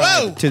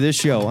subscribe to this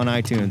show on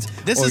iTunes.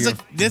 This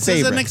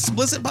is an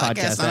explicit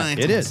podcast on app.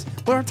 iTunes. It is.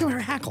 But aren't there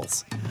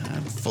hackles?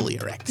 I'm fully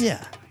erect.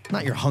 Yeah.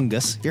 Not your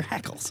hungus, your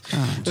hackles.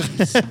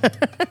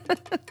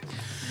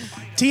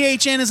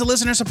 THN is a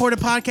listener-supported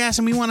podcast,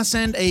 and we want to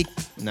send a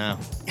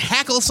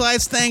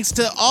hackle-sized thanks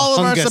to all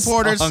of our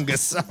supporters.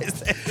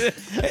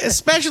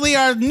 Especially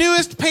our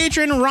newest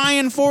patron,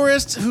 Ryan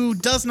Forrest, who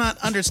does not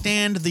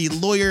understand the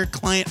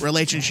lawyer-client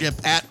relationship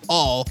at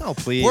all. Oh,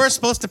 please. We're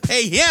supposed to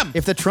pay him.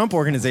 If the Trump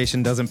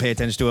organization doesn't pay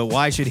attention to it,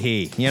 why should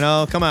he?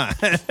 Come on.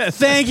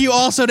 Thank you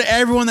also to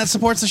everyone that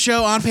supports the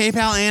show on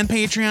PayPal and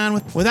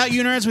Patreon. Without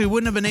you nerds, we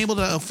wouldn't have been able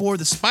to afford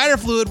the spider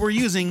fluid we're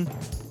using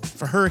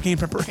for hurricane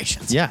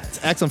preparations. Yeah,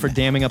 it's excellent for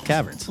damming up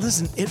caverns.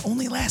 Listen, it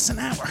only lasts an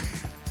hour.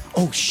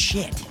 Oh,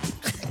 shit.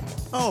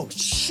 Oh,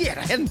 shit.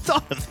 I hadn't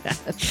thought of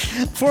that.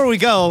 Before we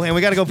go, and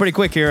we got to go pretty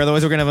quick here,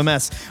 otherwise we're going to have a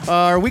mess.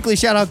 Our weekly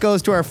shout-out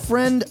goes to our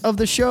friend of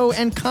the show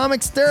and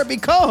comics therapy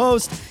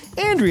co-host,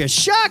 Andrea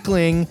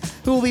Shockling,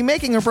 who will be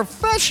making her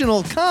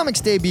professional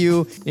comics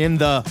debut in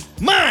the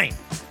Mine.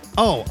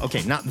 Oh,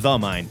 okay, not the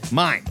Mine.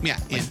 Mine. Yeah.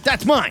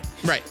 That's mine.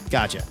 Right.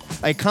 Gotcha.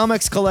 A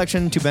comics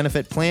collection to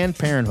benefit Planned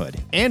Parenthood.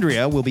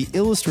 Andrea will be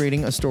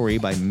illustrating a story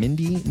by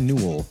Mindy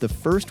Newell, the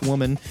first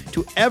woman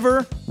to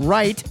ever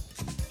write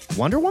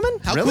Wonder Woman?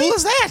 How Really? cool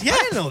is that? Yeah. I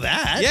didn't know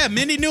that. Yeah,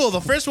 Mindy Newell,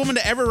 the first woman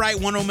to ever write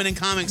Wonder Woman in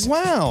comics.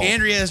 Wow.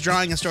 Andrea is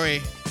drawing a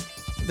story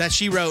that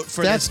she wrote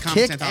for That's this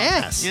comics kick anthology.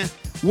 ass. Yeah.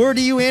 Word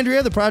to you,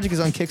 Andrea. The project is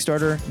on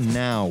Kickstarter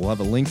now. We'll have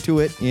a link to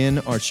it in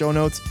our show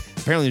notes.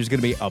 Apparently, there's going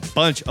to be a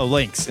bunch of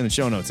links in the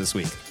show notes this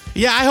week.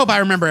 Yeah, I hope I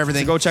remember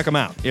everything. So go check them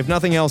out. If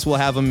nothing else, we'll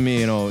have them,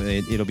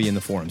 it'll be in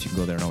the forums. You can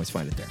go there and always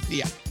find it there.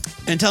 Yeah.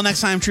 Until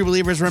next time, true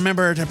believers,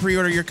 remember to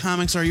pre-order your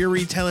comics or your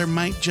retailer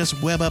might just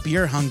web up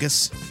your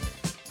hungus.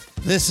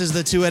 This is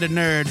the Two-Headed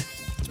Nerd.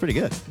 It's pretty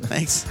good.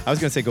 Thanks. I was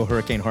going to say go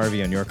Hurricane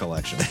Harvey on your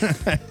collection.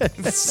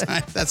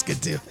 That's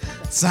good too.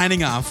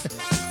 Signing off.